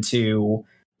foreign to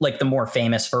like the more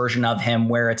famous version of him,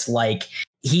 where it's like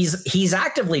he's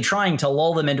actively trying to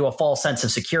lull them into a false sense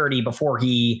of security before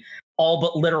he all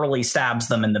but literally stabs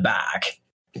them in the back.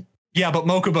 Yeah, but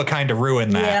Mokuba kind of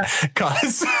ruined that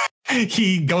because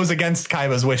he goes against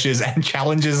Kaiba's wishes and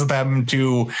challenges them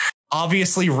to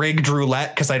obviously rigged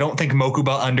roulette, because I don't think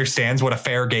Mokuba understands what a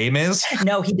fair game is.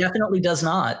 No, he definitely does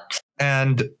not.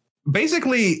 And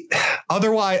basically,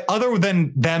 other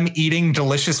than them eating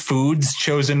delicious foods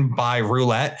chosen by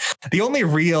roulette, the only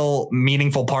real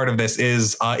meaningful part of this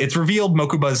is it's revealed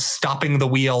Mokuba's stopping the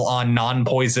wheel on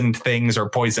non-poisoned things or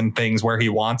poisoned things where he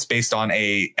wants based on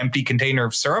a empty container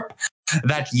of syrup.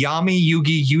 That Yami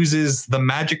Yugi uses the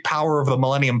magic power of the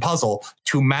Millennium Puzzle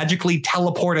to magically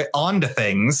teleport it onto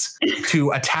things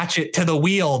to attach it to the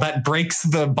wheel that breaks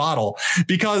the bottle,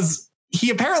 because he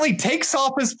apparently takes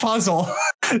off his puzzle,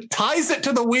 ties it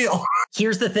to the wheel.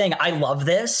 Here's the thing. I love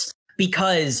this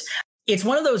because it's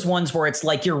one of those ones where it's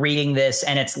like you're reading this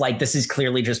and it's like, this is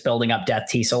clearly just building up Death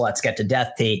Tea, so let's get to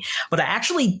Death Tea. But I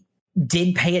actually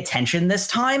did pay attention this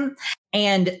time.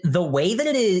 And the way that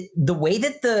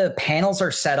the panels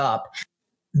are set up,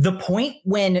 the point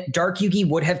when Dark Yugi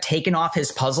would have taken off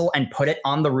his puzzle and put it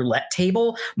on the roulette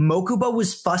table, Mokuba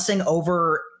was fussing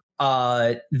over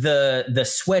the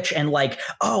switch and like,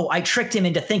 oh, I tricked him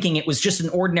into thinking it was just an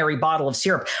ordinary bottle of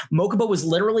syrup. Mokuba was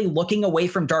literally looking away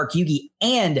from Dark Yugi,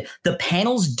 and the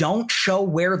panels don't show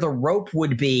where the rope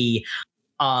would be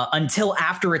until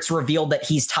after it's revealed that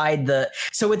he's tied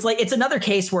so it's like, it's another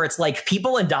case where it's like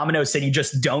people in Domino City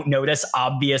just don't notice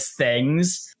obvious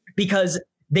things because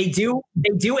they do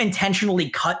intentionally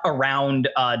cut around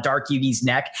Dark Yugi's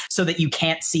neck so that you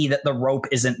can't see that the rope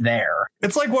isn't there.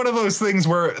 It's like one of those things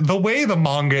where the way the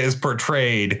manga is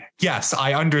portrayed, yes,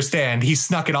 I understand he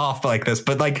snuck it off like this,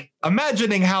 but like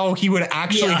imagining how he would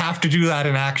actually have to do that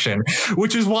in action,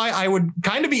 which is why I would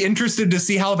kind of be interested to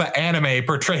see how the anime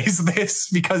portrays this,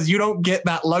 because you don't get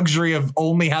that luxury of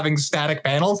only having static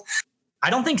panels. I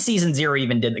don't think Season 0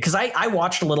 even did that, because I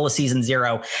watched a little of Season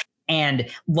 0. And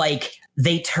like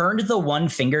they turned the one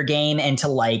finger game into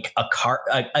like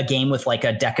a game with like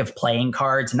a deck of playing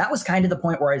cards. And that was kind of the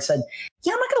point where I said,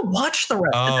 yeah, I'm not going to watch the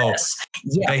rest of this.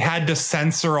 Yeah. They had to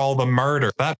censor all the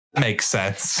murder. That makes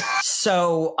sense.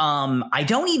 So I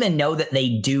don't even know that they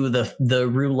do the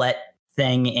roulette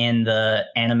thing in the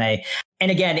anime.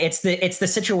 And again, it's the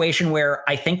situation where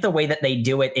I think the way that they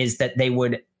do it is that they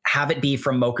would have it be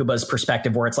from Mokuba's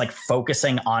perspective, where it's like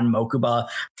focusing on Mokuba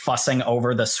fussing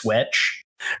over the switch.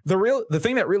 The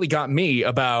thing that really got me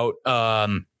about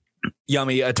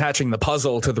Yami attaching the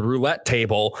puzzle to the roulette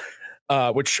table,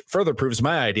 which further proves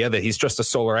my idea that he's just a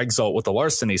Solar Exalt with a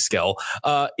larceny skill,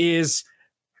 is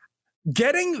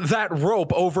getting that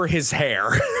rope over his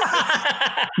hair.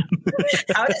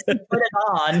 How does he put it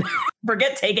on?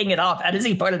 Forget taking it off. How does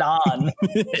he put it on?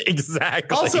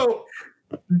 Exactly. Also,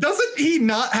 doesn't he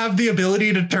not have the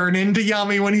ability to turn into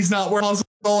Yami when he's not wearing puzzle?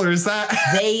 or is that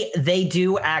they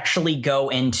do actually go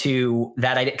into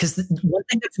that idea, because one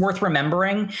thing that's worth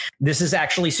remembering, this is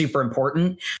actually super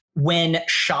important. When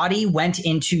Shadi went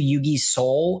into Yugi's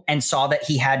soul and saw that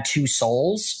he had two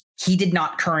souls, he did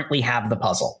not currently have the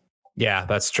puzzle. Yeah,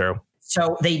 that's true.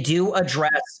 So they do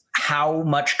address how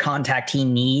much contact he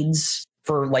needs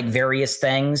for like various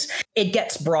things. It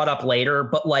gets brought up later,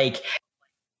 but like,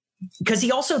 because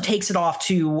he also takes it off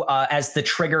to as the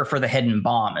trigger for the hidden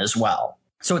bomb as well.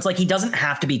 So it's like he doesn't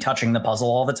have to be touching the puzzle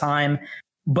all the time,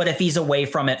 but if he's away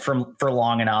from it for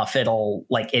long enough,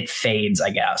 it fades, I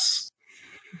guess.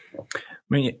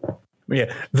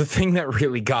 Yeah, the thing that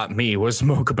really got me was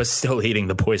Mokuba still eating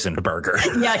the poisoned burger.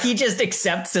 Yeah, he just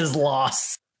accepts his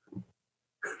loss.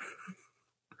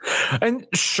 And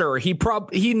sure, he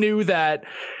knew that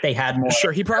they had more.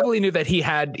 Sure, he probably knew that he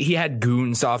had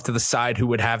goons off to the side who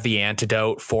would have the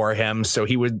antidote for him, so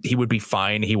he would be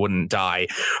fine. He wouldn't die.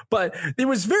 But it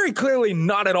was very clearly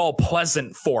not at all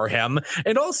pleasant for him.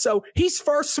 And also, he's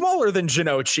far smaller than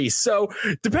Jinochi, so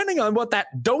depending on what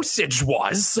that dosage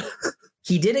was,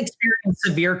 he did experience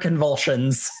severe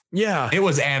convulsions. Yeah, it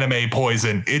was anime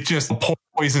poison. It just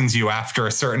poisons you after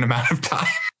a certain amount of time,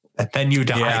 and then you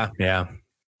die. Yeah.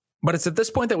 But it's at this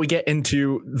point that we get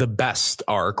into the best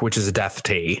arc, which is Death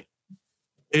Tea.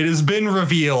 It has been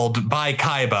revealed by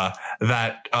Kaiba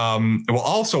that,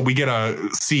 also we get a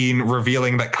scene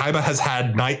revealing that Kaiba has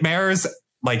had nightmares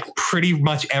like pretty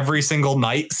much every single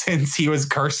night since he was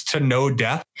cursed to know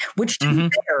death. Which, to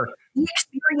be fair, he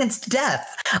experienced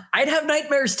death. I'd have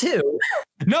nightmares too.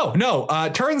 No.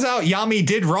 Turns out Yami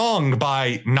did wrong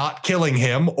by not killing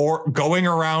him or going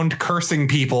around cursing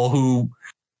people who...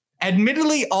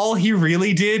 Admittedly, all he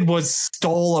really did was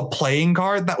stole a playing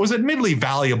card that was admittedly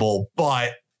valuable,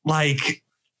 but like,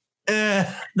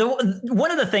 one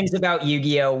of the things about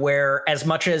Yu-Gi-Oh, where as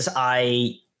much as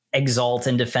I exalt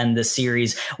and defend this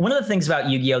series, one of the things about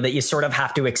Yu-Gi-Oh that you sort of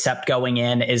have to accept going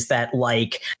in is that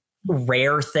like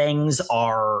rare things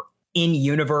are in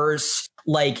universe.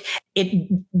 Like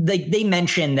they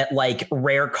mention that like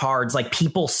rare cards, like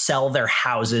people sell their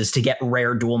houses to get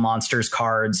rare Duel Monsters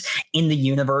cards in the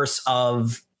universe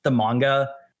of the manga.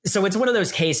 So it's one of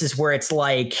those cases where it's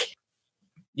like,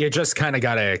 you just kind of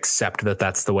got to accept that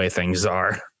that's the way things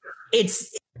are.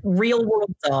 It's real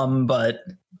world dumb, but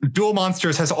Duel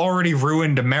Monsters has already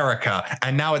ruined America,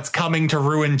 and now it's coming to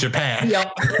ruin Japan.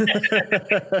 Yep.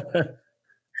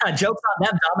 Joke's on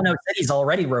them. Domino City's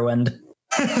already ruined.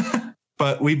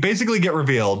 But we basically get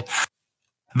revealed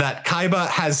that Kaiba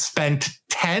has spent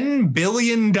 $10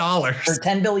 billion. For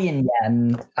 10 billion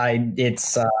yen.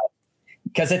 It's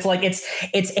because it's like it's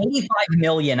 85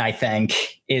 million, I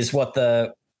think, is what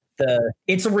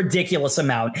it's a ridiculous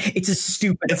amount. It's a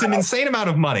stupid It's an insane amount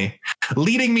of money,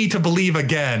 leading me to believe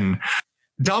again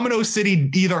Domino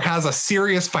City either has a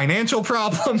serious financial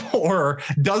problem or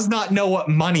does not know what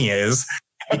money is.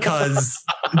 Because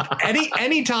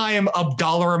any time a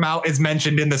dollar amount is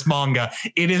mentioned in this manga,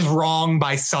 it is wrong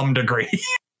by some degree.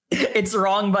 It's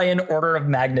wrong by an order of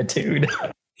magnitude.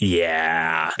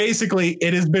 Yeah. Basically,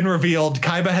 it has been revealed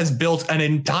Kaiba has built an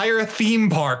entire theme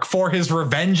park for his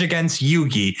revenge against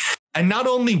Yugi. And not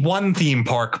only one theme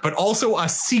park, but also a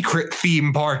secret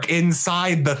theme park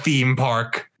inside the theme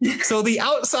park. So the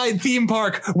outside theme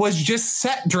park was just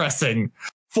set dressing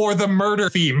for the murder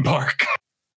theme park.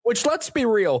 Which, let's be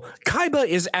real, Kaiba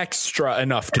is extra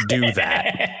enough to do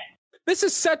that. This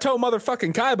is Seto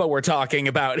motherfucking Kaiba we're talking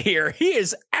about here. He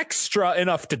is extra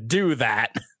enough to do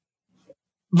that.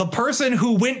 The person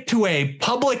who went to a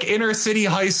public inner city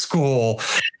high school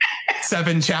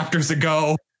 7 chapters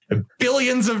ago,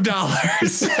 billions of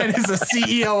dollars, and is a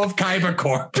CEO of Kaiba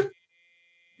Corp.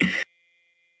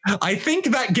 I think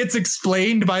that gets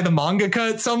explained by the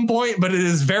mangaka at some point, but it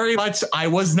is very much, I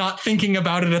was not thinking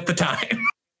about it at the time.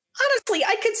 Honestly,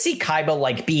 I could see Kaiba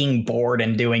like being bored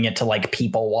and doing it to like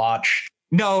people watch.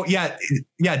 No, yeah,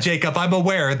 Jacob, I'm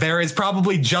aware there is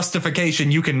probably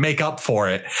justification you can make up for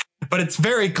it, but it's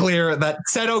very clear that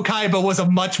Seto Kaiba was a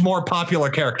much more popular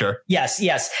character. Yes.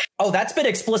 Oh, that's been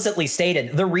explicitly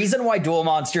stated. The reason why Duel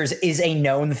Monsters is a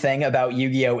known thing about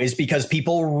Yu-Gi-Oh! Is because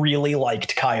people really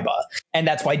liked Kaiba. And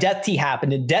that's why Death Tea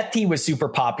happened. And Death Tea was super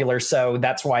popular, so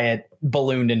that's why it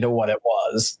ballooned into what it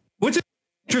was. Which is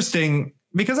interesting,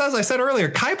 because as I said earlier,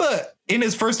 Kaiba in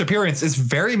his first appearance is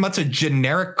very much a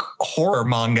generic horror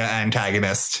manga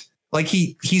antagonist. Like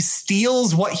he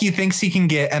steals what he thinks he can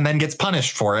get and then gets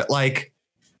punished for it. Like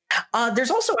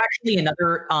there's also actually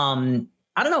another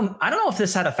I don't know if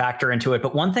this had a factor into it,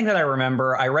 but one thing that I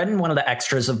remember, I read in one of the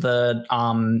extras of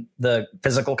the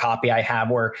physical copy I have,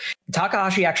 where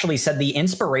Takahashi actually said the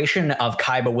inspiration of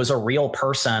Kaiba was a real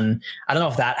person. I don't know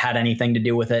if that had anything to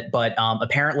do with it, but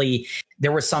apparently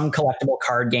there was some collectible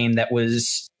card game that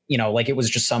was, like it was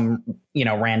just some,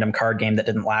 random card game that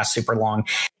didn't last super long.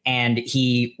 And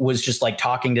he was just like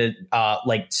talking to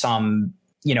like some,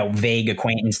 vague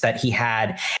acquaintance that he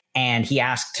had. And he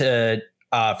asked for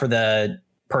the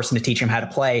person to teach him how to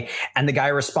play. And the guy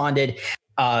responded,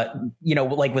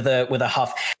 like with a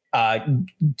huff,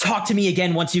 talk to me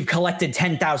again once you've collected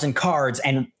 10,000 cards,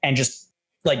 and just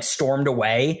like stormed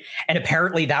away. And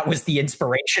apparently that was the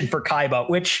inspiration for Kaiba,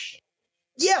 which,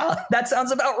 yeah, that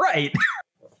sounds about right.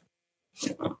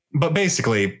 But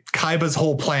basically, Kaiba's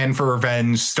whole plan for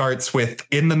revenge starts with,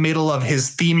 in the middle of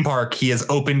his theme park he has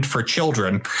opened for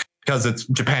children, because it's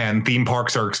Japan, theme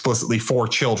parks are explicitly for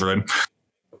children.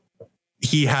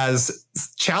 He has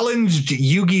kidnapped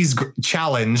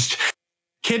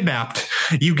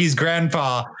Yugi's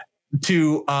grandpa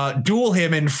to duel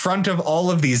him in front of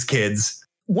all of these kids.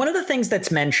 One of the things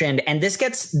that's mentioned, and this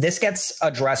gets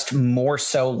addressed more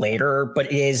so later, but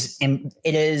it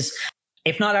is,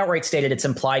 if not outright stated, it's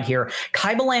implied here.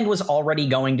 Kaiba Land was already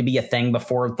going to be a thing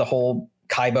before the whole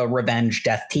Kaiba Revenge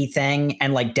Death Tea thing,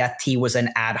 and like Death Tea was an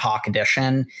ad hoc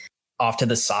edition off to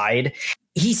the side.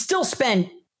 He still spent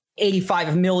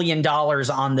 $85 million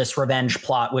on this revenge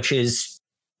plot, which is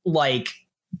like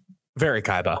very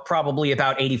Kaiba, probably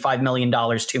about $85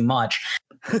 million too much.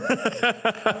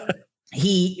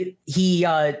 He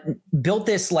built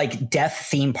this like death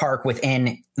theme park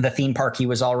within the theme park he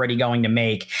was already going to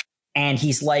make. And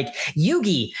he's like,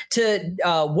 Yugi, to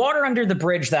water under the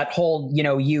bridge, that whole,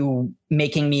 you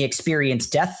making me experience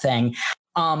death thing.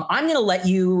 I'm going to let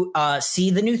you see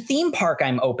the new theme park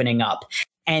I'm opening up.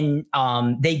 And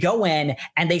they go in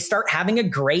and they start having a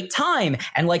great time.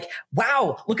 And like,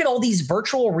 wow, look at all these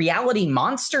virtual reality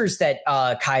monsters that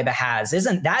Kaiba has.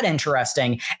 Isn't that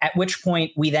interesting? At which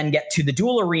point we then get to the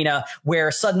duel arena,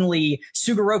 where suddenly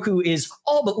Sugoroku is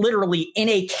all but literally in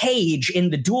a cage in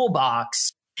the duel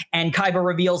box. And Kaiba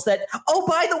reveals that, oh,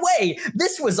 by the way,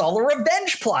 this was all a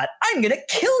revenge plot. I'm going to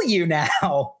kill you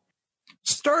now.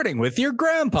 Starting with your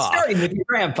grandpa.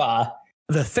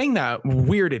 The thing that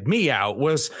weirded me out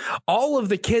was all of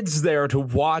the kids there to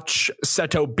watch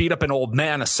Seto beat up an old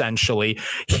man, essentially.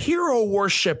 Hero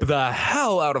worship the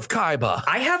hell out of Kaiba.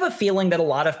 I have a feeling that a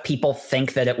lot of people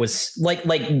think that it was like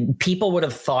people would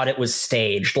have thought it was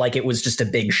staged, like it was just a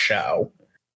big show.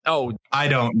 Oh, I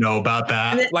don't know about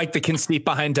that. Like the conceit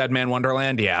behind Dead Man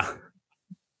Wonderland, yeah.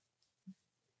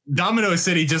 Domino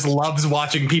City just loves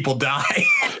watching people die.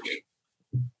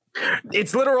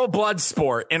 It's literal blood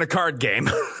sport in a card game.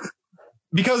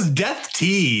 Because Death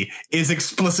Tea is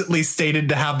explicitly stated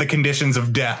to have the conditions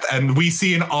of death, and we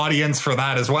see an audience for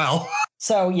that as well.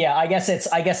 So yeah, I guess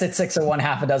it's 6 of one,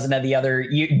 half a dozen of the other.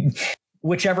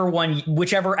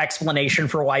 Whichever explanation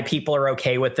for why people are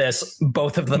okay with this,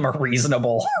 both of them are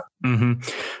reasonable. Mm-hmm.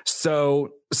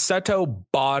 So Seto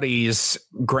bodies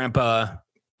Grandpa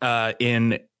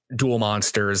in Duel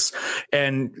Monsters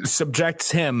and subjects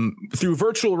him through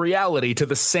virtual reality to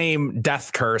the same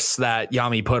death curse that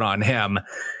Yami put on him,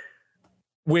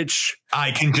 which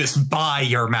I can just buy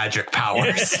your magic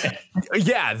powers.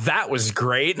 Yeah, that was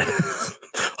great.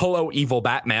 Hello, evil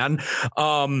Batman.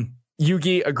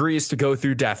 Yugi agrees to go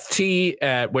through Death Tea,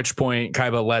 at which point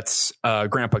Kaiba lets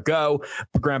Grandpa go.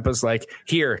 Grandpa's like,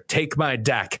 here, take my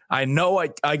deck. I know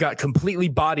I got completely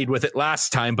bodied with it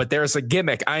last time, but there's a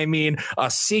gimmick. I mean,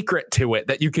 a secret to it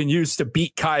that you can use to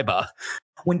beat Kaiba.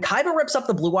 When Kaiba rips up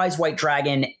the Blue Eyes White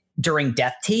Dragon during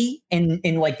Death Tea in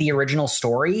like the original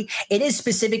story, it is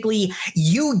specifically,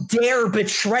 you dare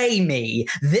betray me.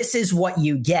 This is what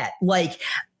you get. Like,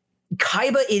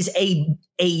 Kaiba is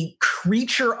a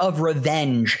creature of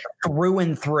revenge through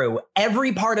and through.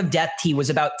 Every part of Death Tea was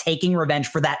about taking revenge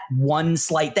for that one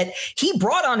slight that he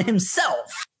brought on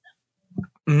himself.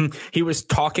 Mm-hmm. He was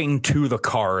talking to the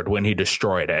card when he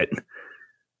destroyed it.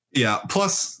 Yeah,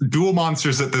 plus Duel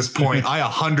Monsters at this point, I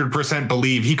 100%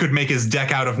 believe he could make his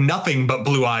deck out of nothing but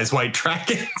Blue Eyes White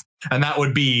Dragons, and that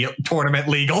would be tournament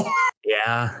legal.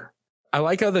 Yeah. I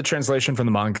like how the translation from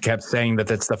the manga kept saying that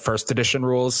it's the first edition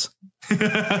rules.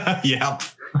 Yep.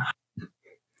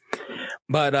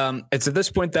 But it's at this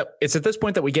point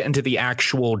that we get into the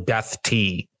actual Death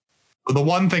Tea. The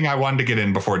one thing I wanted to get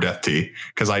in before Death Tea,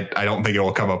 because I don't think it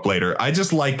will come up later. I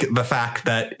just like the fact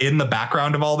that in the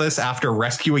background of all this, after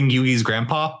rescuing Yugi's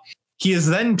grandpa, he is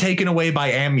then taken away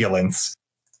by ambulance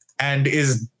and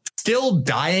is still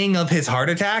dying of his heart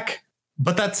attack.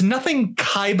 But that's nothing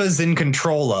Kaiba's in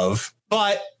control of,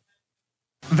 but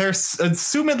they're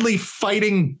assumedly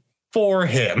fighting for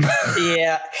him.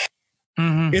 Yeah.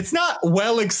 Mhm. It's not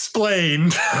well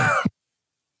explained.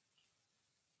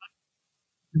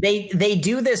 They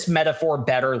do this metaphor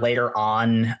better later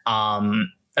on,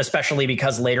 especially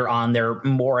because later on they're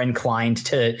more inclined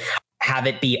to have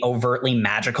it be overtly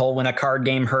magical when a card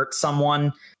game hurts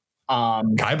someone.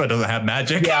 Kaiba doesn't have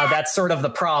magic. Yeah, that's sort of the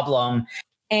problem.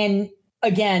 And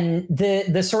again,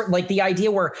 the sort like the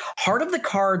idea where Heart of the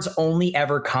Cards only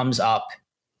ever comes up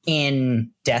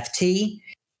in Death Tea,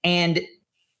 and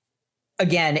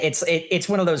again, it's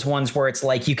one of those ones where it's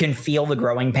like you can feel the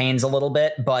growing pains a little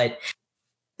bit, but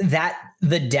that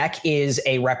the deck is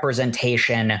a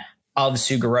representation of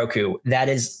Sugoroku. That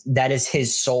is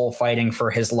his soul fighting for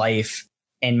his life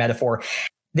in metaphor.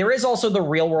 There is also the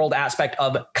real world aspect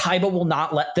of Kaiba will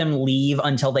not let them leave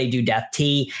until they do Death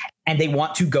Tea, and they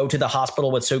want to go to the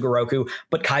hospital with Sugoroku,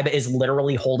 but Kaiba is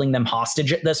literally holding them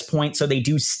hostage at this point, so they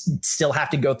do still have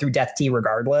to go through Death Tea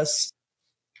regardless.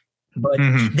 But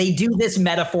they do this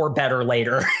metaphor better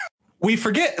later. We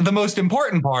forget the most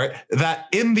important part, that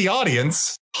in the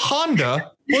audience,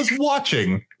 Honda was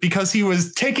watching because he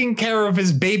was taking care of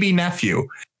his baby nephew,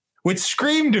 which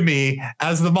screamed to me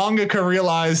as the mangaka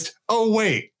realized, oh,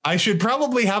 wait, I should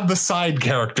probably have the side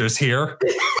characters here.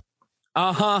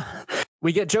 Uh-huh.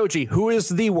 We get Joji, who is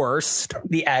the worst.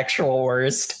 The actual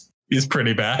worst. He's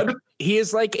pretty bad. He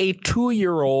is like a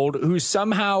 2-year-old who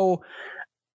somehow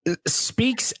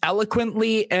speaks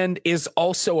eloquently and is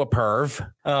also a perv.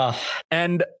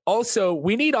 And also,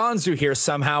 we need Anzu here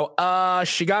somehow.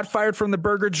 She got fired from the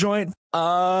burger joint.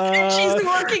 And she's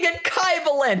working at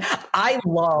Kaibaland. I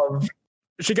love.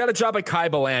 She got a job at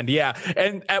Kaibaland, yeah.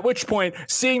 And at which point,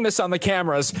 seeing this on the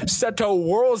cameras, Seto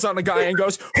whirls on the guy and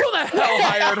goes, who the hell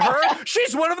hired her?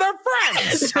 She's one of their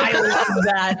friends. I love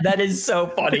that. That is so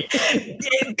funny.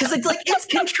 Because it's like, it's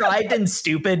contrived and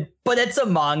stupid, but it's a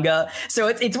manga. So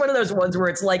it's one of those ones where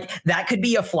it's like, that could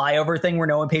be a flyover thing where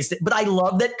no one pays it. But I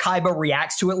love that Kaiba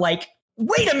reacts to it like,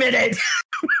 wait a minute.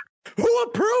 Who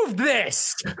approved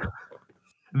this?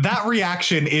 That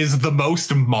reaction is the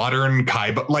most modern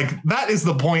Kaiba. Like, that is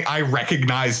the point I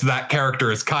recognized that character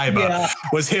as Kaiba,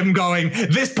 was him going,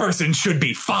 this person should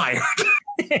be fired.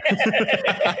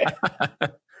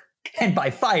 And by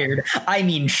fired, I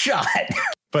mean shot.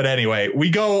 But anyway, we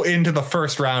go into the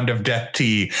first round of Death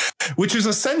Tea, which is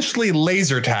essentially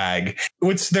laser tag,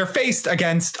 which they're faced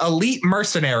against elite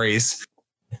mercenaries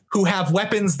who have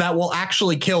weapons that will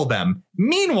actually kill them.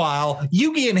 Meanwhile,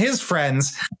 Yugi and his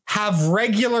friends have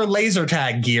regular laser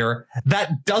tag gear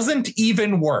that doesn't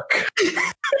even work.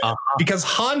 Because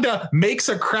Honda makes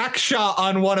a crack shot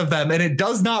on one of them and it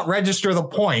does not register the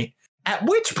point, at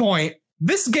which point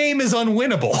this game is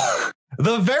unwinnable.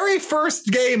 The very first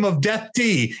game of Death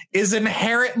Tea is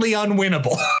inherently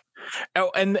unwinnable.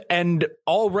 Oh, and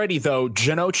already, though,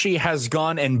 Jinochi has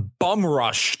gone and bum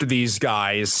rushed these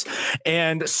guys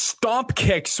and stomp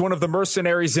kicks one of the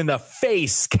mercenaries in the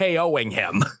face, KOing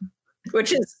him.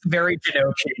 Which is very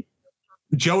Jinochi.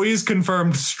 Joey's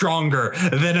confirmed stronger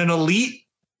than an elite.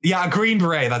 Yeah, Green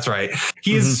Beret, that's right.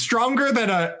 He is stronger than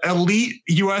an elite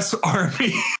U.S.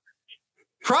 Army.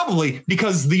 Probably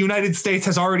because the United States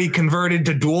has already converted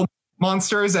to dual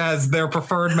monsters as their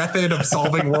preferred method of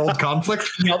solving world conflict.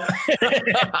 Yep.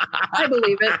 I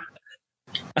believe it.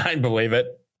 I believe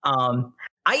it.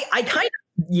 I kind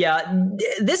of,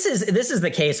 this is the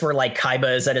case where like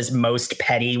Kaiba is at his most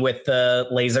petty with the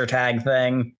laser tag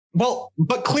thing. Well,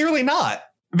 but clearly not,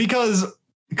 because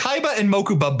Kaiba and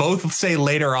Mokuba both say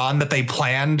later on that they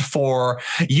planned for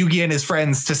Yugi and his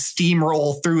friends to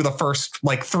steamroll through the first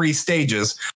like 3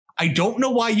 stages. I don't know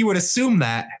why you would assume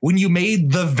that when you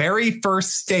made the very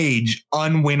first stage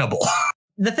unwinnable.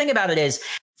 The thing about it is,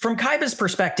 from Kaiba's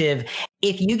perspective,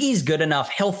 if Yugi's good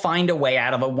enough, he'll find a way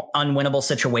out of an unwinnable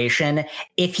situation.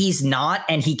 If he's not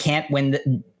and he can't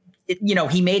win,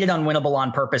 he made it unwinnable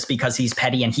on purpose because he's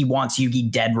petty and he wants Yugi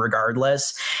dead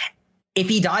regardless. If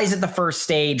he dies at the first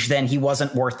stage, then he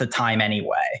wasn't worth the time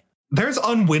anyway. There's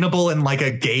unwinnable in like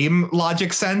a game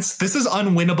logic sense. This is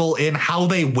unwinnable in how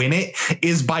they win it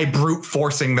is by brute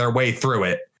forcing their way through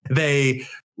it. They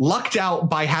lucked out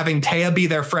by having Taya be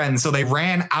their friend, so they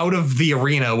ran out of the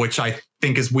arena, which I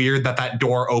think is weird that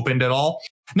door opened at all.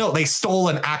 No, they stole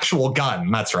an actual gun.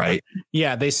 That's right.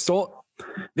 Yeah, they stole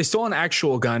an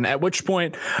actual gun, at which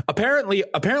point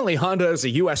apparently Honda is a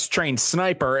US trained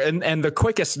sniper and the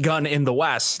quickest gun in the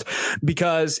West,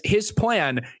 because his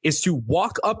plan is to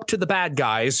walk up to the bad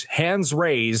guys, hands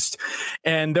raised,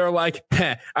 and they're like,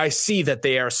 I see that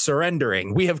they are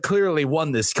surrendering. We have clearly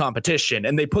won this competition.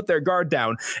 And they put their guard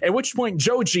down, at which point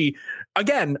Joji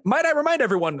Again, might I remind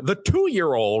everyone, the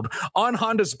 2-year-old on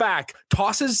Honda's back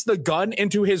tosses the gun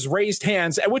into his raised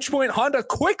hands, at which point Honda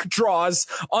quick draws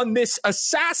on this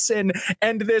assassin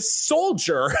and this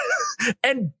soldier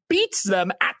and beats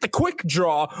them at the quick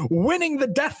draw, winning the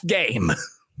death game.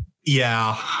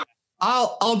 Yeah.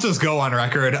 I'll just go on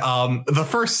record. The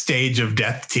first stage of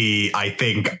Death Tea, I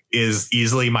think, is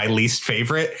easily my least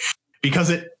favorite because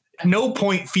it at no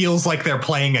point feels like they're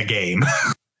playing a game.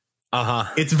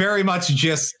 It's very much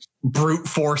just brute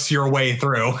force your way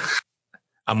through.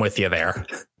 I'm with you there.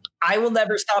 I will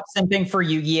never stop simping for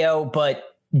Yu-Gi-Oh, but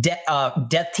Death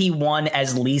T1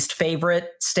 as least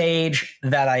favorite stage,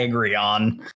 that I agree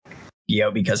on.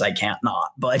 Because I can't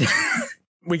not, but...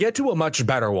 We get to a much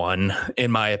better one,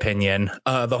 in my opinion,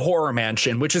 the Horror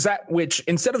Mansion, which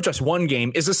instead of just one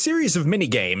game is a series of mini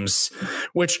games,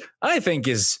 which I think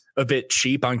is a bit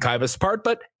cheap on Kaiba's part,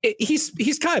 but he's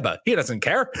Kaiba. He doesn't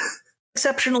care.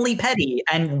 Exceptionally petty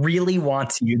and really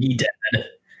wants Yugi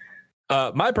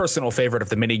dead. My personal favorite of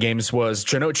the mini games was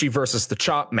Janochi versus the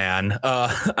Chop Man.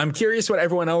 I'm curious what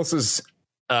everyone else's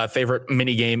favorite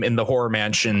mini game in the Horror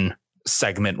Mansion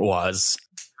segment was.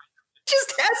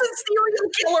 Just has a serial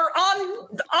killer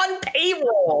on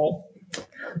payroll.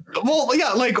 Well,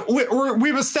 yeah, like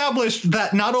we've established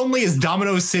that not only is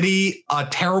Domino City a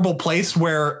terrible place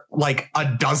where like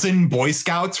a dozen Boy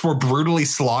Scouts were brutally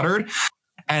slaughtered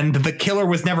and the killer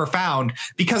was never found,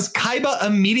 because Kaiba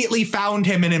immediately found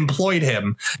him and employed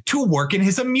him to work in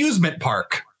his amusement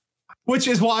park. Which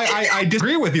is why I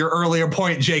disagree with your earlier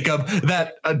point, Jacob,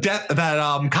 that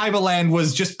Kaiba Land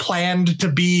was just planned to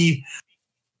be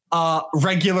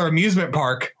regular amusement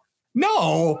park.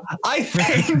 No, I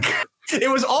think it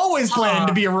was always planned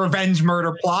to be a revenge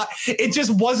murder plot. It just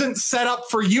wasn't set up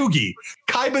for Yugi.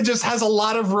 Kaiba just has a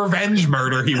lot of revenge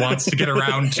murder he wants to get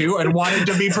around to and wanted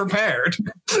to be prepared.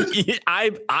 I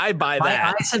buy that.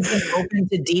 My eyes have been open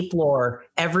to deep lore.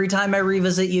 Every time I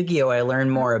revisit Yu-Gi-Oh, I learn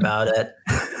more about it.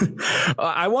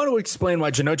 I want to explain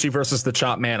why Janochi versus the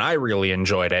Chop Man, I really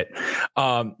enjoyed it.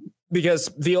 Because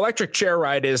the electric chair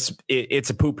ride it's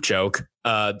a poop joke.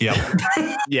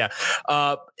 Yeah.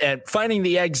 And finding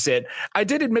the exit, I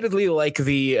did admittedly like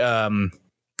the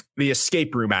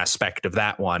escape room aspect of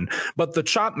that one, but the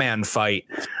Chop Man fight,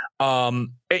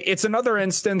 it's another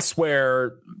instance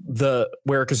where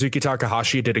Kazuki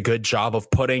Takahashi did a good job of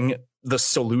putting the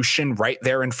solution right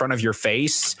there in front of your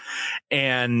face,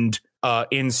 and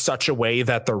in such a way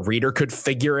that the reader could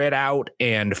figure it out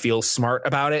and feel smart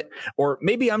about it. Or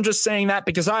maybe I'm just saying that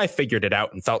because I figured it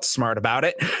out and felt smart about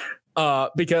it.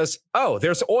 Because,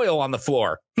 there's oil on the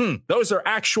floor. Those are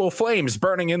actual flames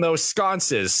burning in those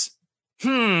sconces. Gee,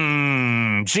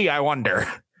 I wonder.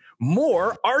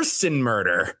 More arson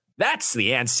murder. That's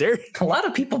the answer. A lot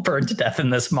of people burned to death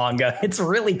in this manga. It's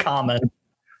really common.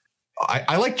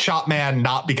 I like Chop Man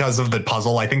not because of the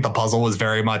puzzle. I think the puzzle was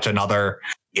very much a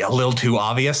little too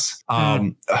obvious.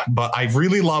 But I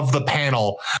really love the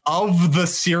panel of the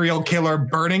serial killer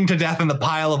burning to death in the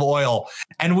pile of oil.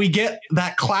 And we get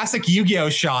that classic Yu-Gi-Oh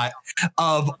shot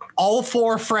of all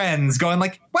four friends going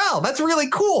like, wow, that's really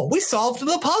cool. We solved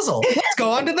the puzzle. Let's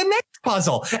go on to the next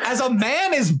puzzle. As a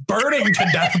man is burning to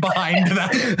death behind them.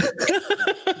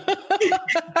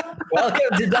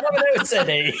 Welcome to Domino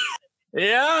City.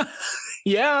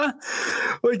 Yeah.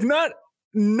 Like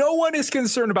no one is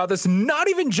concerned about this. Not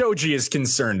even Joji is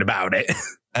concerned about it.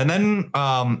 And then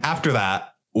after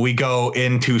that, we go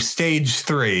into stage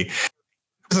 3.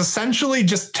 It's essentially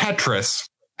just Tetris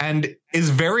and is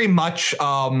very much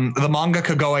the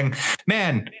mangaka going,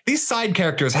 man, these side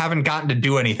characters haven't gotten to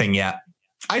do anything yet.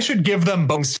 I should give them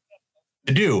bones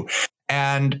to do.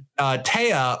 And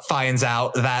Taya finds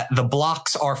out that the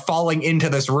blocks are falling into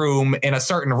this room in a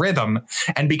certain rhythm.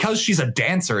 And because she's a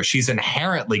dancer, she's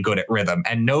inherently good at rhythm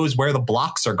and knows where the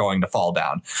blocks are going to fall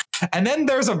down. And then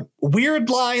there's a weird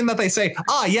line that they say,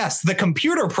 yes, the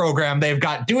computer program they've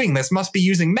got doing this must be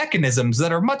using mechanisms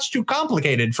that are much too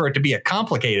complicated for it to be a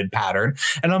complicated pattern.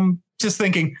 And I'm just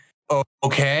thinking,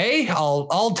 okay,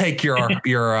 I'll take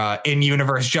your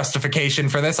in-universe justification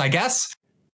for this, I guess.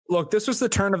 Look, this was the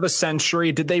turn of the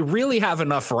century. Did they really have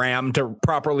enough RAM to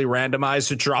properly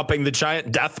randomize dropping the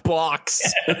giant death blocks?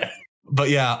 But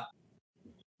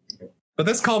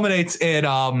this culminates in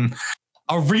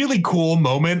a really cool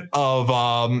moment of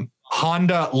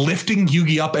Honda lifting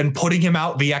Yugi up and putting him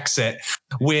out the exit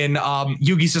when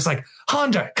Yugi's just like,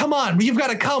 Honda, come on, you've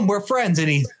got to come. We're friends.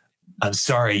 And I'm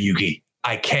sorry, Yugi,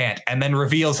 I can't. And then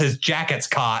reveals his jacket's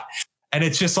caught. And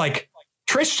it's just like,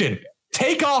 Tristan,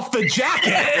 take off the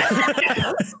jacket.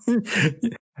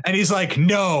 And he's like,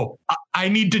 no, I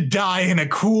need to die in a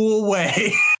cool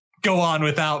way. Go on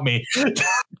without me.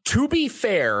 to be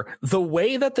fair, the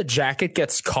way that the jacket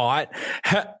gets caught,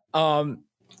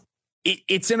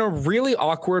 it's in a really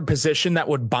awkward position that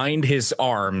would bind his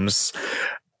arms.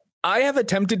 I have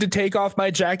attempted to take off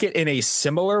my jacket in a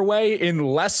similar way in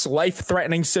less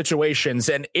life-threatening situations,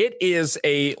 and it is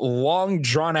a long,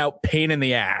 drawn-out pain in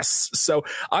the ass. So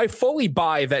I fully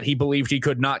buy that he believed he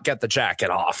could not get the jacket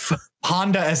off.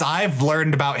 Honda, as I've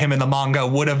learned about him in the manga,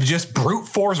 would have just brute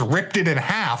force ripped it in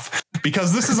half,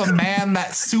 because this is a man that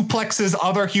suplexes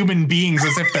other human beings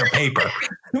as if they're paper.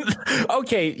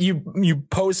 Okay, you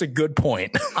pose a good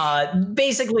point.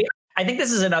 Basically, I think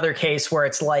this is another case where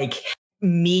it's like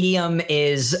medium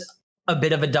is a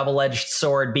bit of a double-edged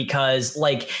sword, because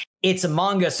like it's a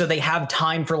manga, so they have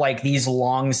time for like these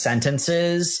long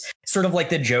sentences, sort of like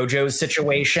the JoJo's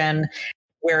situation,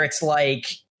 where it's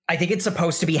like, I think it's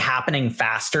supposed to be happening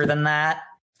faster than that,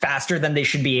 faster than they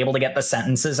should be able to get the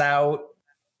sentences out.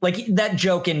 Like that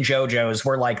joke in JoJo's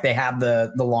where like they have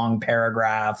the long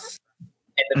paragraph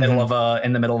in the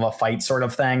middle of a fight sort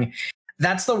of thing.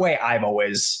 That's the way I've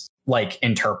always like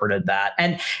interpreted that.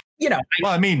 And you know,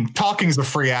 well, I mean, talking's a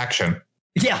free action.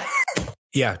 Yeah.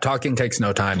 Yeah, talking takes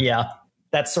no time. Yeah.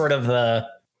 That's sort of the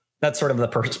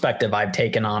perspective I've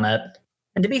taken on it.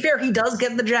 And to be fair, he does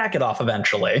get the jacket off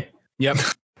eventually. Yep.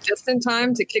 Just in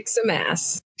time to kick some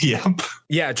ass. Yep.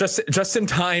 Yeah, just in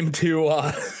time to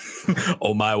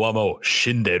Omae wa mo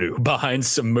shinderu behind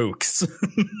some mooks.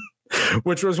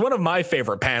 Which was one of my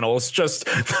favorite panels, just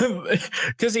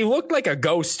because he looked like a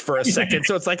ghost for a second.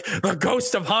 So it's like the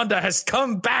ghost of Honda has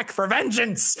come back for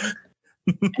vengeance.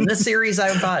 In this series,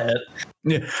 I would buy it.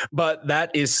 Yeah, but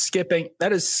that is skipping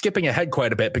ahead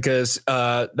quite a bit, because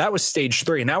that was stage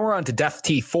 3. Now we're on to Death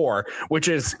T4, which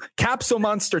is Capsule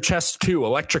Monster Chest 2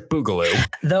 Electric Boogaloo.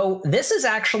 Though this is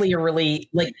actually a really,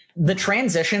 like, the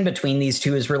transition between these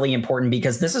two is really important,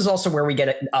 because this is also where we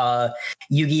get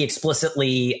Yugi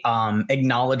explicitly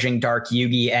acknowledging Dark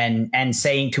Yugi and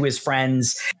saying to his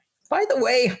friends, by the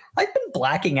way, I've been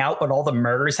blacking out when all the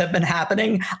murders have been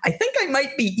happening. I think I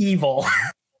might be evil.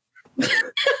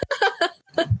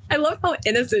 I love how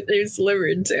innocent it was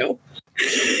delivered too.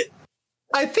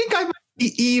 I think I might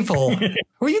be evil.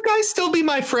 Will you guys still be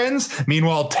my friends?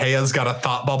 Meanwhile, Teia's got a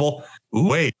thought bubble. Ooh,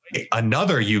 wait,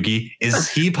 another Yugi. Is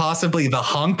he possibly the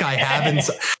hunk I have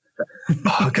inside?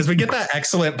 Because we get that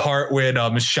excellent part when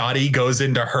Shadi goes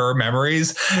into her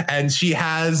memories and she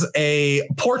has a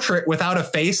portrait without a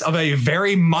face of a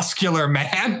very muscular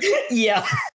man. Yeah.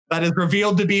 That is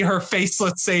revealed to be her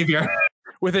faceless savior.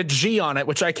 With a G on it,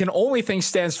 which I can only think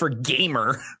stands for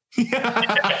gamer.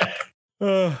 Yeah.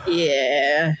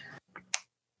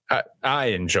 I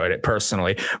enjoyed it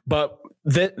personally. But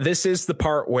this is the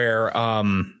part where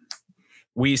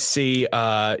we see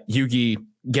Yugi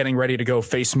getting ready to go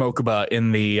face Mokuba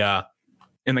in the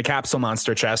capsule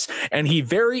monster chest, and he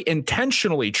very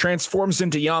intentionally transforms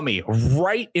into Yami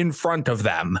right in front of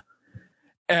them.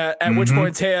 At which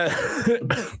point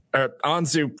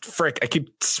Anzu, I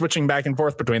keep switching back and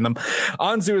forth between them.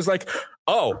 Anzu is like,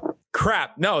 oh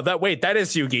crap, no, that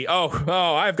is Yugi. Oh,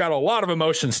 I've got a lot of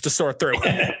emotions to sort through.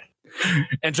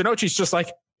 And Jinochi's just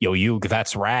like, yo, Yug,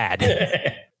 that's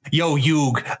rad. Yo,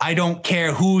 Yug, I don't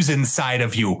care who's inside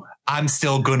of you. I'm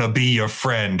still gonna be your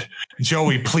friend.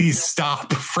 Joey, please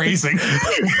stop phrasing.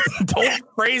 Don't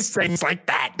phrase things like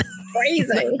that.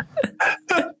 Phrasing.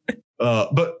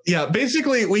 But yeah,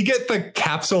 basically we get the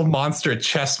capsule monster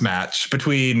chess match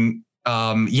between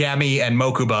Yami and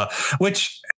Mokuba,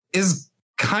 which is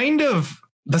kind of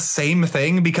the same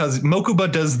thing, because Mokuba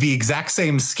does the exact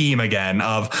same scheme again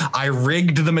of I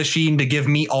rigged the machine to give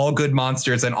me all good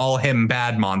monsters and all him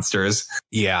bad monsters.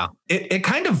 Yeah. It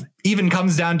kind of even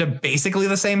comes down to basically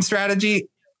the same strategy.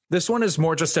 This one is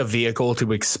more just a vehicle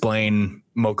to explain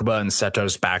Mokuba and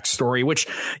Seto's backstory, which,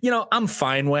 I'm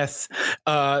fine with.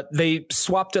 They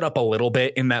swapped it up a little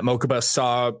bit in that Mokuba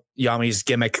saw Yami's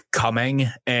gimmick coming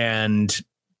and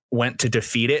went to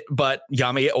defeat it, but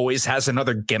Yami always has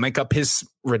another gimmick up his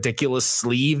ridiculous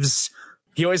sleeves.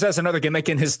 He always has another gimmick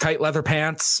in his tight leather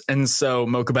pants, and so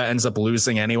Mokuba ends up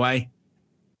losing anyway.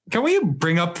 Can we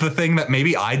bring up the thing that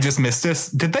maybe I just missed this?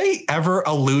 Did they ever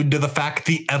allude to the fact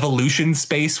the evolution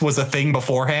space was a thing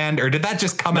beforehand, or did that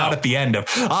just come out at the end of,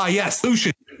 yes,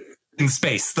 evolution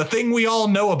space, the thing we all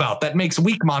know about that makes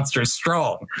weak monsters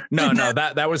strong? No,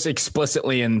 that was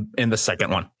explicitly in the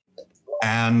second one.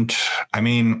 And I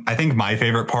mean, I think my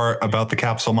favorite part about the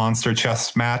capsule monster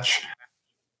chess match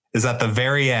is at the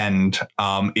very end.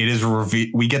 It is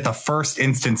we get the first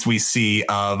instance we see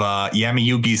of Yami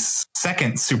Yugi's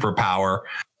second superpower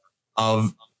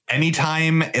of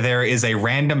anytime there is a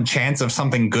random chance of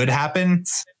something good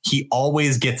happens, he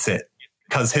always gets it.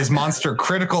 because his monster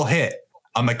critical hit,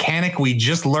 a mechanic we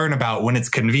just learn about when it's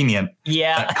convenient,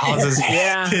 that causes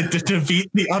to defeat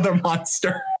the other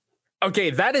monster. Okay,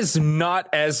 that is not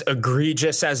as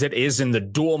egregious as it is in the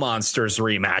Duel Monsters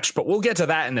rematch, but we'll get to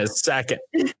that in a second.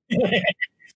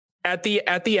 At the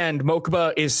end,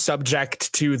 Mokuba is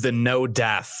subject to the no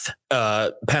death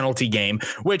penalty game,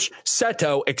 which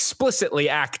Seto explicitly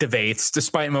activates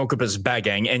despite Mokuba's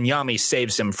begging, and Yami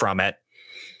saves him from it.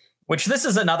 Which this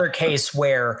is another case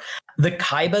where the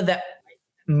Kaiba that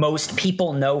most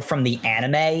people know from the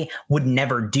anime would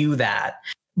never do that.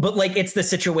 But like, it's the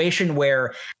situation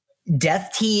where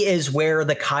Death Tea is where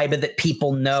the Kaiba that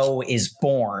people know is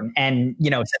born. And, you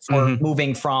know, since we're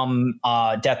moving from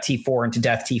Death Tea 4 into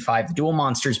Death Tea 5, the Duel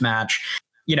Monsters match,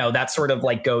 you know, that sort of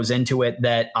like goes into it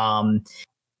that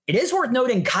it is worth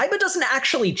noting Kaiba doesn't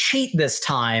actually cheat this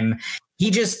time.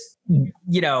 He just,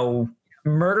 you know,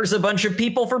 murders a bunch of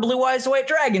people for Blue Eyes White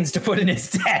Dragons to put in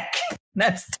his deck.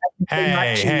 That's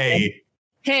hey.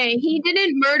 Hey, he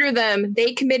didn't murder them.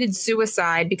 They committed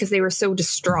suicide because they were so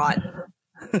distraught.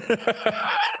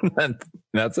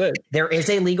 That's it. There is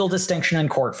a legal distinction in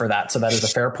court for that, so that is a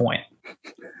fair point.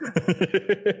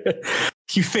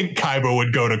 You think Kaiba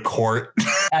would go to court?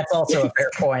 That's also a fair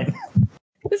point.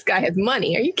 This guy has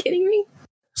money. Are you kidding me?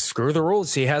 Screw the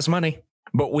rules. He has money.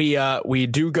 But we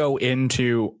do go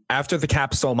into after the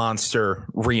Capsule Monster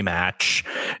rematch,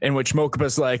 in which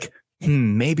Mokuba's like,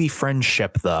 maybe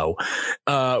friendship though.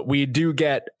 We do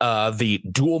get the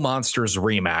Duel Monsters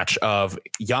rematch of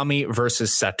Yami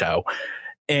versus Seto,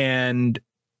 and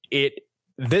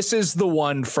this is the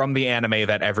one from the anime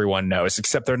that everyone knows,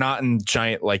 except they're not in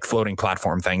giant like floating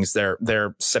platform things.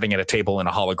 They're sitting at a table in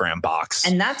a hologram box,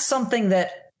 and that's something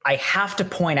that I have to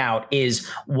point out is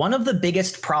one of the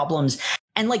biggest problems.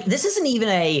 And like, this isn't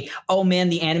even oh man,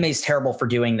 the anime is terrible for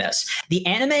doing this. The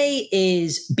anime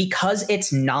is, because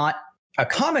it's not a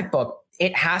comic book,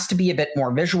 it has to be a bit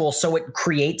more visual, so it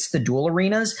creates the duel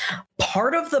arenas.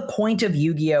 Part of the point of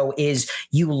Yu-Gi-Oh! Is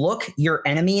you look your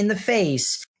enemy in the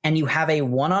face and you have a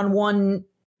one-on-one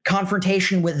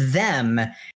confrontation with them.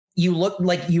 You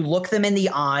look them in the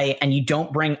eye and you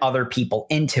don't bring other people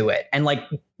into it. And like,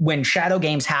 when shadow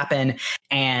games happen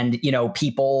and, you know,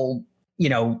 people, you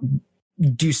know,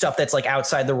 do stuff that's like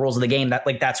outside the rules of the game,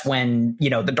 that's when, you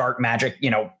know, the dark magic, you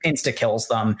know, insta kills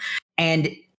them. And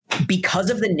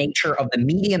because of the nature of the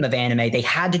medium of anime, they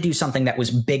had to do something that was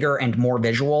bigger and more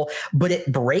visual, but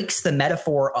it breaks the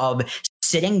metaphor of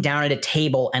sitting down at a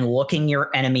table and looking your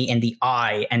enemy in the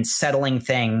eye and settling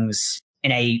things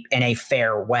in a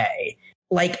fair way.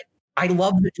 Like, I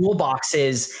love the duel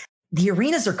boxes. The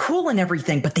arenas are cool and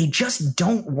everything, but they just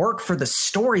don't work for the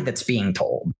story that's being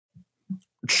told.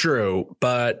 True,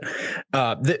 but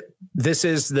this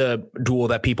is the duel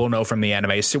that people know from the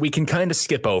anime, so we can kind of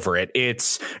skip over it.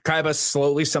 It's Kaiba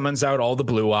slowly summons out all the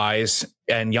blue eyes,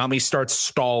 and Yami starts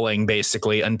stalling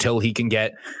basically until he can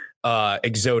get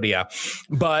Exodia.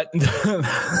 But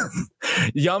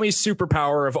Yami's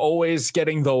superpower of always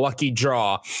getting the lucky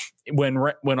draw when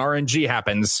RNG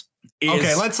happens.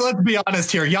 Okay, let's be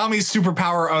honest here. Yami's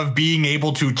superpower of being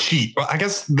able to cheat. I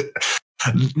guess.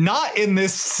 Not in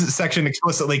this section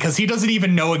explicitly, because he doesn't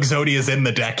even know Exodia is in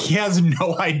the deck. He has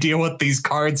no idea what these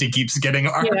cards he keeps getting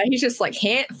are. Yeah, he's just like,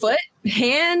 foot,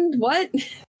 hand, what?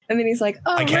 And then he's like,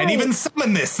 oh, I can't even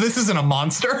summon this. This isn't a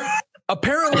monster.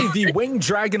 Apparently the Winged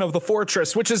Dragon of the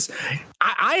Fortress, which is,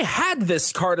 I had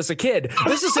this card as a kid.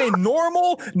 This is a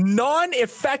normal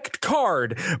non-effect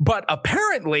card, but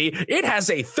apparently it has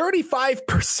a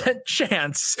 35%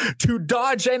 chance to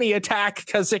dodge any attack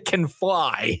because it can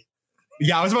fly.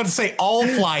 Yeah, I was about to say all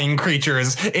flying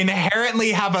creatures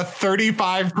inherently have a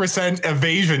 35%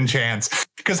 evasion chance.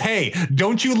 Because, hey,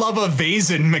 don't you love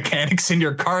evasion mechanics in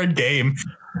your card game?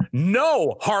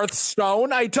 No,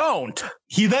 Hearthstone, I don't.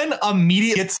 He then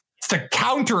immediately gets to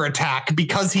counterattack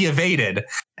because he evaded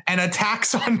and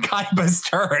attacks on Kaiba's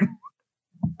turn.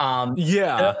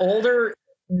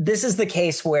 This is the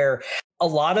case where a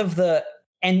lot of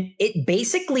and it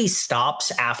basically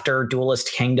stops after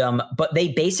Duelist Kingdom, but they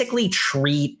basically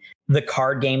treat the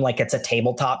card game like it's a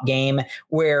tabletop game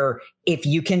where if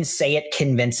you can say it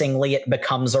convincingly, it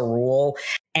becomes a rule.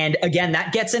 And again,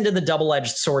 that gets into the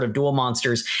double-edged sword of Duel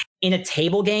Monsters. In a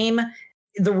table game,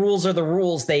 the rules are the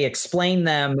rules. They explain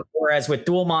them. Whereas with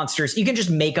Duel Monsters, you can just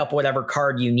make up whatever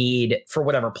card you need for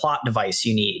whatever plot device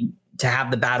you need to have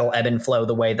the battle ebb and flow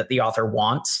the way that the author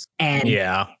wants. And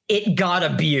it got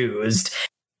abused.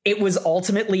 It was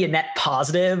ultimately a net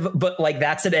positive, but like,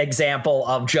 that's an example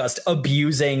of just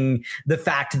abusing the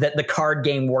fact that the card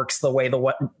game works the way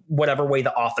whatever way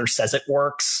the author says it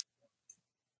works.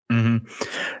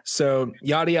 So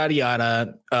yada, yada,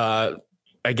 yada.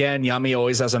 Again, Yami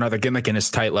always has another gimmick in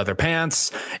his tight leather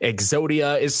pants.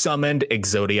 Exodia is summoned.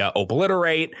 Exodia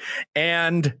obliterate.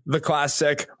 And the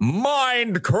classic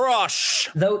Mind Crush.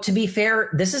 Though, to be fair,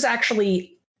 this is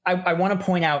actually, I want to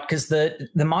point out, because the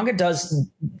manga does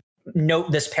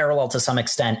note this parallel to some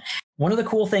extent. One of the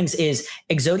cool things is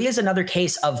Exodia is another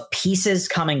case of pieces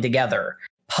coming together,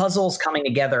 puzzles coming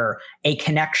together, a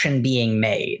connection being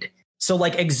made. So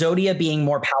like Exodia being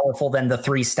more powerful than the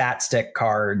 3 stat stick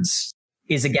cards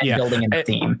is again building in the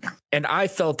theme. And I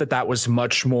felt that was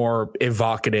much more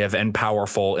evocative and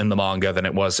powerful in the manga than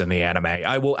it was in the anime.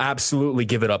 I will absolutely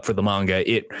give it up for the manga.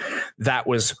 That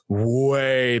was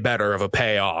way better of a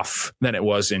payoff than it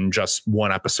was in just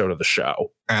one episode of the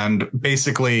show. And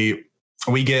basically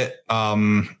we get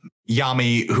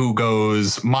Yami, who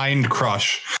goes Mind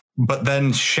Crush, but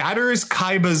then shatters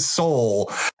Kaiba's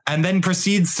soul and then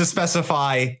proceeds to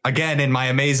specify, again, in my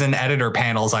amazing editor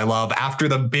panels I love, after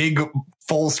the big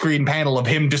full screen panel of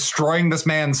him destroying this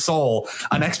man's soul,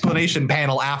 an explanation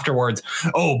panel afterwards.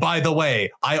 Oh, by the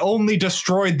way, I only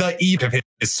destroyed the eat of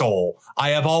his soul. I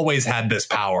have always had this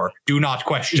power. Do not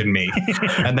question me.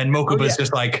 And then Mokuba's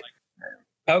just like,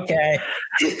 okay.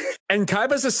 And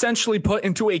Kaiba's essentially put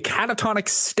into a catatonic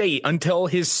state until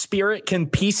his spirit can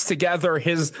piece together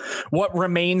what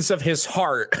remains of his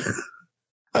heart.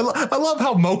 I love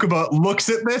how Mokuba looks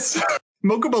at this.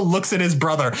 Mokuba looks at his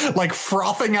brother like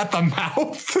frothing at the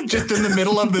mouth just in the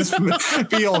middle of this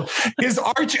field. His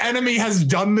arch enemy has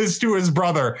done this to his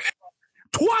brother.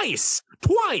 Twice.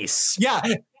 Yeah.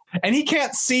 And he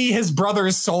can't see his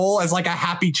brother's soul as like a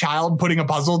happy child putting a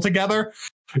puzzle together.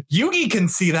 Yugi can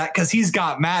see that because he's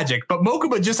got magic, but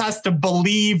Mokuba just has to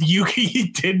believe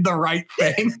Yugi did the right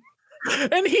thing.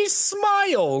 And he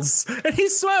smiles.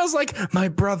 Like, my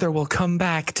brother will come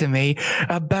back to me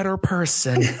a better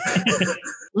person.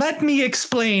 Let me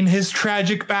explain his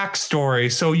tragic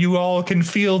backstory so you all can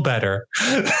feel better.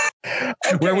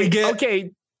 Where we get...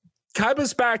 Okay,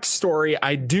 Kaiba's backstory,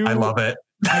 I love it.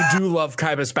 I do love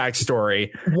Kaiba's backstory.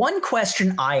 One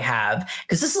question I have,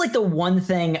 because this is like the one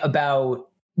thing about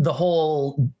the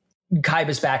whole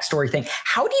Kaiba's backstory thing.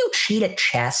 How do you cheat at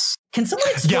chess? Can someone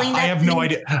explain that? I have no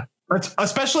idea.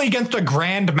 Especially against a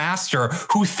grand master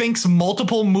who thinks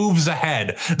multiple moves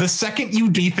ahead. The second you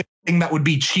do thing that would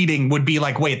be cheating would be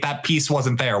like, wait, that piece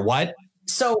wasn't there. What?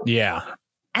 So yeah.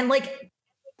 And like,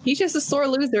 he's just a sore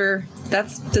loser.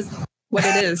 That's just what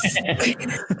it is.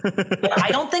 I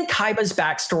don't think Kaiba's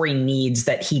backstory needs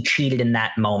that he cheated in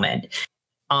that moment.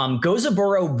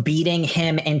 Gozaburo beating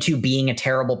him into being a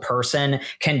terrible person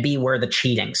can be where the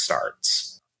cheating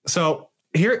starts. So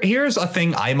here's a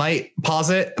thing I might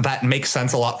posit that makes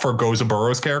sense a lot for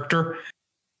Gozaburo's character.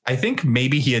 I think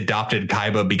maybe he adopted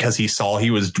Kaiba because he saw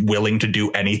he was willing to do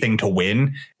anything to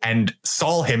win and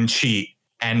saw him cheat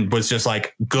and was just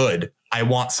like, good, I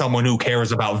want someone who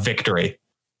cares about victory.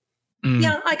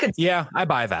 Yeah, I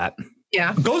buy that.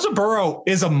 Yeah. Gozaburo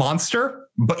is a monster,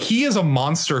 but he is a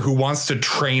monster who wants to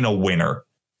train a winner.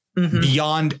 Mm-hmm.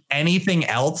 Beyond anything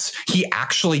else, he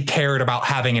actually cared about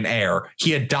having an heir.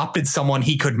 He adopted someone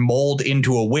he could mold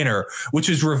into a winner, which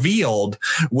is revealed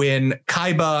when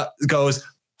Kaiba goes,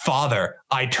 Father,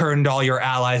 I turned all your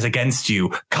allies against you.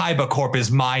 Kaiba Corp is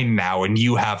mine now and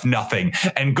you have nothing.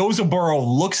 And Gozaburo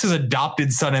looks his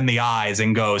adopted son in the eyes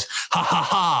and goes, ha ha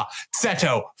ha,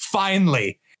 Seto,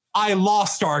 finally. I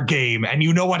lost our game, and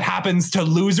you know what happens to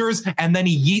losers? And then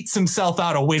he yeets himself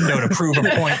out a window to prove a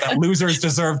point that losers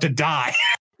deserve to die.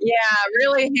 Yeah,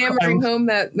 really hammering home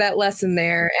that lesson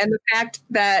there. And the fact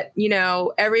that,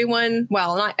 everyone,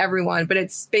 well, not everyone, but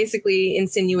it's basically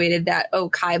insinuated that,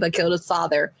 Kaiba killed his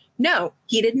father. No,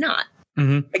 he did not.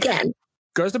 Mm-hmm. Again.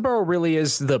 Gozaburo really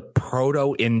is the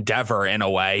proto-Endeavor in a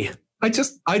way. I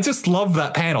just love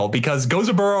that panel because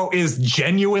Gozaburo is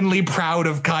genuinely proud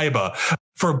of Kaiba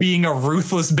for being a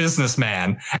ruthless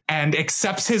businessman and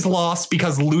accepts his loss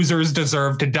because losers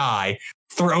deserve to die,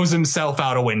 throws himself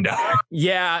out a window.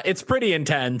 Yeah, it's pretty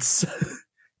intense.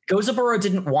 Gozaburo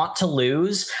didn't want to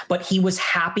lose, but he was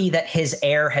happy that his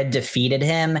heir had defeated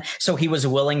him, so he was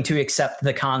willing to accept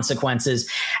the consequences.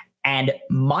 And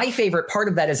my favorite part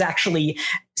of that is actually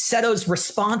Seto's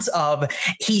response of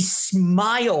he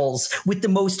smiles with the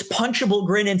most punchable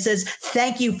grin and says,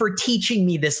 "Thank you for teaching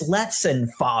me this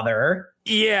lesson, father."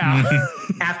 Yeah.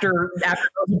 after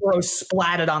Gozaburo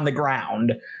splatted on the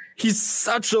ground. He's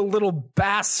such a little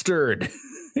bastard.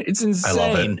 It's insane. I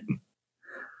love it.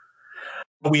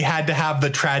 We had to have the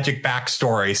tragic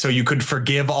backstory so you could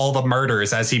forgive all the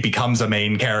murders as he becomes a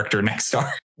main character next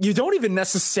arc. you don't even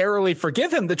necessarily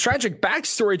forgive him. The tragic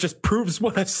backstory just proves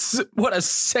what a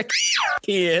sick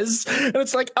he is. And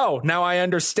it's like, oh, now I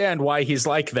understand why he's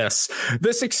like this.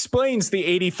 This explains the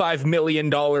 $85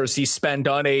 million he spent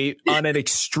on an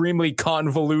extremely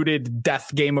convoluted death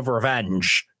game of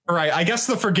revenge. Right. I guess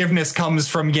the forgiveness comes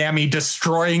from Yami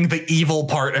destroying the evil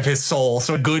part of his soul,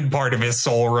 so a good part of his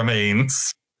soul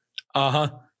remains.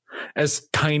 As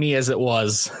tiny as it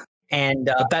was. And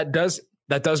but that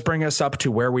does bring us up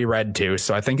to where we read to.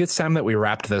 So I think it's time that we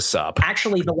wrapped this up.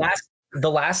 Actually, the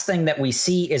last thing that we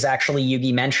see is actually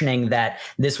Yugi mentioning that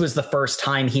this was the first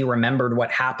time he remembered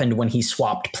what happened when he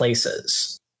swapped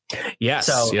places. Yes,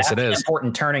 so yes, that's it is an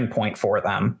important turning point for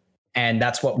them, and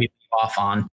that's what we leave off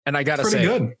on. And I gotta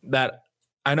say that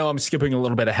I know I'm skipping a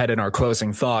little bit ahead in our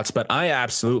closing thoughts, but I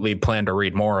absolutely plan to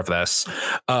read more of this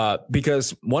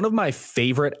because one of my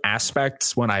favorite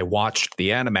aspects when I watched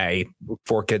the anime,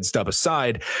 4Kids Dub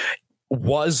aside,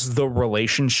 was the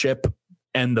relationship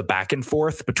and the back and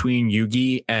forth between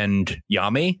Yugi and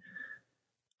Yami.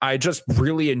 I just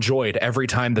really enjoyed every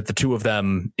time that the two of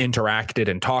them interacted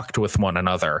and talked with one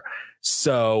another.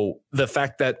 So the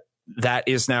fact that that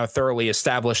is now thoroughly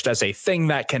established as a thing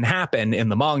that can happen in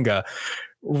the manga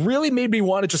really made me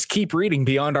want to just keep reading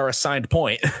beyond our assigned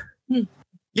point.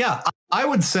 Yeah, I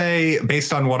would say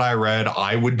based on what I read,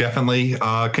 I would definitely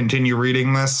continue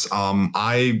reading this.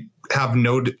 I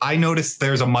noticed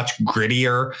there's a much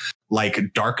grittier,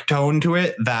 like dark tone to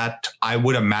it that I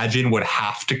would imagine would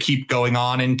have to keep going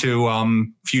on into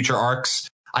future arcs.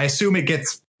 I assume it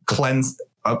gets cleansed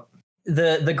up.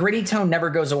 The gritty tone never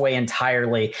goes away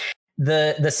entirely.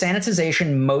 The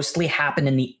sanitization mostly happened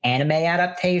in the anime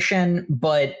adaptation,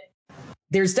 but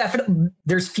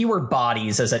there's fewer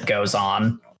bodies as it goes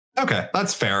on. Okay,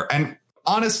 that's fair. And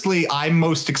honestly, I'm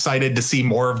most excited to see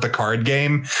more of the card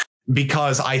game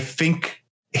because I think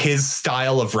his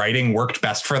style of writing worked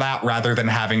best for that rather than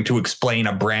having to explain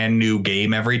a brand new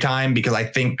game every time, because I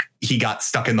think he got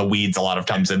stuck in the weeds a lot of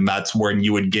times. And that's when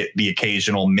you would get the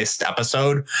occasional missed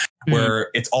episode where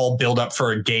it's all build up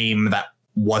for a game that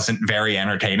wasn't very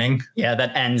entertaining. Yeah,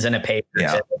 that ends in a paper.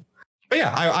 Yeah. But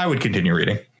yeah, I would continue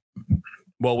reading.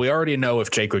 Well, we already know if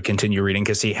Jake would continue reading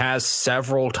because he has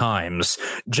several times.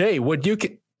 Jay, would you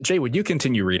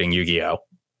continue reading Yu-Gi-Oh?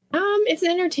 It's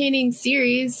an entertaining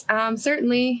series.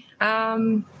 Certainly. If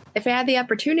I had the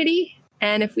opportunity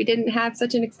and if we didn't have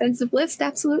such an extensive list,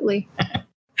 absolutely.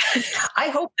 I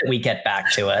hope that we get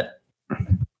back to it.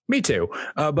 Me too.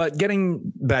 But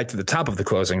getting back to the top of the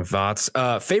closing thoughts,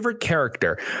 favorite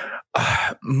character.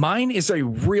 Mine is a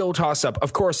real toss-up.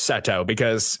 Of course, Seto,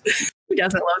 because who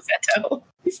doesn't love Seto?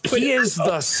 He is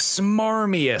the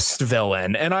smarmiest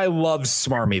villain, and I love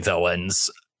smarmy villains.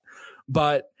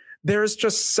 But there's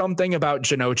just something about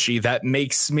Jinochi that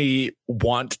makes me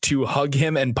want to hug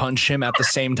him and punch him at the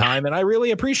same time, and I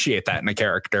really appreciate that in a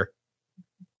character.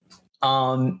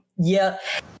 Yeah,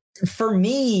 for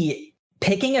me,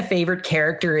 picking a favorite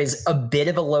character is a bit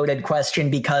of a loaded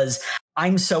question because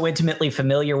I'm so intimately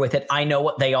familiar with it. I know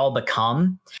what they all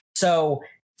become. So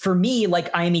for me,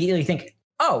 like, I immediately think,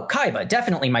 oh, Kaiba,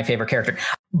 definitely my favorite character.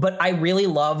 But I really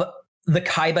love the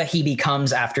Kaiba he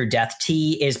becomes after Death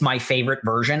Tea is my favorite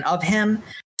version of him.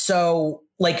 So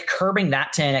like curbing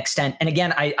that to an extent. And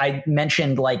again, I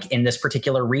mentioned like in this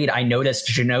particular read, I noticed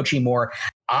Jinochi more.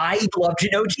 I love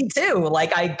Jinochi too.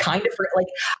 Like I kind of like,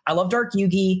 I love Dark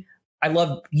Yugi. I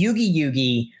love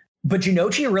Yugi, but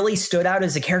Jinochi really stood out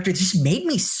as a character that just made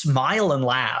me smile and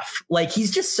laugh. Like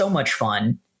he's just so much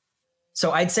fun.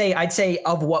 So I'd say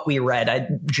of what we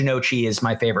read, Jinochi is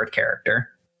my favorite character.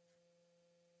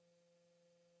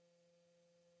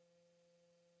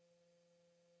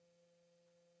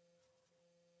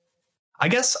 I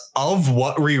guess of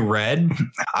what we read,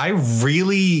 I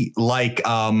really like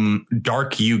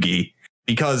Dark Yugi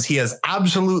because he has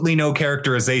absolutely no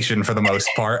characterization for the most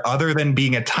part, other than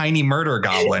being a tiny murder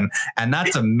goblin, and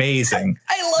that's amazing.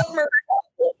 I love murder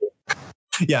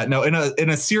goblin. Yeah, no. In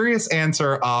a serious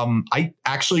answer, I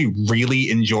actually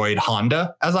really enjoyed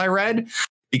Honda as I read.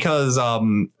 Because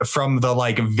from the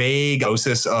like vague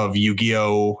osis of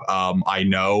Yu-Gi-Oh, I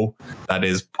know that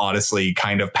is honestly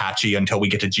kind of patchy until we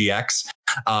get to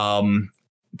GX.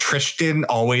 Tristan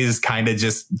always kind of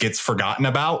just gets forgotten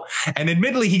about. And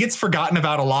admittedly, he gets forgotten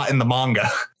about a lot in the manga.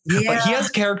 Yeah. But he has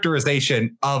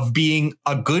characterization of being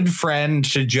a good friend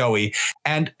to Joey.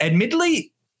 And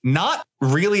admittedly, not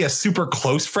really a super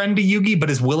close friend to Yugi, but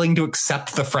is willing to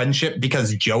accept the friendship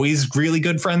because Joey's really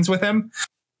good friends with him.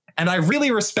 And I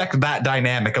really respect that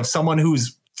dynamic of someone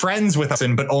who's friends with us,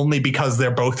 but only because they're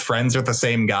both friends with the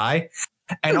same guy.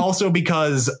 And also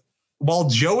because while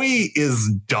Joey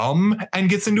is dumb and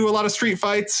gets into a lot of street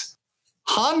fights,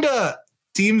 Honda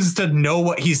seems to know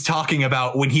what he's talking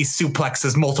about when he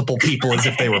suplexes multiple people as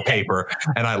if they were paper.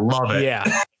 And I love it.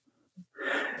 Yeah.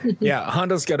 Yeah,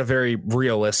 Honda's got a very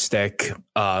realistic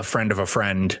friend of a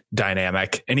friend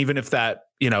dynamic. And even if that,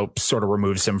 sort of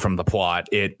removes him from the plot,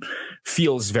 it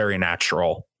feels very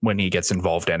natural when he gets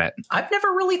involved in it. I've never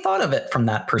really thought of it from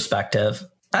that perspective.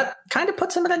 That kind of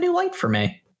puts him in a new light for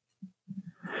me.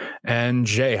 And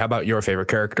Jay, how about your favorite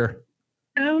character?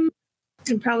 I'm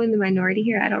probably in the minority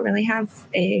here. I don't really have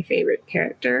a favorite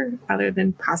character other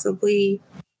than possibly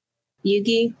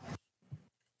Yugi.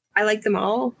 I like them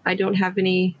all. I don't have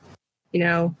any,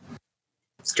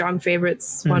 strong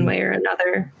favorites one way or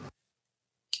another.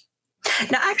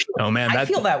 Now, actually, I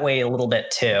feel that way a little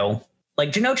bit too.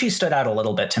 Like Jinochi stood out a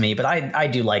little bit to me, but I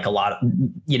do like a lot of,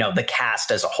 the cast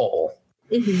as a whole.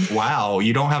 Mm-hmm. Wow,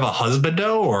 you don't have a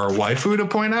husbando or a waifu to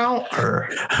point out? Or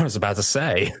I was about to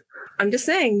say. I'm just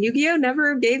saying, Yu-Gi-Oh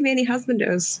never gave me any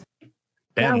husbandos.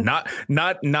 Damn, No.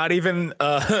 not even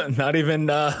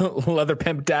leather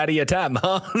pimp daddy Atem,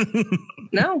 huh?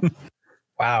 No,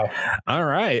 Wow. All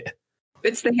right.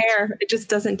 it's the hair. It just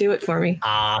doesn't do it for me.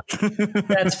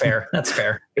 That's fair. That's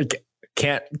fair.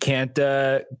 Can't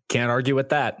argue with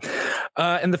that.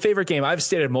 And the favorite game, I've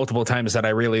stated multiple times that I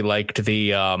really liked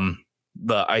the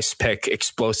ice pick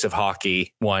explosive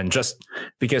hockey one, just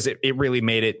because it really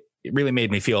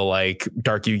made me feel like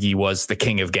Dark Yugi was the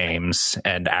king of games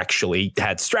and actually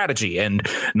had strategy and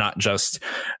not just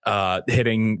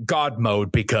hitting God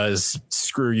mode because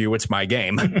screw you, it's my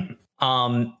game.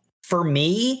 For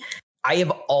me, I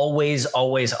have always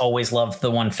loved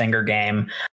the one finger game.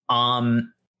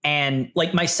 And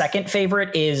like my second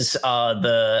favorite is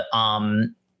the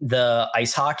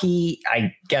ice hockey.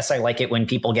 I guess I like it when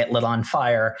people get lit on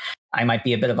fire. I might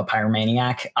be a bit of a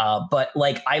pyromaniac, but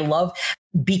like I love,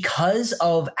 because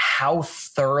of how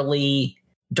thoroughly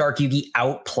Dark Yugi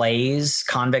outplays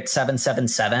Convict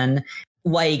 777,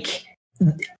 like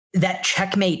that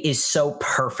checkmate is so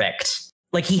perfect.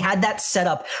 Like he had that set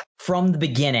up from the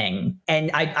beginning,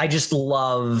 and I just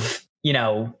love,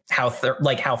 how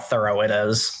thorough it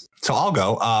is. So I'll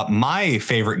go. My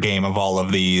favorite game of all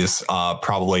of these,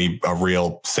 probably a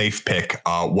real safe pick,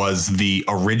 was the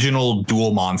original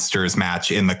Duel Monsters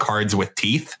match in the Cards with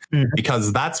Teeth,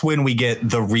 because that's when we get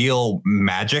the real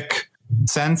magic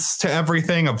sense to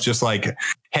everything of just like,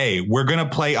 hey, we're going to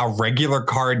play a regular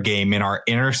card game in our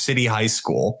inner city high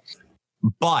school,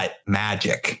 but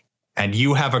magic. And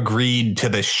you have agreed to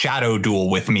the shadow duel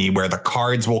with me where the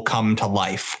cards will come to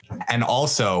life. And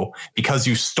also, because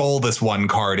you stole this one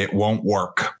card, it won't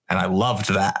work. And I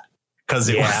loved that because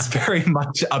it was very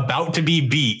much about to be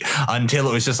beat until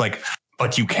it was just like,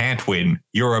 but you can't win.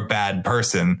 You're a bad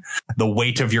person. The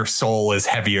weight of your soul is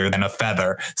heavier than a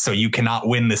feather. So you cannot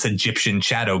win this Egyptian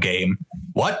shadow game.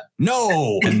 What?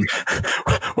 No. And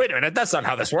Wait a minute. That's not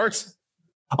how this works.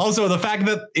 also, the fact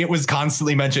that it was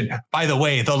constantly mentioned, by the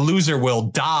way, the loser will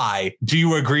die. Do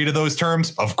you agree to those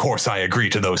terms? Of course I agree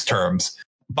to those terms.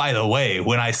 By the way,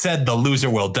 when I said the loser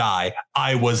will die,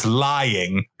 I was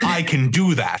lying. I can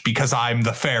do that because I'm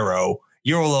the pharaoh.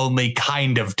 You'll only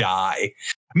kind of die.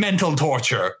 Mental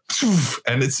torture.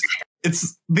 And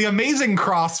it's the amazing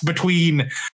cross between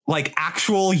like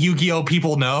actual Yu-Gi-Oh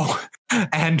people know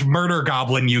and Murder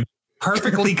Goblin Yu-Gi-Oh.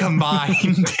 Perfectly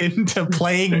combined into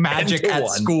playing magic at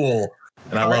school.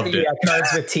 And I loved it. Yeah, Cards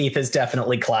with Teeth is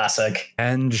definitely classic.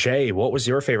 And Jay, what was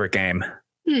your favorite game?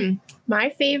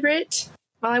 My favorite,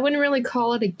 well, I wouldn't really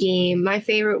call it a game. My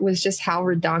favorite was just how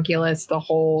redonkulous the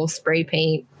whole spray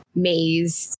paint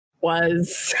maze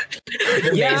was.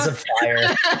 The Maze of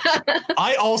Fire.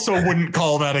 I also wouldn't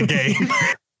call that a game.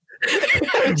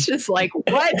 I was just like,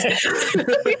 what?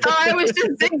 I was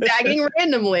just zigzagging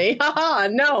randomly. Haha,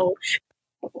 no.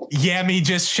 Yami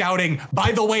just shouting,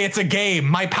 by the way, it's a game.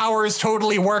 My powers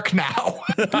totally work now.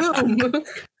 Boom.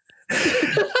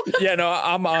 Yeah, no,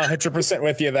 I'm 100%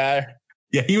 with you there.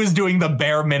 Yeah, he was doing the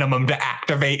bare minimum to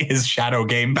activate his shadow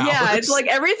game powers. Yeah, it's like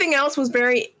everything else was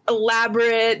very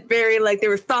elaborate, very like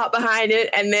there was thought behind it.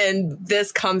 And then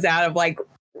this comes out of like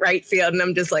right field. And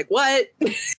I'm just like, what?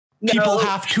 No. People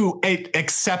have to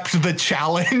accept the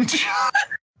challenge.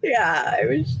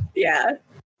 Yeah,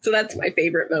 So that's my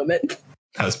favorite moment.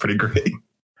 That was pretty great.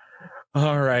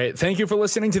 All right. Thank you for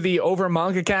listening to the Over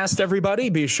Manga Cast, everybody.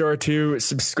 Be sure to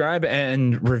subscribe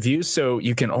and review so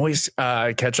you can always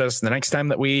catch us the next time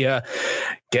that we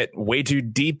get way too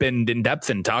deep and in depth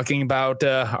in talking about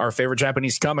our favorite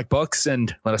Japanese comic books,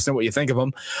 and let us know what you think of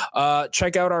them.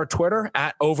 Check out our Twitter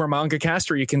at Over Manga Cast,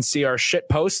 where you can see our shit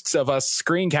posts of us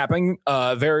screen capping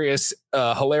various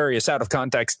hilarious out of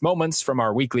context moments from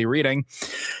our weekly reading.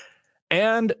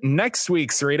 And next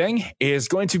week's reading is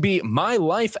going to be My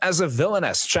Life as a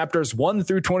Villainess, chapters 1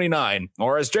 through 29,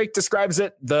 or as Jake describes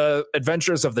it, the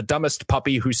adventures of the dumbest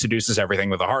puppy who seduces everything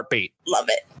with a heartbeat. Love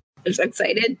it. I'm so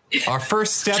excited. Our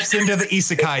first steps into the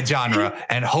isekai genre,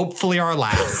 and hopefully our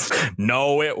last.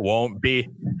 No, it won't be.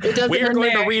 It We are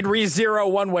going there. to read ReZero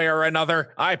one way or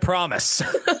another. I promise.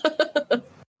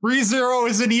 ReZero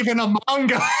isn't even a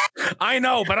manga. I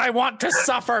know, but I want to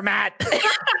suffer, Matt. Good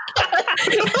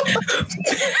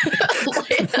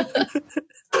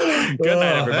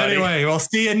night, everybody. Anyway, we'll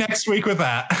see you next week with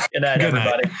that. Good night,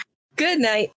 everybody. Good night.